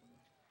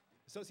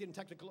 Associate in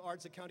Technical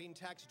Arts, Accounting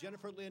Tax,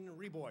 Jennifer Lynn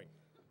Reboy.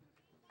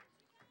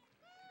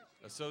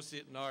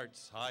 Associate in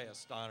Arts,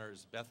 highest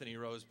honors, Bethany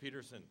Rose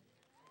Peterson.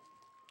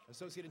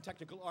 Associate in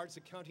Technical Arts,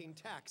 Accounting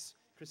Tax,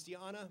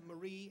 Christiana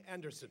Marie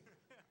Anderson,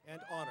 and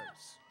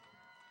honors.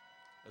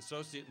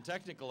 Associate in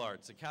Technical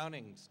Arts,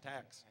 Accounting,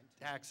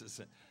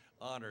 Taxes,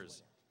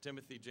 honors,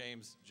 Timothy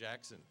James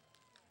Jackson.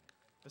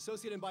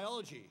 Associate in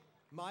Biology,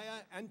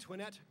 Maya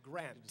Antoinette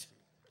Grant.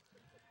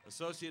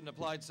 Associate in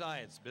Applied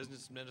Science,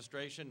 Business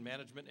Administration,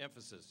 Management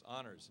Emphasis,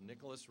 honors,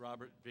 Nicholas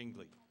Robert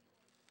Bingley.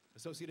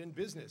 Associate in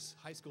Business,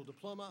 High School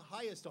Diploma,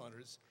 highest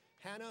honors,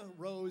 Hannah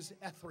Rose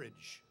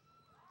Etheridge.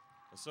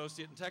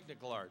 Associate in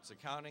Technical Arts,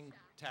 Accounting,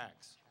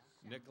 Tax,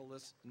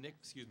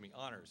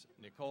 honors,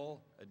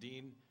 Nicole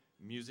Adine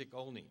Music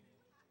Olney.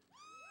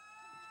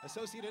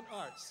 Associate in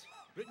Arts,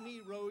 Brittany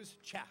Rose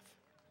Chaff.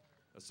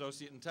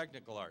 Associate in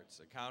Technical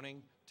Arts,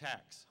 Accounting,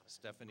 Tax,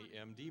 Stephanie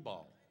M.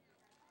 Deball.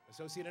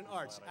 Associate in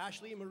Arts,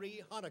 Ashley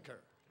Marie Honecker.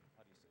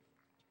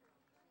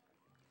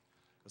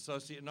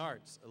 Associate in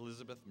Arts,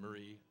 Elizabeth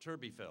Marie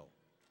Turbyfill.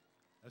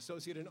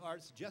 Associate in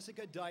Arts,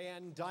 Jessica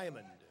Diane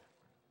Diamond.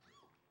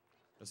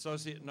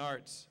 Associate in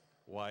Arts,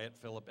 Wyatt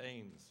Philip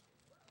Ains.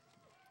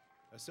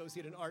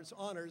 Associate in Arts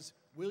Honors,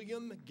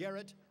 William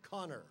Garrett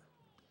Connor.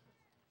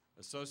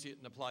 Associate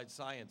in Applied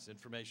Science,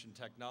 Information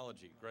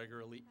Technology,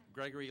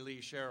 Gregory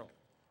Lee Sherrill.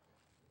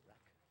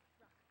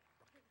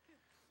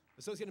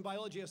 Associate in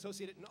Biology,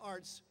 Associate in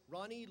Arts,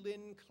 Ronnie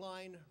Lynn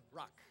Klein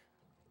Rock.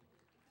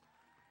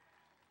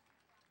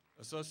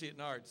 Associate in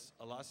Arts,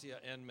 Alasia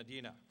N.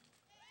 Medina.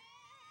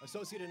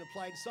 Associate in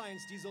Applied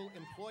Science, Diesel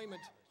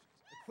Employment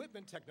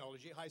Equipment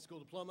Technology, High School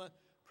Diploma,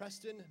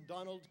 Preston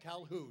Donald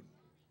Calhoun.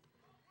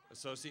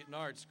 Associate in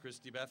Arts,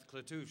 Christy Beth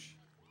Clatouche.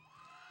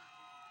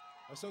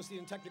 Associate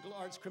in Technical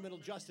Arts, Criminal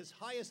Justice,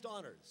 Highest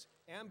Honors,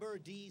 Amber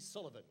D.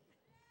 Sullivan.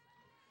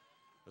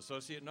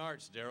 Associate in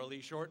Arts, Darrell E.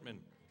 Shortman.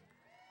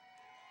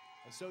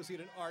 Associate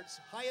in Arts,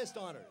 Highest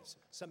Honors,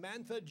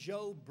 Samantha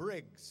Jo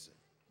Briggs.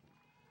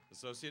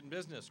 Associate in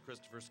Business,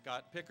 Christopher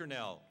Scott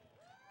Pickernell.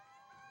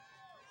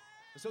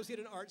 Associate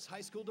in Arts,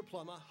 High School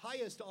Diploma,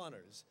 Highest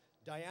Honors,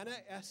 Diana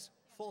S.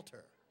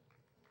 Falter.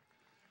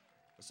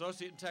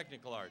 Associate in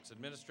Technical Arts,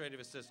 Administrative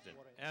Assistant,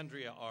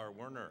 Andrea R.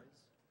 Werner.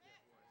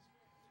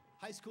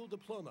 High School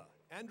Diploma,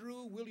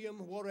 Andrew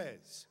William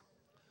Juarez.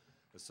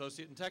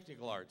 Associate in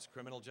Technical Arts,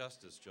 Criminal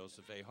Justice,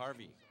 Joseph A.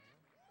 Harvey.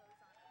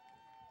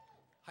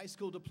 High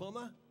School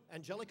Diploma,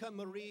 Angelica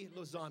Marie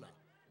Lozana.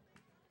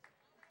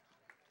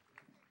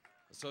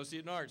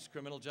 Associate in Arts,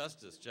 Criminal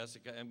Justice,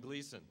 Jessica M.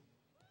 Gleason.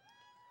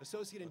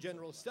 Associate in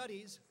General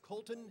Studies,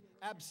 Colton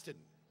Abston.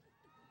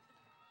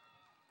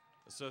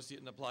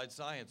 Associate in Applied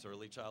Science,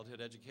 Early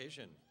Childhood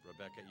Education,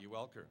 Rebecca E.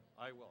 Welker.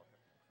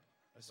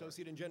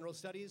 Associate in General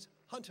Studies,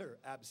 Hunter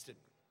Abston.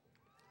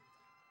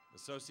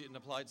 Associate in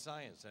Applied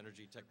Science,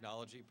 Energy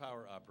Technology,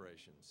 Power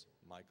Operations,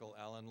 Michael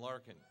Allen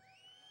Larkin.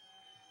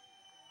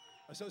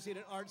 Associate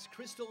in Arts,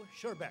 Crystal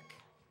Sherbeck.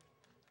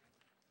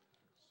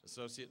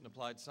 Associate in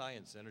Applied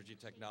Science, Energy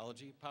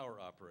Technology,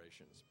 Power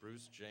Operations,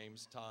 Bruce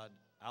James Todd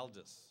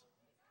Aldis.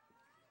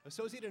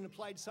 Associate in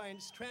Applied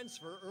Science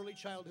Transfer, Early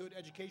Childhood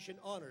Education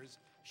Honors,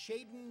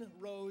 Shaden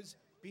Rose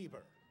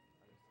Bieber.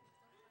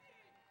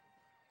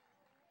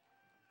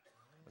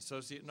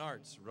 Associate in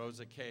Arts,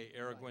 Rosa K.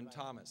 Aragwin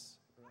Thomas.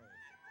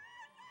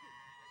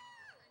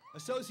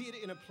 Associate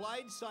in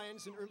Applied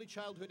Science and Early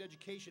Childhood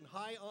Education,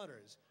 High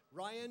Honors,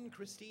 Ryan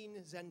Christine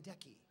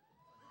Zandecki.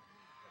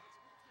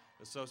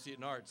 Associate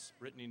in Arts,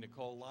 Brittany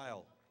Nicole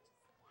Lyle.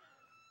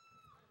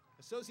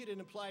 Associate in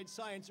Applied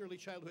Science, Early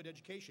Childhood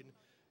Education,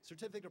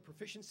 Certificate of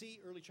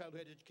Proficiency, Early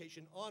Childhood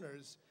Education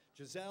Honors,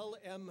 Giselle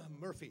M.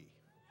 Murphy.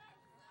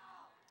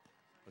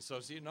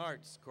 Associate in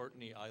Arts,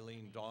 Courtney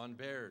Eileen Dawn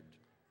Baird.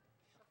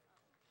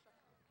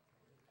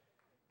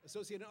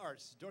 Associate in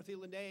Arts, Dorothy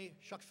Lene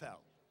Schuckfell.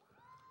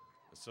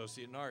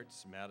 Associate in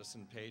Arts,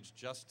 Madison Page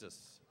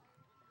Justice.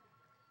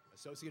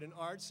 Associate in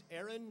Arts,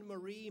 Erin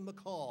Marie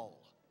McCall.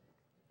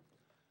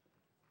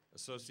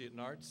 Associate in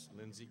Arts,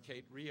 Lindsay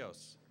Kate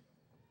Rios.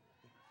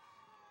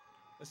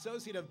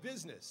 Associate of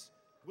Business,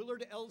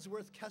 Willard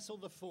Ellsworth Kessel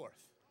IV.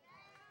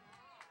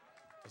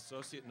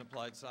 Associate in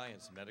Applied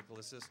Science, Medical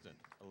Assistant,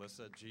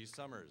 Alyssa G.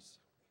 Summers.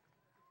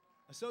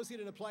 Associate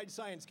in Applied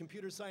Science,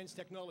 Computer Science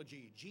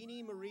Technology,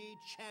 Jeannie Marie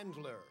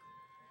Chandler.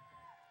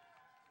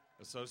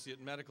 Associate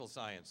in Medical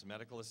Science,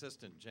 Medical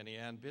Assistant, Jenny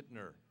Ann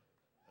Bittner.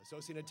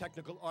 Associate in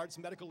Technical Arts,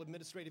 Medical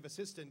Administrative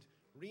Assistant,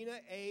 Rena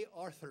A.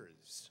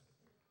 Arthurs.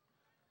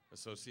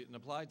 Associate in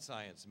Applied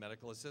Science,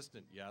 Medical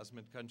Assistant,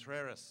 Yasmin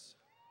Contreras.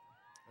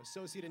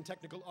 Associate in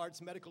Technical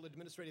Arts, Medical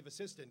Administrative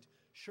Assistant,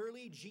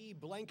 Shirley G.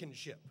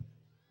 Blankenship,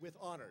 with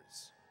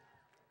honors.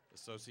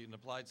 Associate in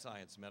Applied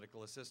Science,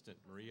 Medical Assistant,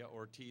 Maria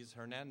Ortiz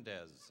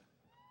Hernandez.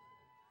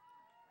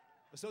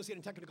 Associate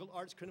in Technical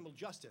Arts, Criminal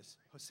Justice,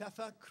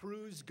 Josefa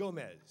Cruz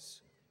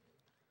Gomez.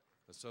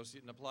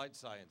 Associate in Applied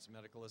Science,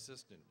 Medical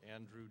Assistant,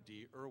 Andrew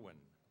D. Irwin.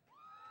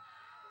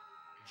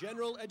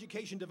 General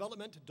Education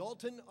Development,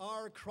 Dalton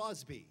R.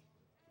 Crosby.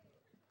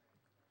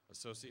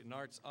 Associate in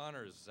Arts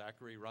Honors,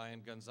 Zachary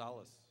Ryan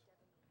Gonzalez.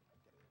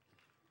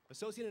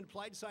 Associate in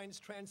Applied Science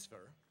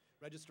Transfer,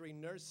 Registering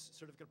Nurse,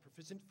 Certificate of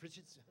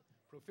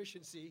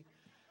Proficiency,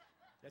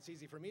 that's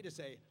easy for me to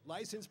say,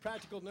 Licensed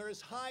Practical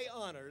Nurse, High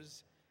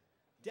Honors,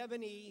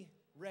 Devony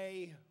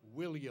Ray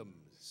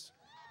Williams.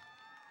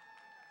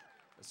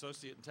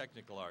 Associate in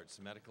Technical Arts,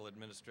 Medical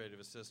Administrative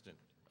Assistant,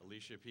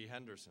 Alicia P.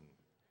 Henderson.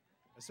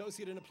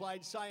 Associate in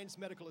Applied Science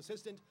Medical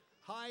Assistant,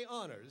 High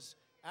Honors,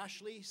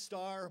 Ashley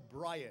Starr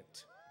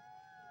Bryant.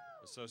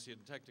 Associate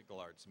in Technical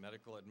Arts,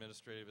 Medical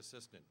Administrative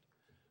Assistant,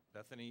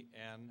 Bethany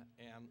Ann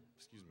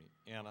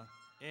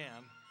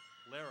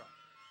Lara.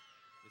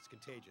 It's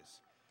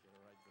contagious. Get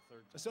it right the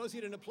third time.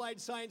 Associate in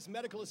Applied Science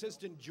Medical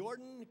Assistant,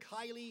 Jordan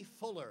Kylie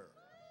Fuller.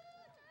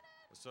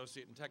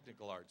 Associate in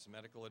Technical Arts,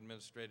 Medical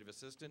Administrative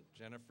Assistant,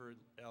 Jennifer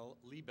L.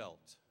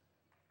 Liebelt.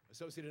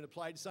 Associate in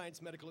Applied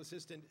Science Medical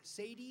Assistant,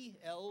 Sadie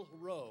L.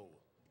 Rowe.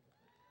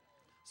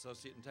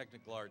 Associate in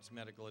Technical Arts,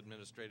 Medical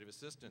Administrative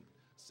Assistant,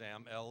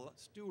 Sam L.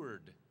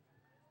 Stewart.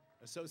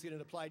 Associate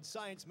in Applied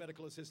Science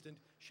Medical Assistant,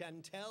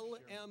 Chantel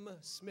M.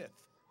 Smith.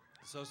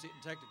 Associate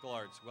in Technical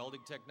Arts,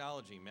 Welding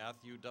Technology,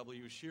 Matthew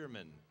W.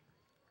 Shearman.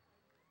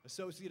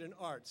 Associate in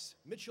Arts,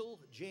 Mitchell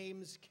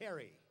James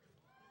Carey.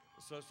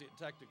 Associate in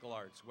Technical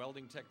Arts,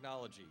 Welding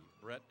Technology,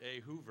 Brett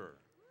A. Hoover.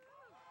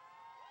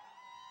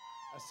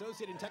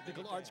 Associate in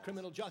Technical Arts,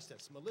 Criminal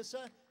Justice,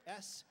 Melissa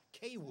S.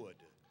 Kaywood.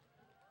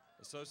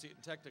 Associate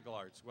in Technical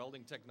Arts,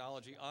 Welding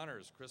Technology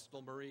Honors,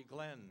 Crystal Marie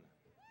Glenn.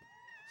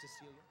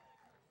 Cecilia.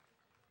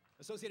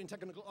 Associate in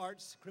Technical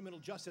Arts, Criminal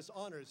Justice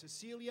Honors,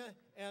 Cecilia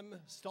M.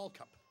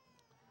 Stallcup.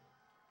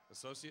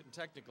 Associate in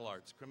Technical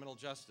Arts, Criminal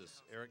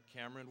Justice, Eric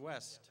Cameron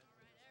West.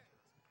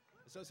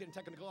 Associate in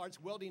Technical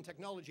Arts, Welding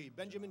Technology,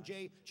 Benjamin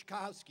J.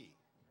 Chikowski.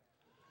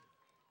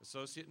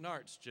 Associate in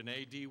Arts,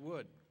 Janae D.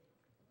 Wood.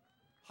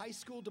 High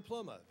School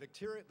Diploma,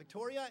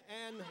 Victoria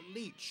Ann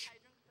Leach.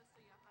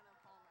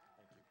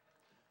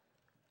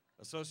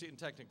 Associate in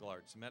Technical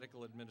Arts,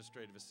 Medical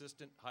Administrative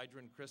Assistant,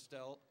 Hydran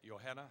Christel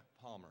Johanna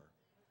Palmer.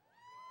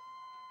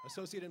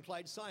 Associate in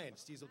Applied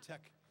Science, Diesel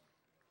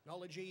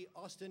Technology,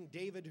 Austin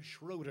David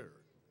Schroeder.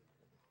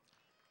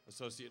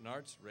 Associate in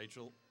Arts,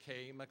 Rachel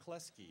K.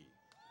 McCleskey.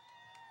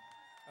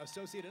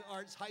 Associate in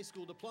Arts, High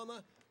School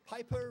Diploma,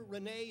 Piper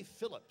Renee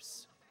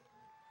Phillips.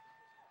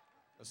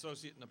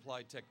 Associate in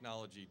Applied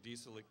Technology,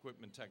 Diesel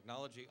Equipment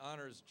Technology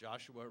Honors,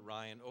 Joshua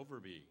Ryan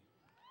Overby.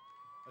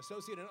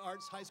 Associate in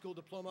Arts, High School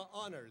Diploma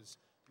Honors,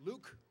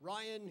 Luke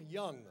Ryan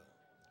Young.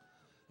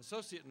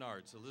 Associate in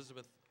Arts,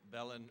 Elizabeth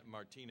Belen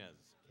Martinez.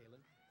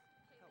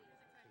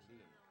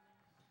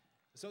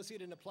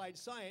 Associate in Applied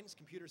Science,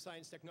 Computer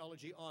Science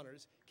Technology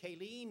Honors,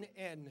 Kayleen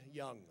N.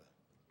 Young.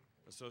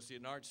 Associate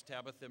in Arts,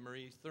 Tabitha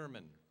Marie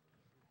Thurman.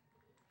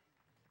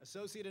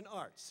 Associate in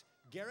Arts,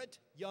 Garrett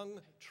Young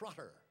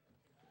Trotter.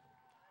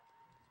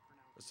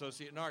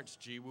 Associate in Arts,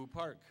 Ji Woo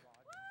Park.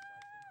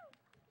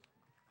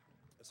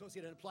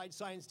 Associate in Applied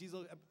Science,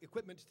 Diesel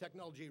Equipment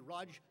Technology,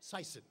 Raj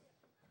Sison.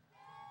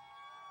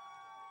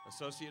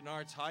 Associate in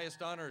Arts,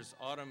 Highest Honors,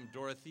 Autumn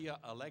Dorothea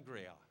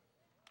Allegria.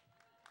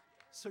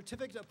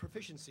 Certificate of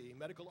Proficiency,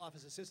 Medical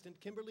Office Assistant,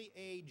 Kimberly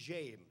A.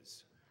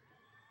 James.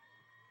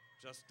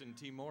 Justin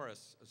T.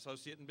 Morris,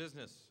 Associate in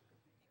Business.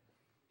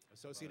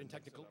 Associate in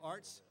Technical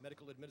Arts,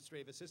 Medical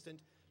Administrative Assistant,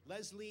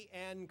 Leslie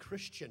Ann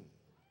Christian.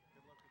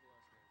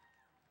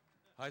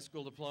 High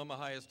School Diploma,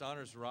 Highest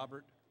Honors,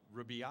 Robert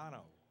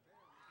Rubiano.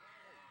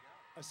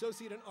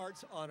 Associate in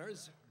Arts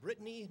Honors,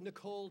 Brittany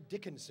Nicole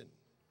Dickinson.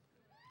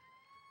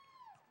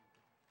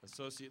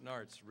 Associate in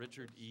Arts,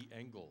 Richard E.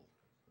 Engel.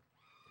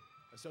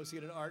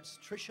 Associate in Arts,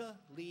 Tricia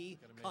Lee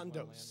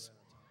Condos.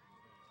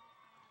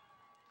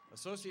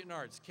 Associate in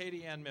Arts,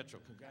 Katie Ann Mitchell.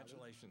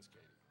 Congratulations,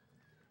 Katie.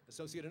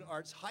 Associate in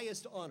Arts,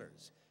 Highest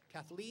Honors,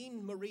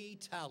 Kathleen Marie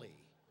Talley.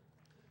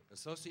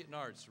 Associate in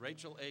Arts,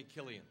 Rachel A.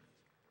 Killian.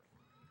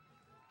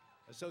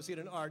 Associate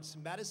in Arts,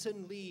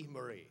 Madison Lee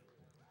Murray.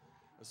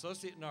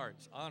 Associate in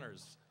Arts,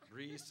 Honors,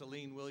 Bree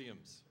Celine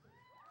Williams.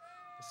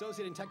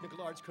 Associate in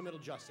Technical Arts, Criminal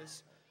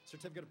Justice,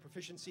 Certificate of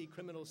Proficiency,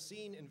 Criminal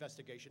Scene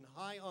Investigation,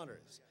 High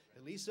Honors,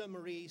 Elisa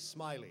Marie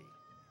Smiley.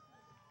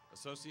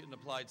 Associate in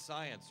Applied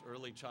Science,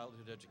 Early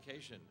Childhood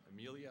Education,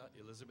 Amelia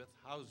Elizabeth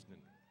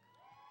Hausden.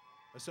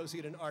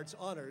 Associate in Arts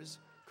Honors,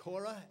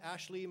 Cora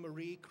Ashley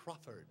Marie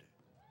Crawford.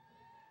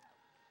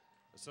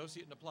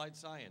 Associate in Applied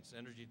Science,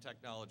 Energy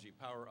Technology,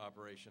 Power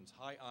Operations,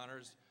 High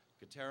Honors,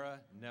 Katera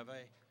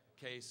Neve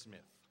K. Smith.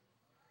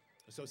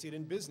 Associate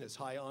in Business,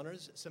 High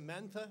Honors,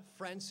 Samantha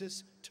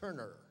Francis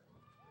Turner.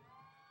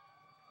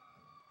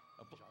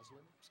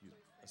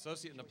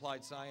 Associate in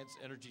Applied Science,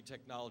 Energy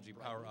Technology,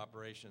 Power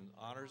Operations,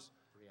 Honors,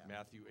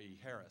 Matthew E.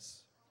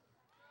 Harris.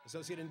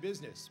 Associate in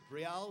Business,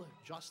 Brielle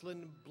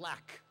Jocelyn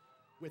Black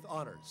with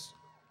honors.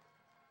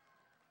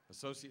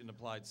 Associate in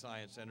Applied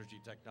Science, Energy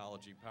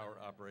Technology, Power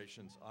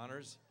Operations,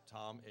 Honors,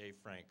 Tom A.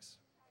 Franks.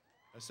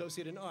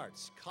 Associate in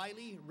Arts,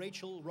 Kylie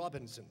Rachel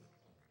Robinson.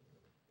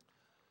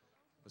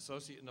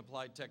 Associate in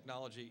Applied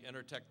Technology,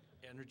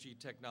 Energy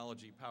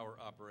Technology, Power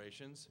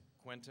Operations,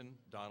 Quentin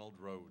Donald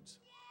Rhodes.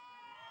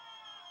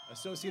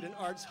 Associate in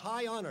Arts,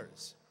 High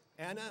Honors,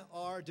 Anna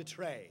R.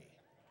 DeTrey.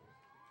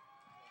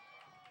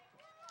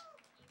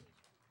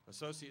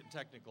 Associate in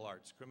Technical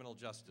Arts, Criminal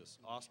Justice,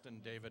 Austin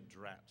David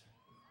Dratt.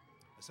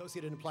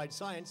 Associate in Applied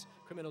Science,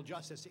 Criminal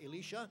Justice,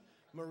 Alicia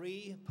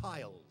Marie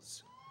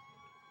Piles.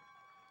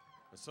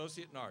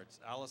 Associate in Arts,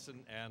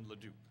 Allison Ann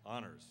Leduc,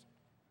 Honors.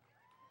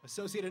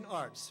 Associate in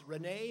Arts,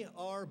 Renee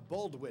R.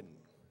 Baldwin.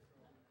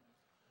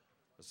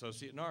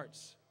 Associate in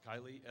Arts,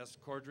 Kylie S.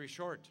 Cordry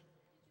Short.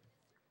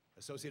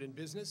 Associate in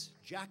Business,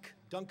 Jack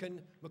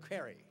Duncan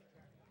McCary.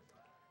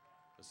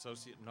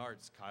 Associate in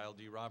Arts, Kyle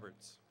D.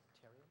 Roberts.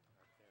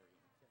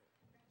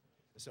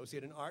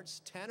 Associate in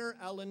Arts, Tanner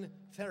Allen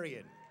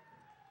Therian.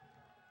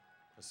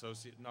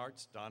 Associate in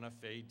Arts, Donna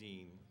Faye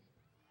Dean.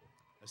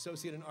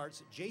 Associate in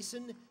Arts,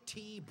 Jason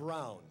T.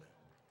 Brown.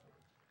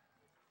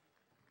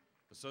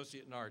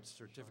 Associate in Arts,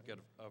 Certificate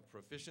of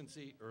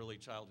Proficiency, Early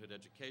Childhood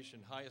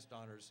Education, Highest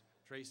Honors,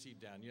 Tracy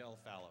Danielle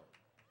Fallow.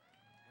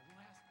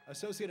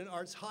 Associate in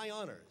Arts, High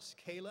Honors,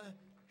 Kayla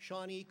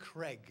Shawnee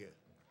Craig.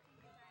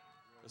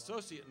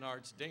 Associate in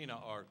Arts, Dana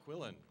R.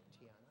 Quillen.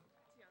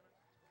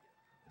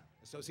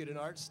 Associate in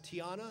Arts,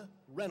 Tiana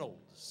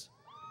Reynolds.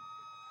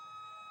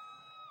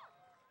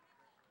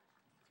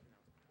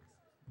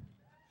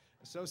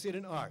 Associate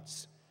in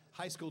Arts,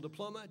 high school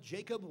diploma,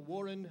 Jacob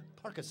Warren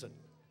Parkinson.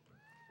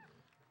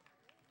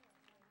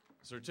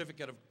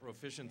 Certificate of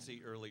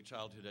Proficiency, Early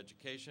Childhood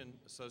Education,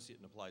 Associate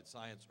in Applied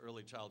Science,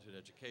 Early Childhood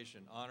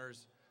Education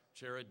Honors,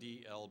 Chera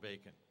D. L.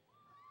 Bacon.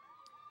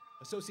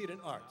 Associate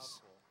in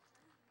Arts,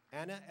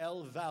 Anna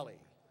L. Valley.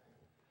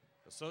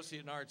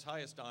 Associate in Arts,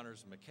 highest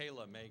honors,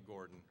 Michaela May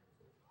Gordon.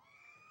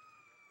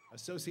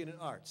 Associate in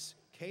Arts,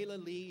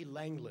 Kayla Lee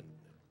Langland.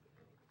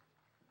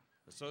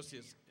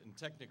 Associate in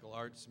Technical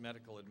Arts,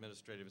 Medical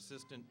Administrative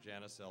Assistant,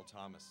 Janice L.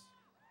 Thomas.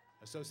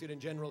 Associate in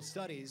General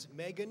Studies,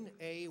 Megan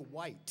A.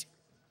 White.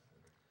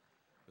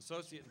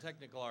 Associate in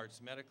Technical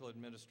Arts, Medical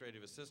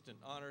Administrative Assistant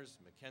Honors,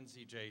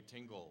 Mackenzie J.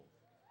 Tingle.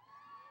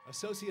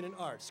 Associate in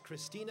Arts,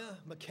 Christina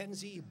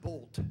Mackenzie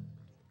Bolt.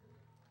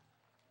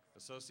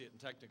 Associate in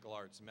Technical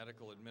Arts,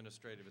 Medical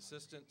Administrative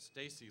Assistant,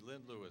 Stacy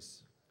Lynn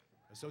Lewis.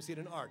 Associate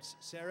in Arts,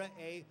 Sarah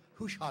A.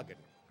 Hushhagen.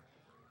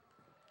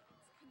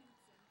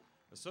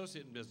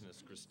 Associate in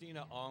Business,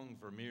 Christina Ong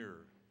Vermeer.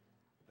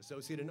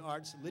 Associate in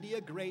Arts,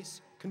 Lydia Grace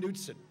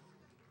Knudsen.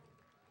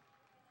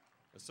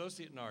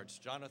 Associate in Arts,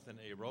 Jonathan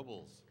A.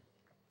 Robles.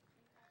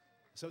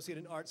 Associate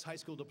in Arts, High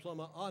School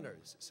Diploma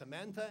Honors,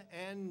 Samantha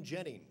Ann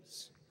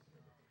Jennings.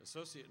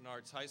 Associate in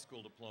Arts, High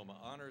School Diploma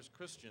Honors,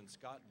 Christian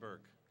Scott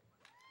Burke.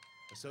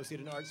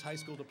 Associate in Arts, High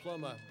School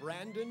Diploma,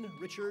 Brandon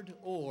Richard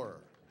Orr.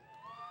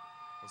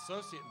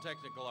 Associate in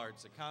Technical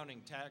Arts,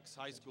 Accounting Tax,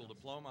 High School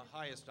Diploma,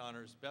 highest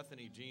honors,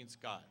 Bethany Jean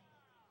Scott.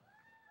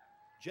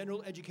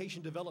 General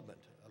Education Development,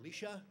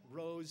 Alicia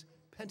Rose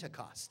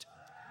Pentecost.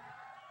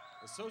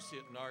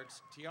 Associate in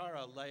Arts,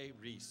 Tiara Leigh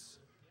Reese.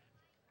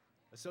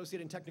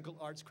 Associate in Technical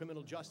Arts,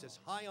 Criminal Justice,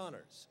 high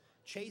honors,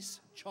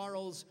 Chase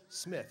Charles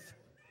Smith.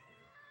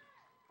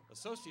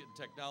 Associate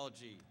in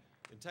Technology,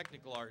 in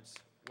Technical Arts,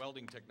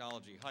 Welding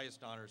Technology,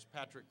 highest honors,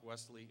 Patrick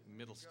Wesley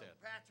Middlestead.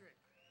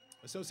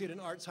 Associate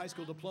in Arts, High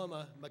School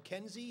Diploma,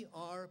 Mackenzie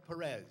R.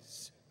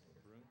 Perez.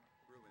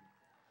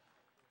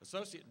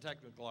 Associate in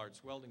Technical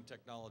Arts, Welding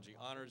Technology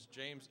honors,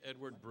 James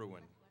Edward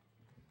Bruin.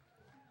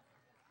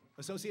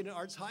 Associate in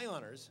Arts, high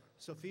honors,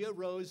 Sophia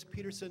Rose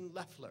Peterson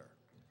Leffler.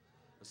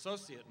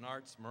 Associate in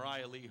Arts,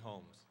 Mariah Lee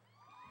Holmes.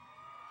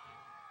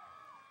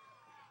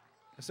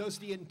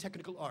 Associate in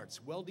Technical Arts,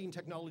 Welding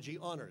Technology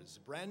honors,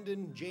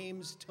 Brandon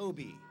James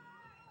Toby.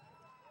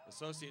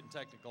 Associate in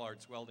Technical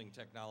Arts, Welding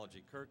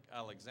Technology, Kirk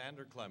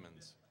Alexander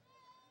Clemens.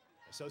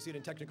 Associate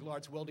in Technical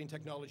Arts, Welding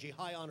Technology,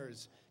 high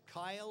honors,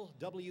 Kyle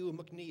W.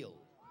 McNeil.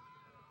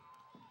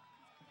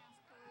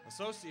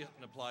 Associate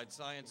in Applied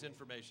Science,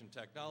 Information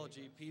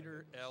Technology,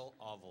 Peter L.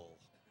 Oval.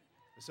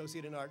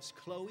 Associate in Arts,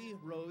 Chloe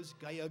Rose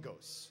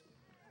Gallegos.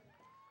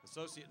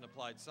 Associate in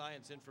Applied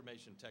Science,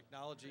 Information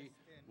Technology,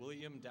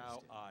 William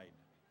Dow Ide.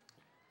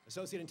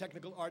 Associate in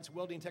Technical Arts,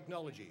 Welding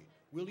Technology,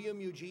 William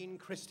Eugene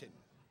Christen.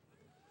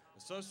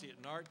 Associate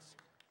in Arts,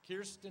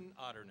 Kirsten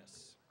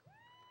Otterness.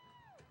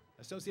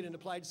 Associate in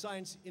Applied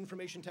Science,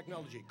 Information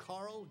Technology,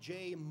 Carl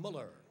J.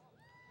 Muller.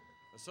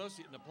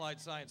 Associate in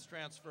Applied Science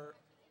Transfer,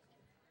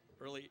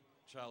 Early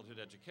Childhood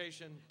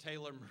Education,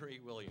 Taylor Marie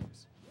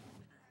Williams.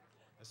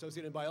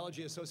 Associate in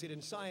Biology, Associate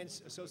in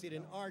Science, Associate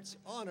in Arts,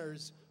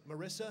 Honors,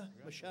 Marissa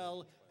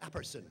Michelle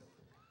Apperson.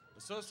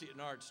 Associate in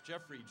Arts,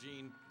 Jeffrey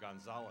Jean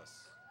Gonzalez.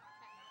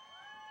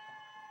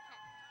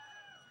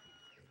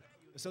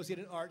 Associate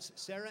in Arts,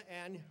 Sarah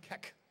Ann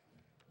Keck.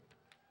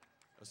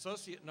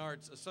 Associate in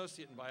Arts,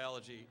 Associate in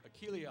Biology,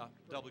 Akelia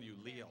W.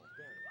 Leal.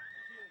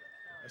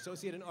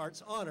 Associate in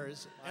Arts,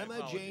 Honors, My Emma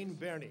apologies. Jane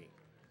Berney.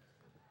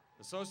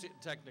 Associate in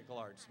Technical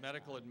Arts,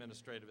 Medical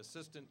Administrative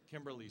Assistant,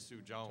 Kimberly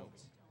Sue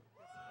Jones.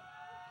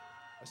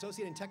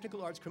 Associate in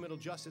Technical Arts, Criminal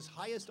Justice,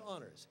 highest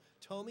honors,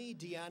 Tomi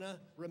Deanna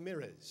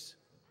Ramirez.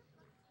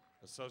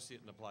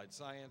 Associate in Applied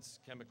Science,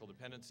 Chemical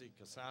Dependency,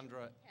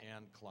 Cassandra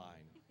Ann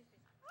Klein.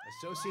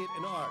 Associate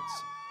in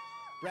Arts,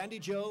 Brandy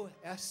Jo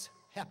S.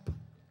 Hepp.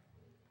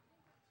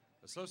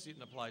 Associate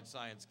in Applied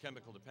Science,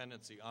 Chemical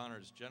Dependency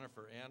Honors,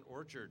 Jennifer Ann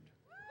Orchard.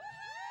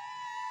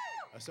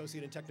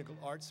 Associate in Technical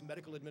Arts,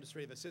 Medical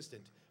Administrative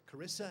Assistant,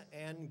 Carissa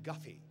Ann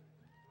Guffey.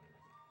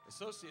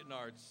 Associate in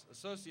Arts,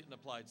 Associate in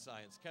Applied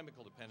Science,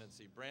 Chemical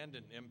Dependency,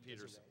 Brandon M.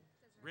 Peterson.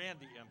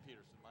 Randy M.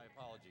 Peterson, my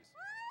apologies.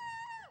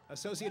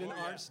 Associate in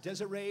Arts,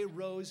 Desiree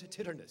Rose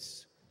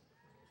Titterness.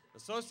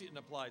 Associate in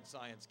Applied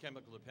Science,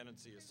 Chemical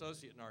Dependency,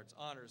 Associate in Arts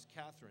Honors,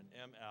 Catherine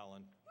M.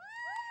 Allen.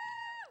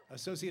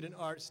 Associate in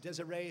Arts,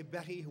 Desiree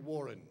Betty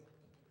Warren.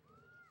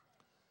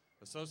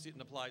 Associate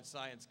in Applied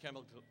Science,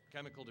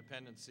 Chemical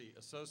Dependency,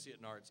 Associate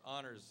in Arts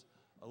Honors,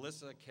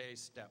 Alyssa K.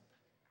 Stepp.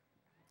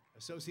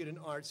 Associate in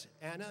Arts,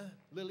 Anna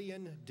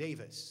Lillian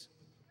Davis.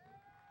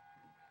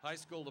 High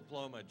School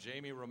Diploma,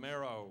 Jamie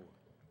Romero.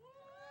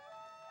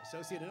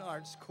 Associate in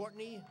Arts,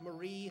 Courtney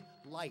Marie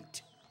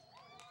Light.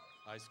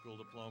 High School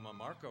Diploma,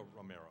 Marco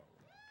Romero.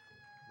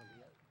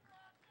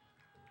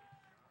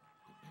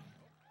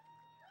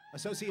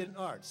 Associate in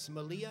Arts,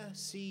 Malia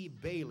C.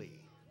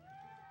 Bailey.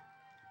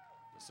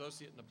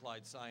 Associate in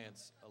Applied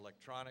Science,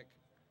 Electronic,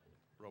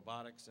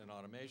 Robotics, and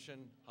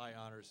Automation, High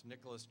Honors,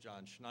 Nicholas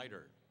John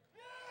Schneider.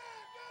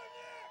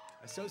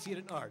 Associate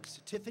in Arts,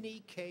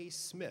 Tiffany K.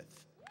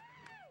 Smith.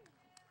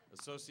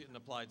 Associate in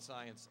Applied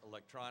Science,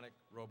 Electronic,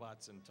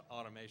 Robots, and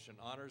Automation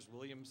Honors,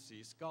 William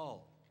C.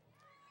 Skull.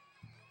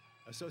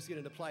 Associate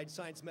in Applied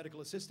Science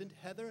Medical Assistant,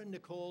 Heather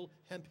Nicole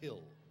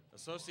Hemphill.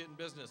 Associate in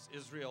Business,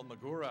 Israel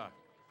Magura.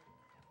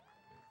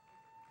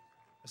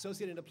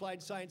 Associate in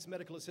Applied Science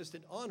Medical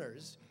Assistant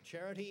Honors,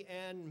 Charity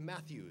Ann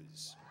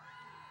Matthews.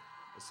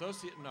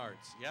 Associate in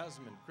Arts,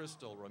 Yasmin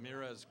Crystal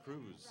Ramirez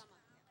Cruz.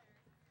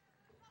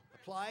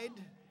 Applied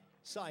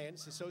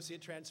Science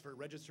Associate Transfer,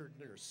 Registered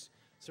Nurse,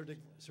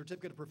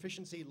 Certificate of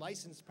Proficiency,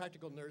 Licensed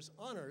Practical Nurse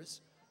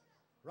Honors,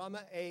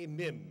 Rama A.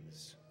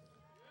 Mims.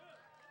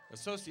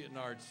 Associate in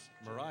Arts,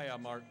 Mariah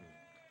Martin.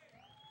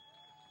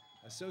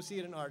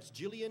 Associate in Arts,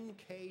 Jillian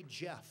K.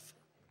 Jeff.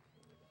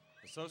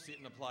 Associate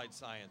in Applied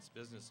Science,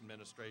 Business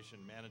Administration,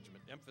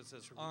 Management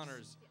Emphasis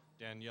Honors,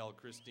 Danielle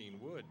Christine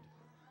Wood.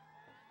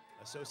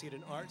 Associate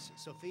in Arts,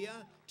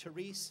 Sophia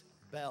Therese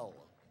Bell.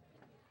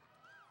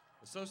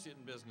 Associate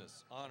in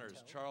Business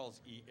Honors,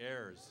 Charles E.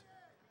 Ayers.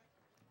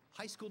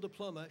 High School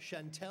Diploma,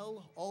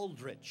 Chantel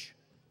Aldrich.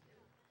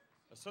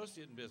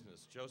 Associate in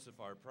Business, Joseph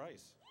R.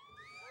 Price.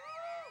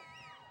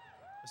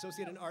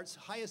 Associate in Arts,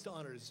 Highest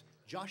Honors,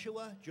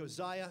 Joshua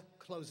Josiah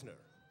Klosner.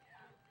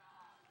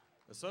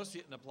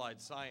 Associate in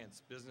Applied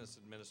Science, Business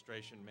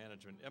Administration,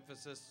 Management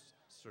Emphasis,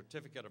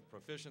 Certificate of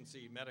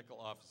Proficiency, Medical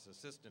Office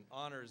Assistant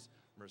Honors,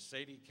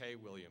 Mercedes K.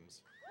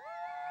 Williams.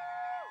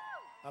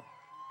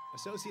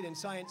 Associate in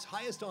Science,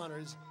 Highest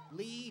Honors,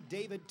 Lee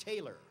David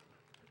Taylor.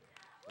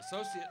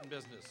 Associate in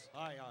Business,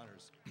 High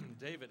Honors,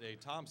 David A.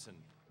 Thompson.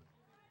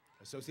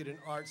 Associate in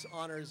Arts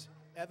Honors,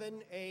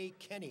 Evan A.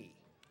 Kenny.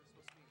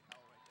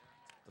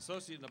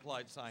 Associate in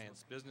Applied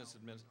Science, Business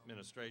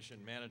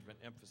Administration, Management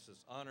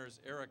Emphasis Honors,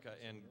 Erica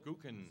N.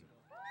 Gukin.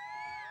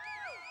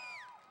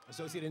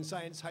 Associate in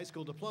Science, High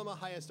School Diploma,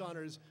 Highest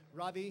Honors,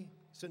 Ravi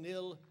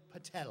Sunil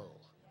Patel.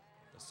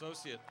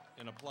 Associate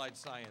in Applied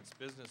Science,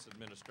 Business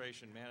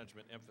Administration,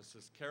 Management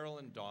Emphasis,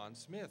 Carolyn Dawn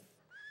Smith.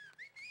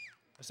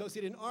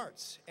 Associate in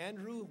Arts,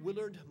 Andrew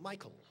Willard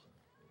Michael.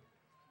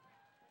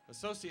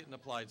 Associate in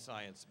Applied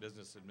Science,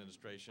 Business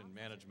Administration,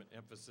 Management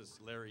Emphasis,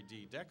 Larry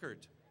D.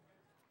 Deckert.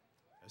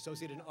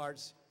 Associate in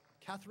Arts,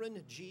 Catherine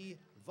G.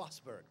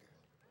 Vosberg.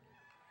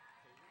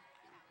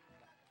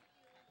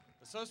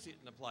 Associate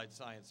in Applied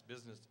Science,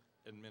 Business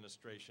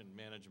Administration,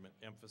 Management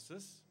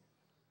Emphasis,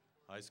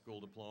 High School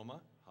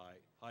Diploma,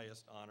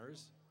 Highest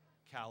Honors,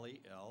 Callie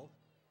L.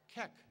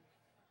 Keck.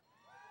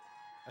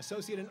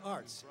 Associate in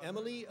Arts,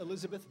 Emily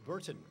Elizabeth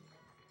Burton.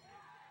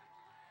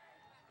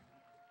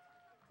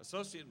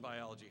 Associate in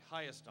Biology,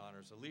 Highest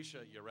Honors,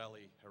 Alicia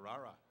Yareli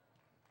Herrera.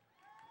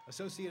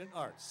 Associate in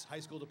Arts, High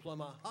School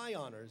Diploma, High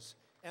Honors,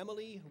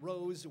 Emily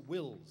Rose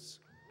Wills.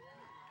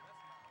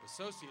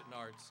 Associate in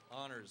Arts,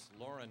 Honors,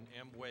 Lauren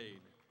M.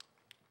 Wade.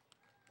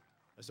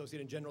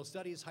 Associate in General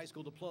Studies, High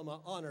School Diploma,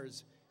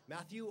 Honors,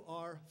 Matthew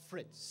R.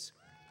 Fritz.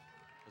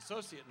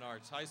 Associate in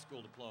Arts, High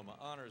School Diploma,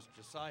 Honors,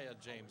 Josiah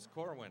James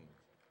Corwin.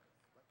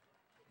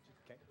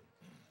 Okay.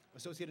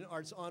 Associate in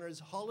Arts,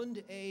 Honors,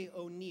 Holland A.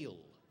 O'Neill.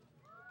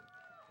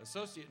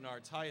 Associate in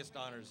Arts, Highest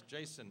Honors,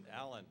 Jason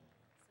Allen.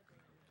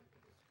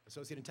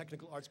 Associate in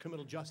Technical Arts,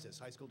 Criminal Justice,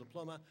 High School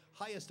Diploma,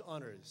 Highest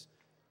Honors,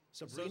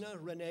 Sabrina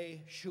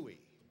Renee Shuey.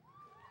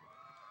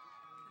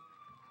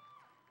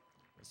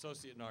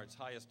 Associate in Arts,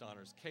 Highest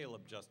Honors,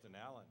 Caleb Justin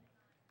Allen.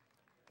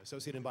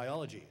 Associate in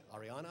Biology,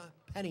 Ariana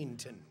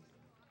Pennington.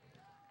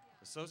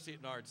 Associate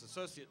in Arts,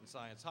 Associate in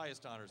Science,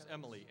 Highest Honors,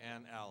 Emily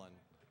Ann Allen.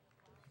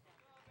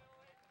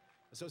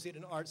 Associate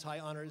in Arts, High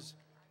Honors,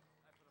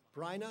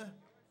 Brina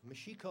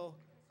Michiko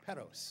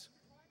Peros.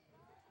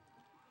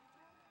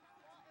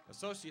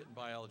 Associate in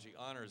Biology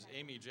Honors,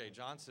 Amy J.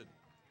 Johnson.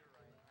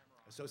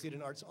 Associate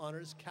in Arts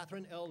Honors,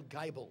 Catherine L.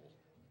 Geibel.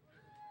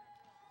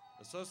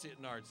 Associate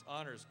in Arts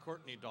Honors,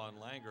 Courtney Dawn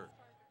Langer.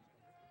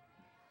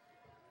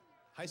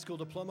 High School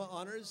Diploma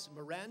Honors,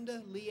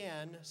 Miranda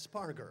Leanne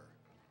Sparger.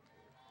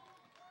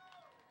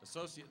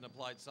 Associate in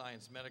Applied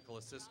Science Medical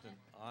Assistant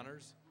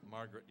Honors,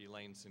 Margaret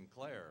Elaine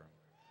Sinclair.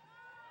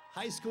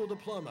 High School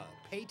Diploma,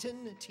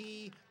 Peyton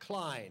T.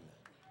 Klein.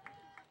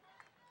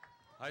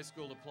 High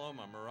School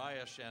Diploma,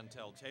 Mariah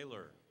Chantel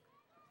Taylor.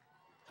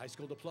 High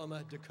School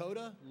Diploma,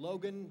 Dakota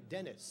Logan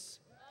Dennis.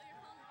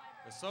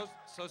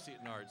 Associate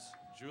in Arts,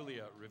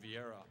 Julia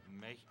Riviera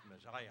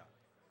Majaya.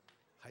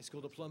 High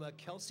School Diploma,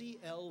 Kelsey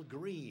L.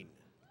 Green.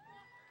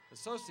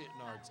 Associate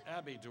in Arts,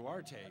 Abby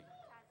Duarte.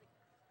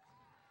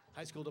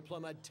 High School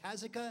Diploma,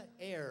 Tazika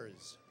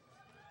Ayers.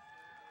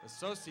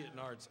 Associate in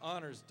Arts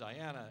Honors,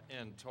 Diana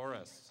N.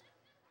 Torres.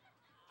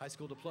 High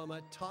School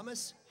Diploma,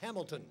 Thomas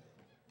Hamilton.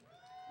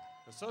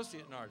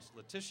 Associate in Arts,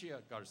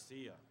 Leticia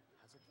Garcia.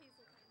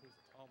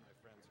 All my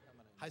friends are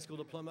coming in. High School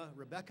Diploma,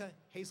 Rebecca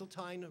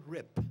Hazeltine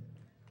Rip.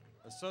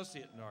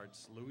 Associate in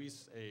Arts,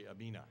 Luis A.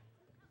 Abina.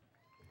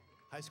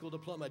 High School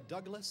Diploma,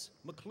 Douglas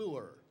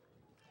McClure.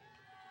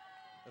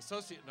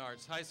 Associate in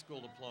Arts, High School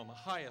Diploma,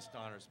 Highest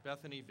Honors,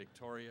 Bethany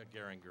Victoria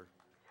Geringer.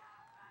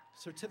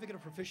 Certificate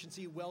of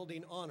Proficiency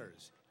Welding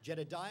Honors,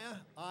 Jedediah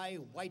I.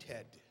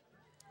 Whitehead.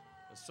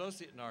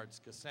 Associate in Arts,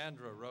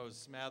 Cassandra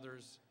Rose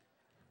Smathers.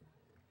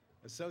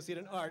 Associate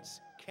in Arts,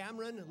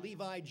 Cameron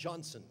Levi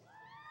Johnson.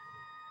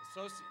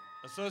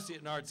 Associate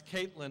in Arts,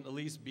 Caitlin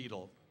Elise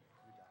Beadle.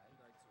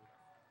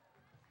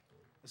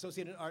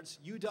 Associate in Arts,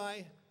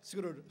 Udai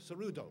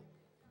Cerudo.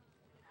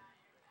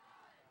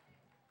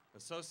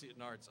 Associate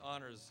in Arts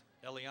Honors,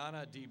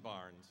 Eliana D.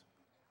 Barnes.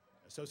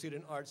 Associate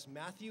in Arts,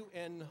 Matthew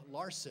N.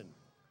 Larson.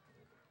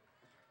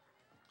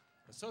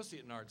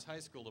 Associate in Arts High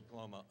School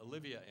Diploma,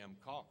 Olivia M.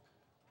 Kalk.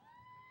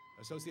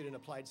 Associate in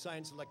Applied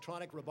Science,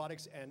 Electronic,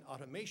 Robotics, and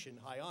Automation,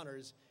 High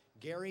Honors,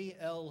 Gary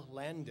L.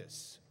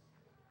 Landis.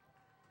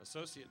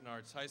 Associate in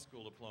Arts High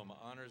School Diploma,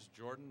 Honors,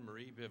 Jordan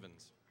Marie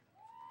Bivens.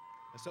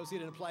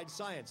 Associate in Applied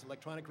Science,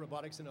 Electronic,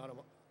 Robotics, and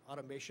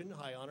Automation,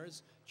 High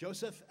Honors,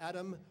 Joseph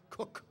Adam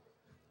Cook.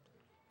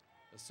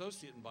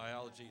 Associate in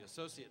Biology,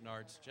 Associate in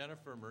Arts,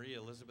 Jennifer Marie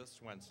Elizabeth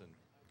Swenson.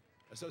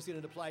 Associate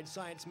in Applied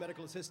Science,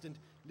 Medical Assistant,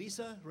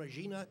 Lisa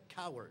Regina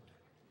Coward.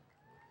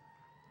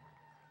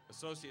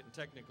 Associate in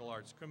Technical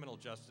Arts, Criminal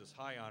Justice,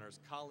 High Honors,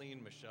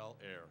 Colleen Michelle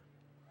Eyre.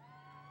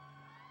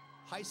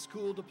 High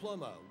School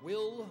Diploma,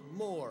 Will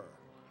Moore.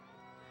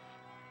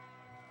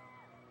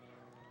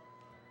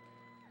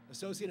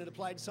 Associate in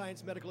Applied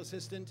Science, Medical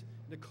Assistant,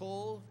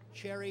 Nicole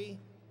Cherry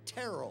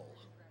Terrell.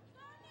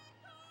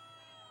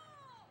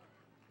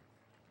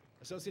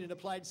 Associate in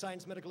Applied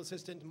Science, Medical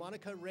Assistant,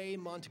 Monica Ray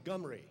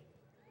Montgomery.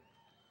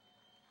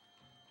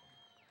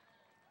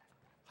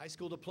 High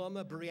School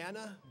Diploma,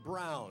 Brianna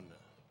Brown.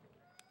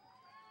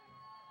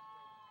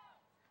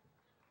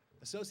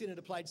 Associate in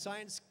Applied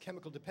Science,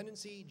 Chemical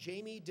Dependency,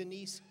 Jamie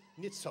Denise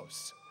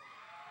Nitsos.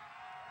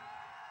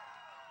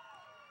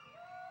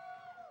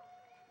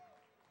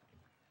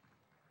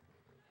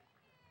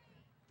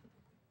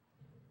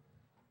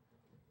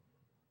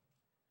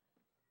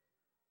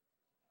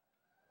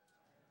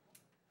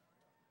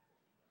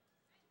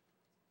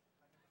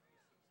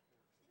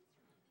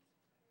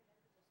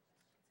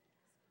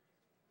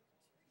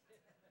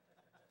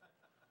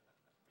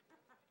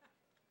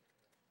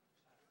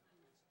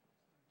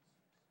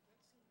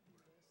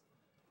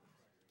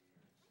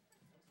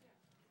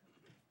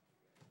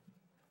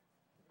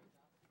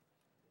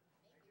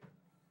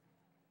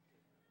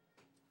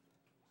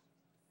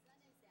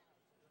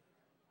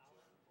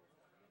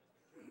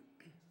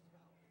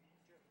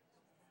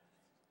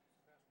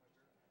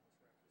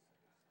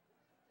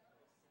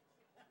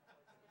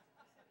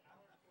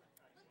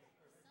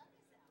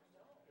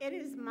 It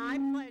is my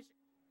pleasure.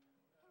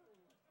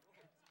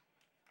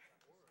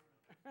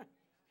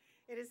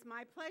 It is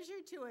my pleasure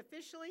to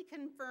officially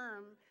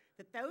confirm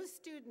that those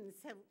students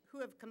who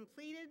have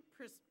completed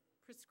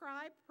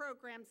prescribed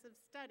programs of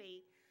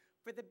study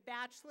for the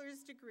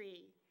bachelor's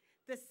degree,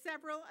 the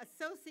several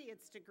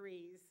associate's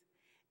degrees,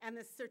 and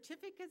the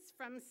certificates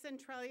from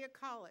Centralia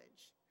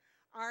College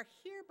are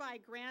hereby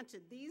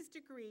granted these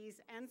degrees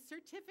and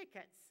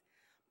certificates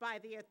by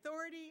the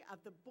authority of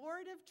the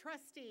Board of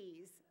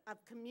Trustees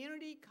of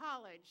Community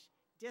College,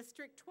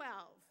 District 12.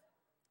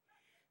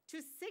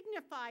 To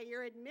signify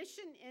your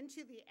admission into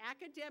the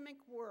academic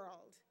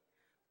world,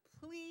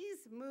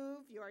 please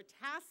move your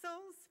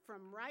tassels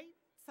from right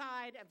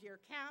side of your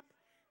cap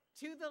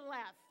to the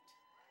left.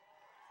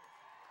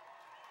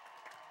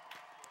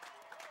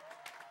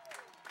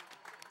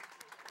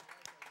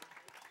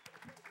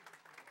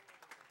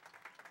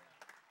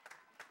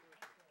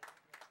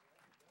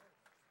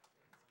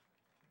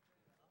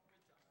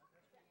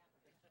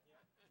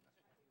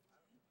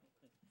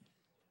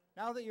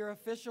 Now that you're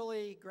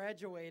officially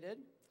graduated,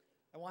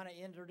 I want to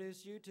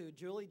introduce you to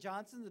Julie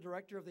Johnson, the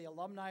Director of the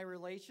Alumni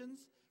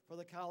Relations for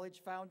the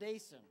College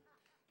Foundation.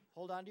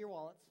 Hold on to your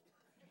wallets.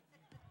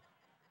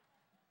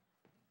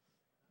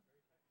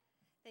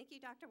 Thank you,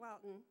 Dr.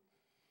 Walton.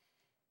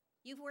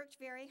 You've worked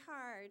very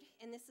hard,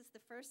 and this is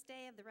the first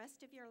day of the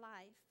rest of your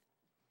life.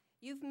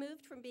 You've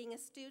moved from being a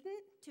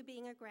student to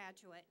being a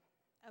graduate,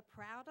 a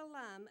proud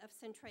alum of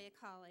Centralia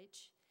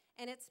College,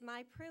 and it's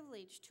my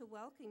privilege to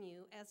welcome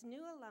you as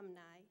new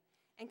alumni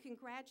and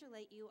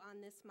congratulate you on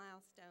this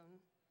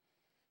milestone.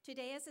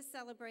 Today is a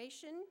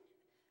celebration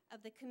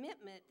of the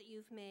commitment that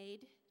you've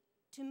made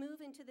to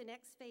move into the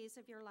next phase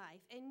of your life,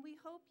 and we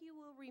hope you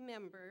will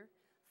remember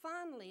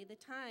fondly the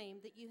time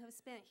that you have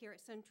spent here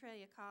at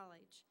Centralia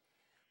College.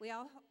 We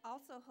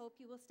also hope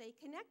you will stay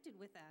connected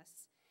with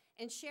us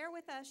and share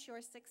with us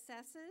your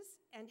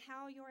successes and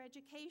how your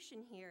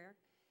education here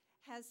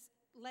has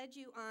led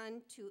you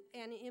on to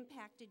and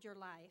impacted your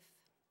life.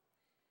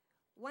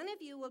 One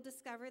of you will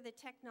discover the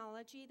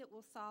technology that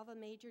will solve a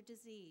major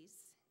disease.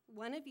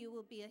 One of you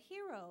will be a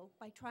hero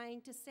by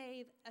trying to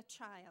save a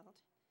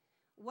child.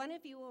 One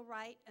of you will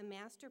write a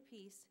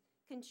masterpiece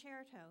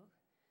concerto.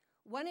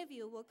 One of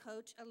you will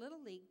coach a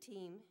little league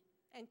team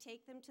and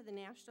take them to the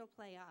national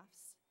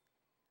playoffs.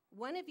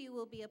 One of you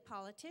will be a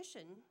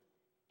politician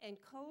and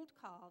cold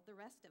call the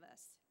rest of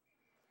us.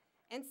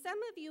 And some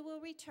of you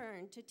will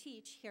return to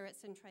teach here at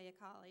Centralia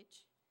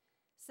College.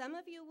 Some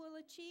of you will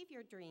achieve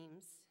your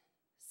dreams.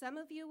 Some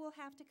of you will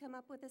have to come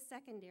up with a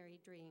secondary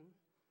dream.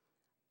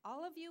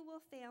 All of you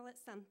will fail at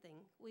something.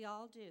 We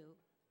all do.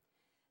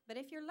 But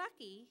if you're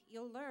lucky,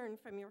 you'll learn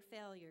from your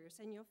failures,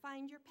 and you'll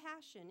find your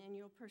passion, and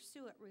you'll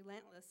pursue it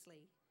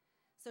relentlessly.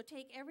 So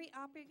take every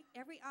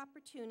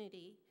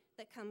opportunity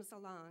that comes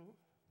along.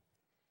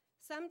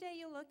 Someday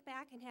you'll look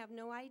back and have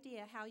no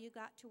idea how you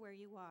got to where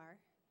you are.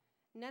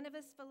 None of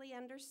us fully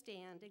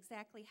understand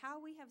exactly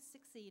how we have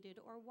succeeded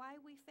or why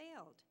we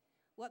failed.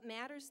 What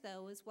matters,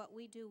 though, is what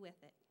we do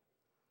with it.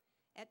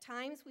 At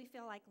times, we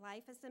feel like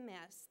life is a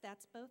mess.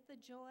 That's both the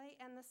joy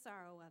and the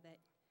sorrow of it.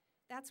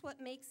 That's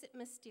what makes it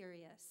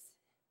mysterious.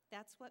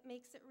 That's what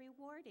makes it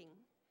rewarding.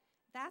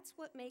 That's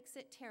what makes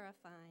it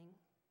terrifying.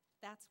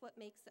 That's what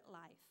makes it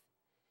life.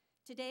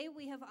 Today,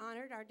 we have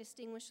honored our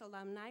distinguished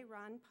alumni,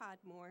 Ron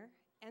Podmore,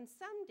 and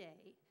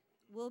someday,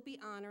 we'll be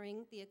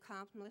honoring the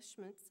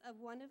accomplishments of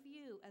one of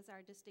you as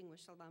our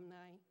distinguished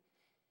alumni.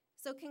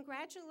 So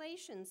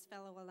congratulations,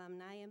 fellow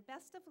alumni, and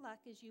best of luck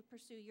as you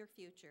pursue your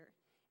future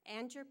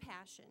and your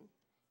passion.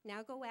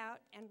 Now go out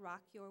and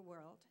rock your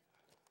world.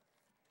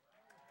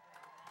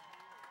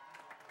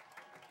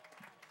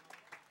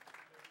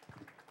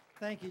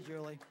 Thank you,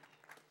 Julie.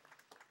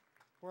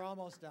 We're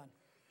almost done.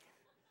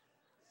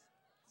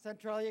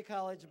 Centralia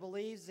College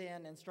believes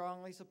in and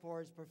strongly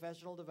supports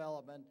professional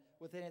development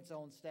within its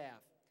own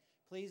staff.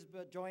 Please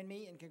join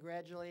me in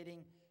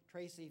congratulating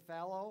Tracy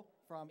Fallow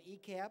from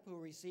ECAP, who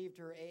received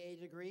her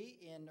AA degree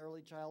in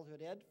early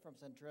childhood ed from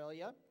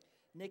Centralia.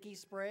 Nikki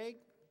Sprague,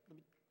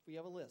 we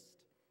have a list.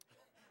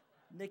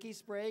 Nikki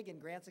Sprague in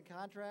grants and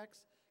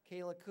contracts.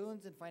 Kayla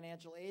Coons in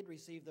financial aid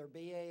received their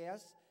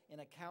BAS in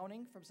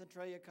accounting from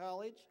Centralia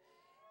College.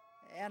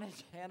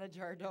 Anna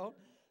Jardot,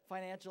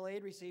 financial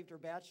aid, received her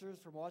bachelor's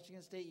from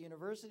Washington State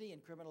University in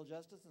criminal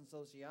justice and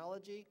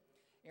sociology.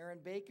 Erin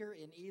Baker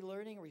in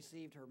e-learning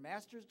received her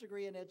master's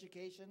degree in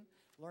education,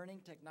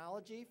 learning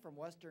technology from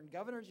Western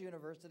Governors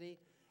University.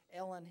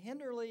 Ellen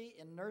Hinderly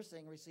in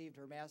nursing received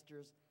her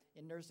master's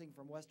in nursing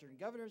from Western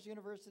Governors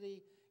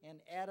University.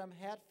 And Adam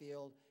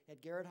Hatfield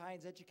at Garrett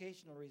Hines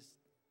Education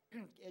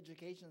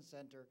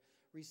Center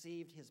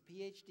received his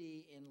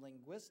PhD in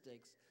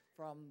linguistics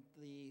from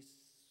the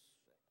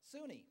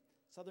SUNY,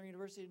 Southern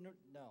University,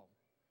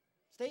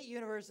 State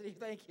University,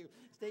 thank you.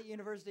 State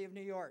University of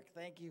New York,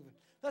 thank you.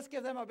 Let's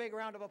give them a big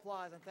round of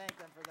applause and thank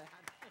them for that.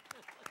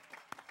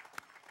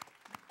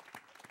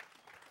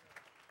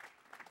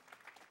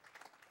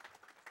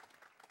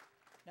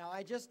 Now,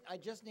 I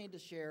just need to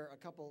share a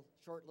couple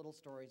short little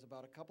stories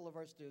about a couple of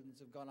our students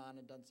who've gone on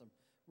and done some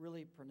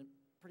really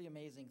pretty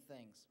amazing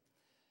things.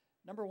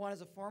 Number one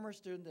is a former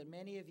student that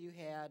many of you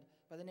had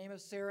by the name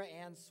of Sarah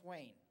Ann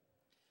Swain.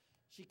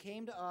 She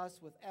came to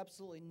us with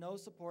absolutely no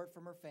support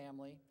from her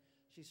family.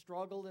 She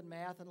struggled in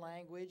math and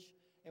language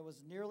and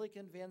was nearly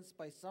convinced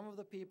by some of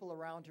the people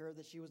around her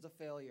that she was a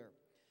failure.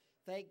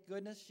 Thank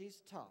goodness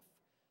she's tough.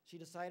 She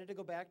decided to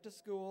go back to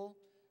school,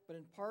 but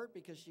in part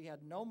because she had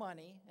no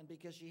money and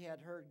because she had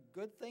heard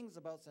good things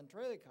about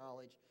Centralia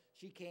College,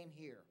 she came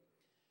here.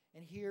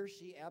 And here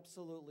she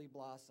absolutely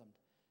blossomed.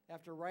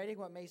 After writing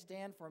what may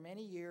stand for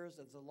many years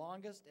as the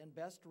longest and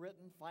best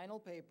written final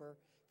paper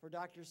for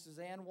Dr.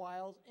 Suzanne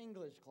Wild's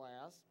English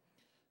class,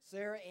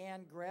 Sarah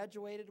Ann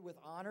graduated with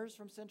honors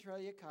from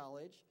Centralia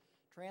College,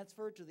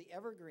 transferred to the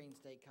Evergreen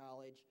State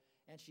College,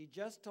 and she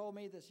just told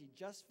me that she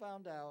just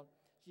found out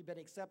she'd been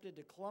accepted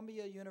to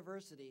Columbia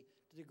University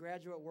to do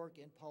graduate work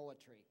in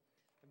poetry.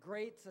 A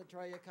great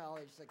Centralia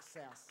College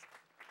success.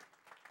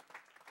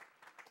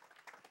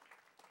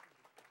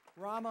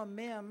 Rama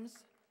Mims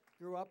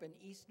grew up in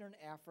Eastern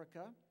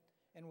Africa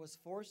and was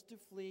forced to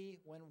flee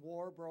when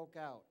war broke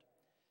out.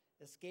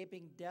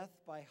 Escaping death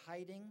by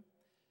hiding,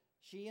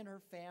 she and her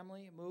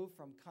family moved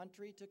from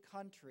country to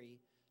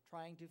country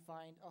trying to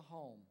find a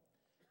home.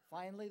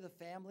 Finally, the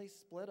family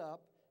split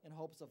up in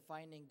hopes of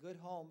finding good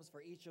homes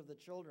for each of the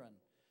children.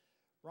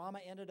 Rama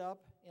ended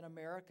up in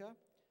America,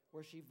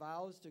 where she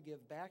vows to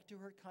give back to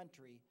her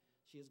country.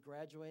 She is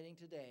graduating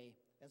today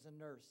as a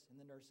nurse in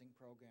the nursing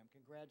program.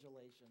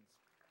 Congratulations.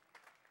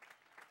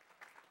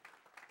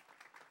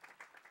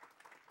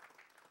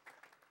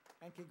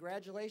 And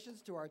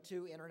congratulations to our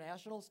two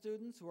international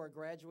students who are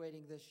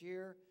graduating this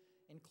year,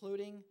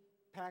 including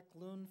Pak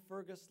Loon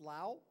Fergus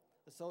Lau,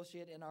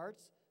 Associate in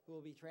Arts, who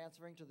will be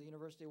transferring to the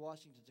University of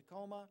Washington,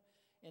 Tacoma,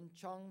 and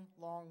Chung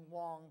Long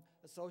Wong,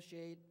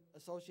 Associate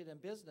in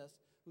Business,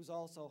 who's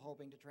also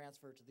hoping to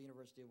transfer to the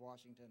University of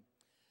Washington.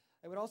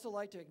 I would also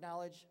like to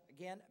acknowledge,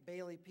 again,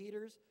 Bailey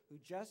Peters, who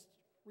just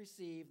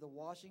received the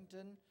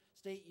Washington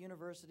State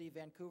University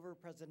Vancouver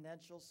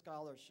Presidential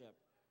Scholarship.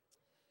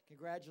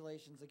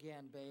 Congratulations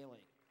again,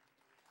 Bailey.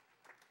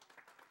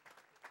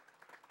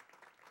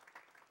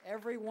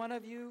 Every one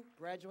of you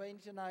graduating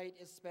tonight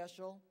is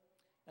special,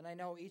 and I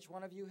know each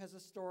one of you has a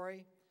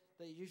story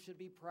that you should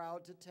be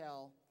proud to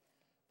tell.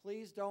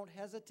 Please don't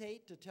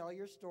hesitate to tell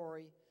your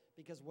story,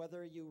 because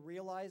whether you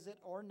realize it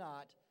or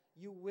not,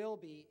 you will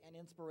be an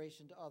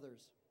inspiration to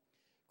others.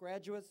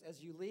 Graduates,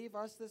 as you leave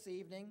us this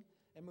evening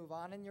and move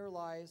on in your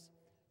lives,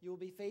 you will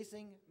be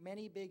facing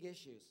many big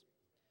issues.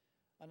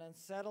 An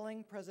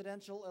unsettling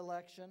presidential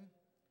election,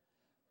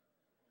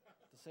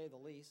 to say the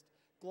least,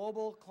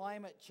 global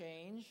climate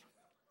change,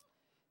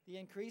 the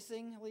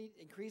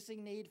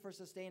increasing need for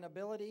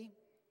sustainability,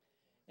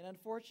 and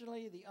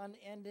unfortunately, the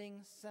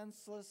unending,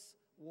 senseless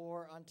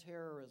war on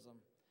terrorism.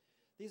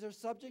 These are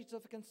subjects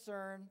of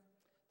concern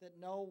that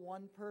no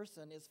one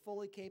person is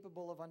fully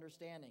capable of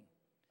understanding.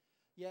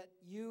 Yet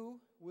you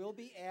will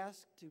be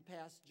asked to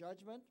pass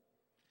judgment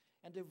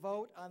and to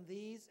vote on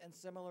these and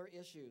similar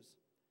issues.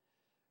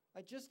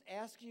 I just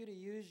ask you to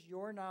use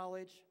your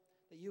knowledge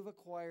that you've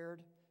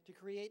acquired to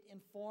create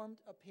informed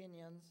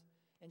opinions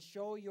and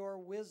show your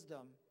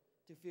wisdom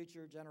to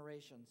future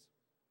generations.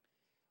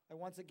 I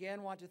once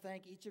again want to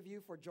thank each of you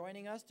for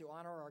joining us to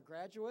honor our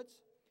graduates.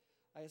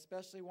 I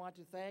especially want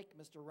to thank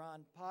Mr.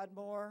 Ron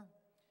Podmore,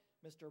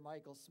 Mr.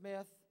 Michael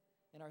Smith,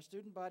 and our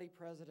student body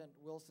president,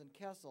 Wilson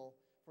Kessel,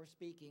 for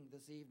speaking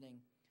this evening.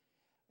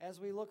 As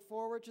we look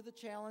forward to the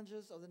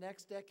challenges of the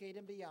next decade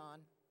and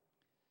beyond,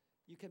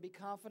 you can be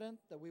confident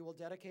that we will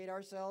dedicate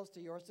ourselves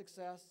to your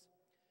success.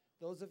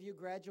 Those of you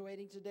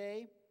graduating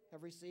today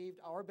have received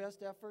our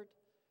best effort.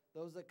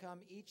 Those that come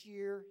each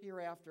year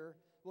hereafter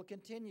will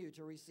continue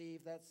to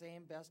receive that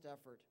same best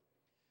effort.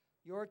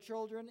 Your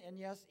children, and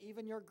yes,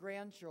 even your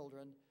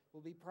grandchildren,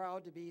 will be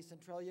proud to be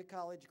Centralia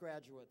College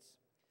graduates.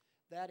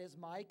 That is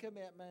my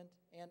commitment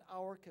and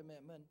our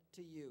commitment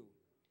to you.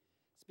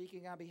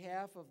 Speaking on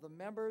behalf of the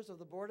members of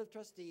the Board of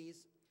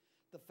Trustees,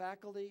 the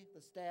faculty,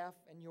 the staff,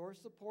 and your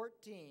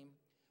support team,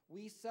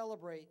 we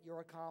celebrate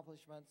your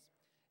accomplishments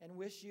and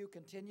wish you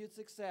continued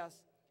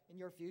success in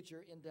your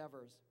future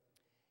endeavors.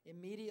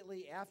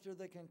 Immediately after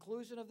the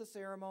conclusion of the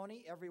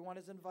ceremony, everyone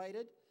is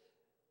invited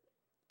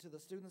to the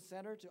Student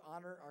Center to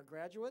honor our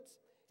graduates,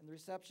 and the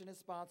reception is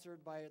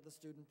sponsored by the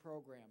student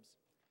programs.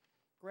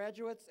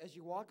 Graduates, as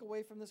you walk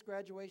away from this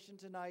graduation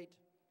tonight,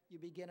 you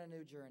begin a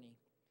new journey.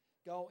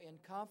 Go in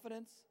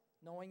confidence,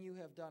 knowing you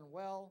have done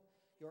well,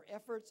 your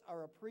efforts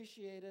are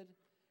appreciated,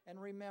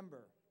 and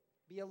remember,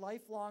 be a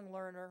lifelong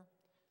learner,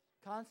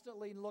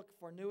 constantly look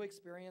for new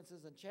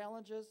experiences and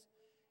challenges,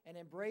 and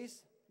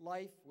embrace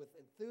life with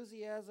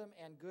enthusiasm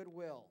and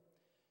goodwill.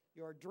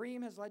 Your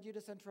dream has led you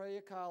to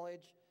Centralia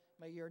College.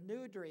 May your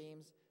new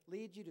dreams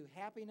lead you to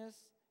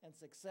happiness and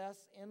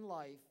success in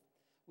life.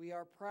 We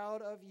are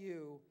proud of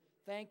you.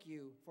 Thank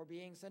you for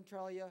being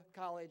Centralia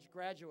College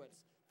graduates.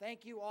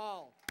 Thank you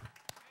all.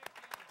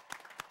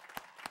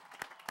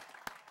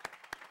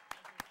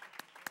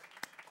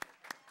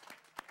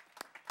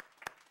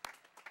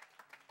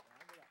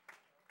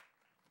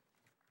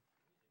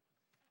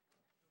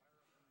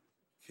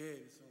 Okay,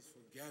 this one's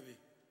for Gabby.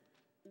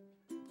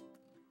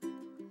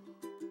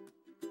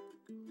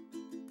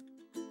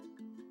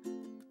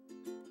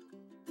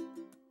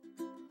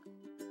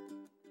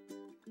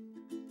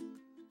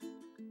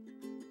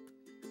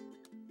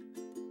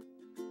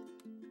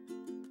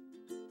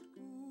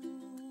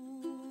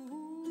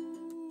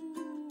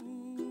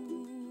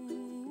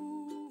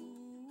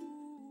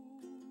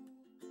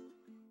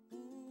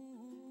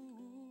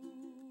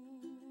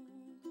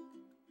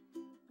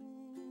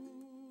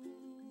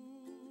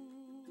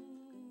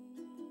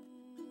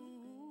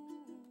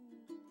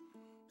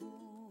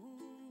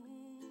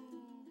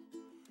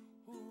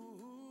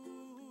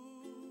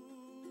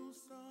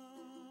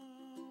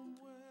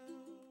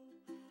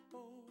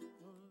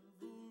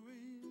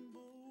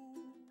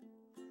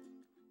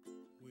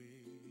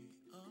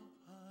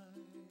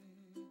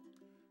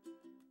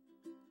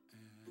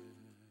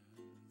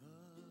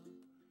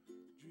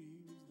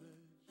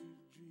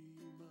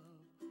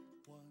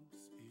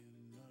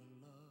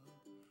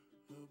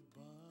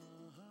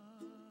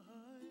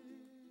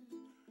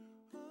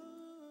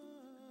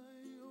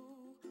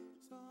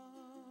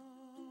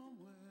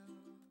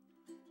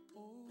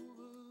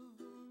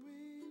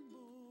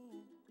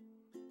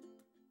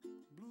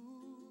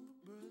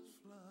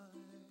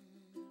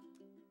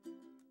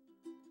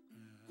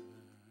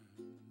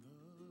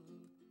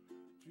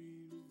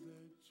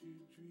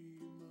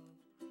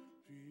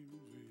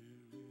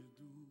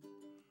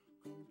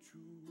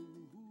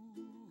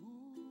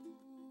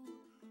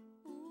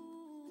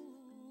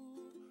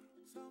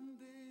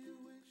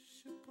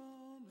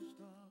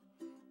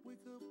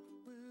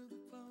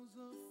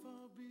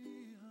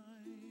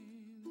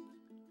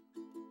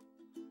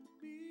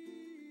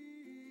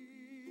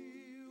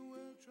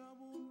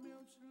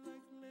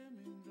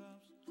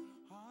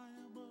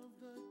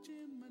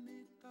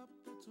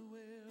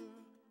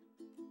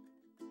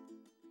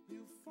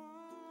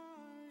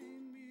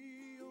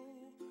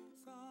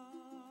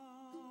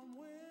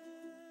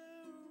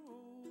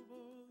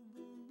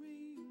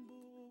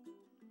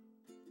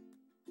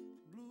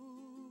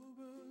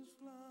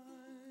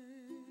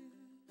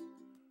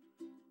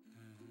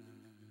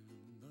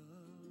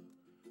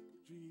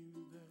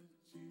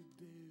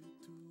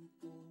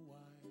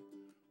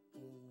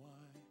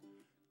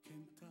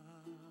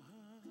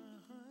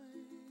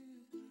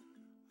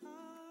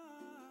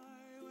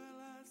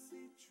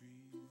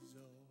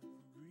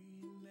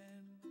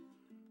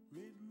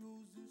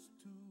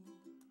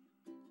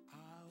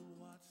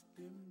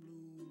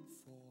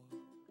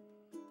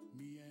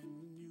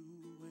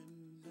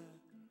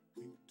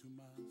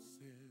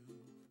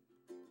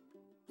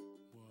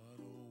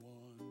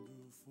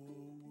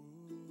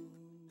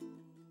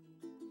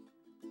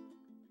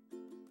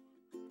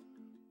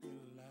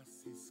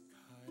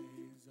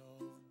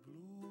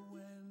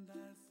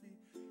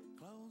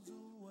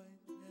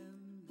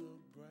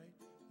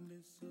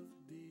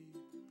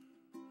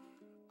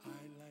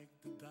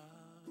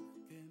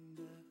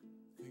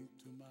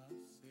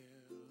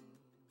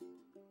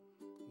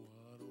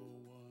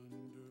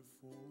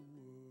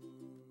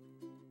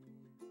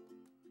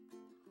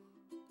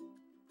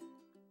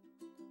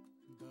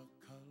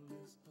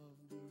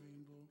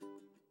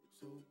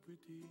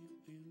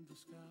 feet in the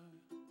sky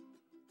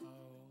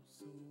are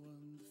also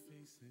on the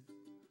faces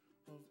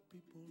of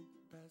people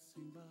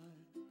passing by.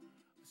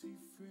 I see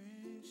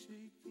friends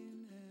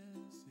shaking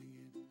hands,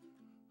 singing,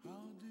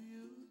 how do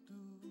you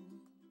do?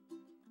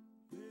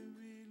 They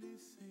really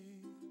say,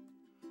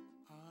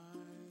 I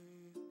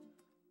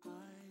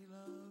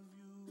love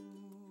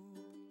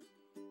you.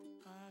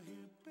 I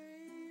hear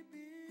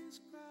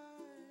babies cry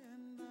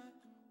and I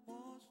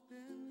watch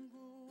them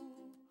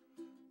grow.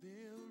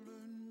 They'll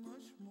learn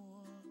much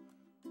more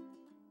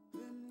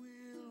than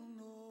we'll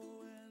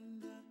know.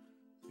 And I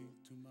think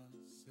to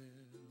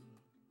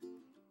myself,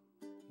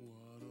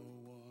 what a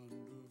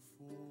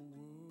wonderful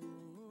world.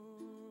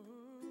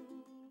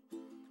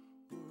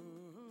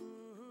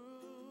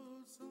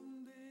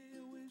 Someday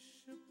I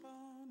wish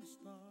upon a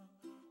star,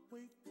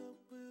 wake up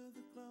where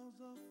the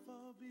clouds are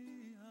far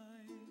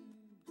behind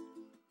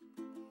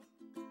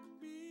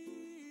me,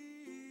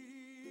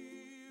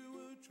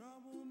 where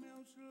trouble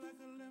melts like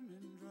a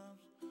lemon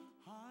drops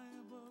high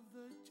above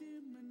the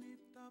chimney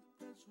top.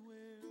 That's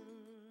where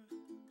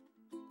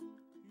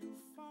you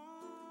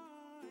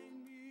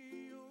find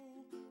me,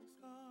 oh,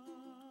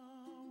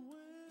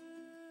 somewhere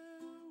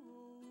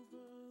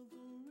over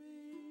the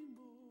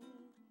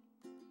rainbow,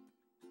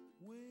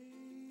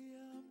 way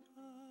up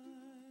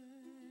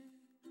high.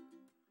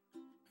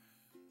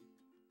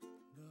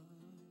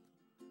 And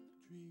the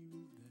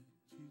dreams that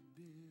you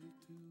dare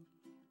to,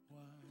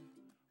 why,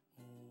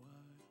 oh,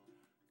 why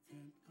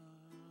can't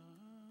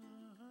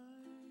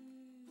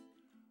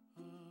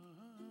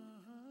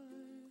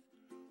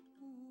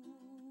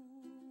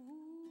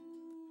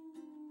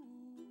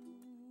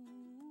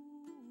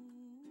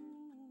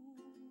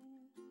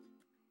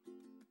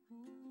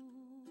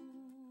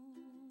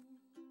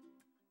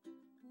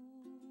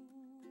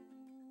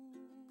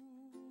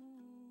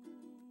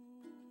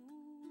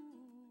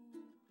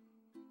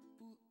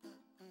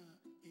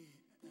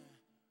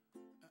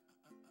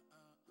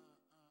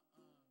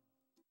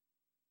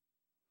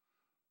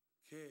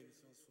Okay,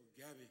 this one's for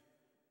Gabby.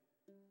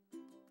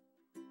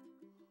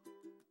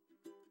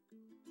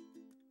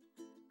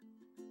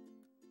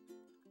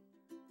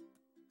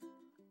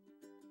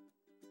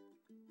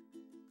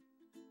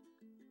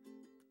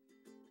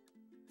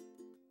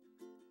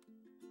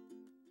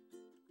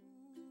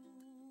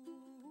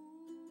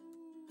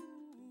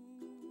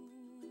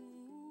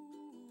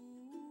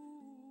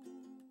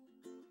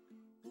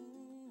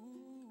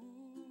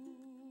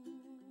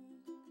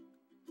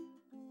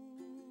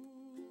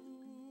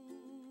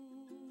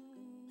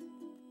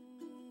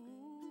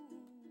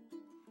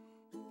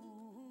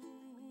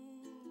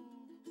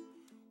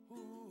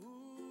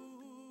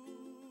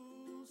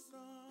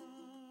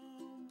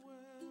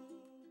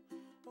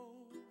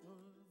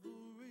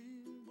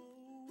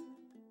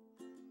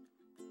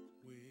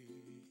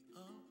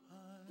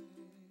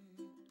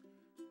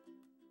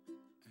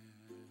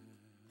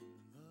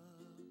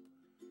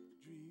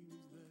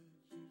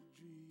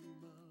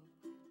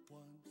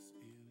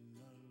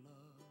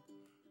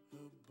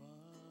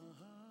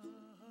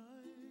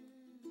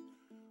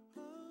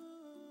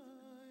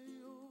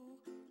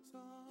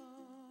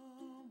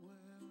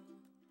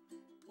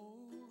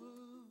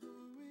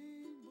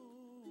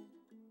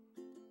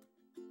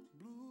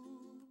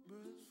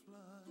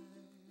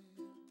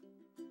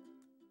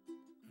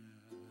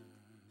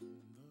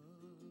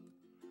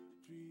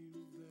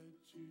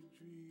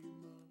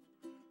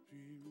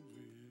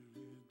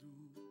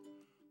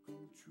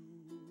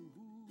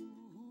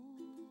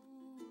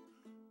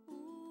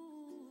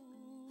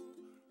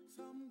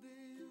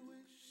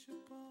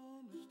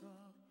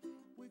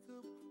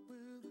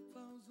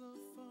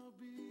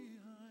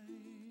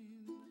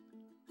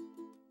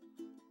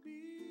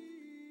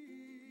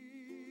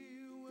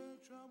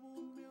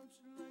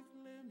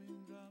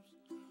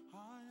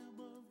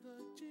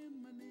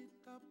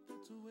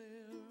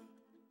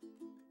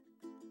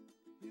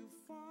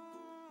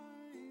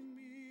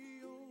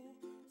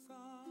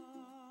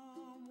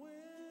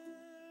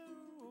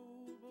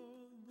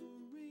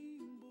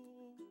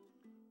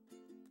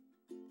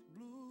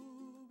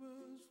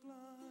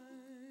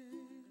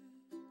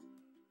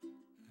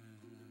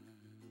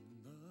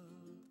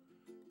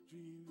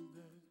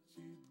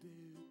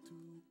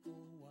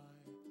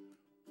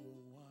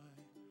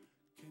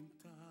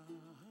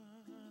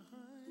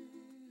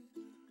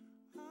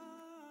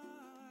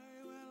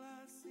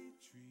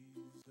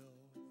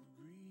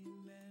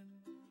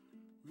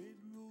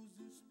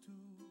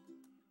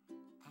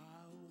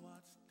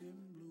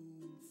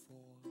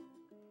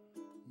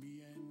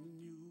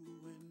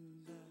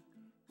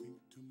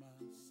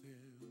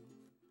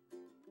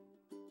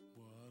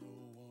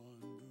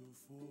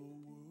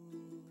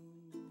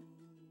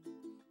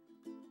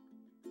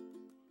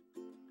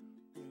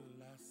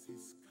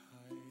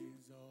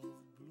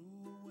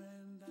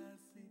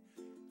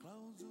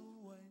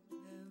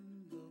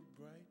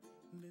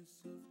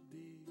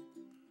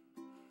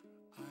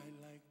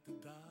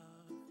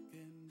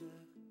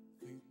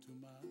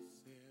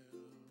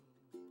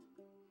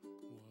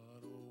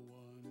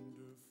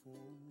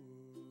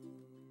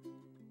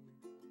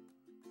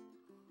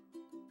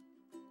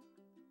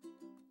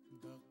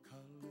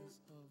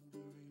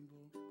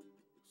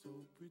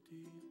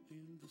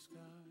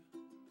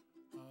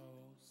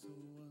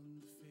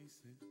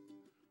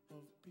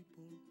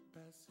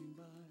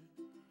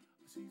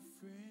 see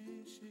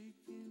friends shaking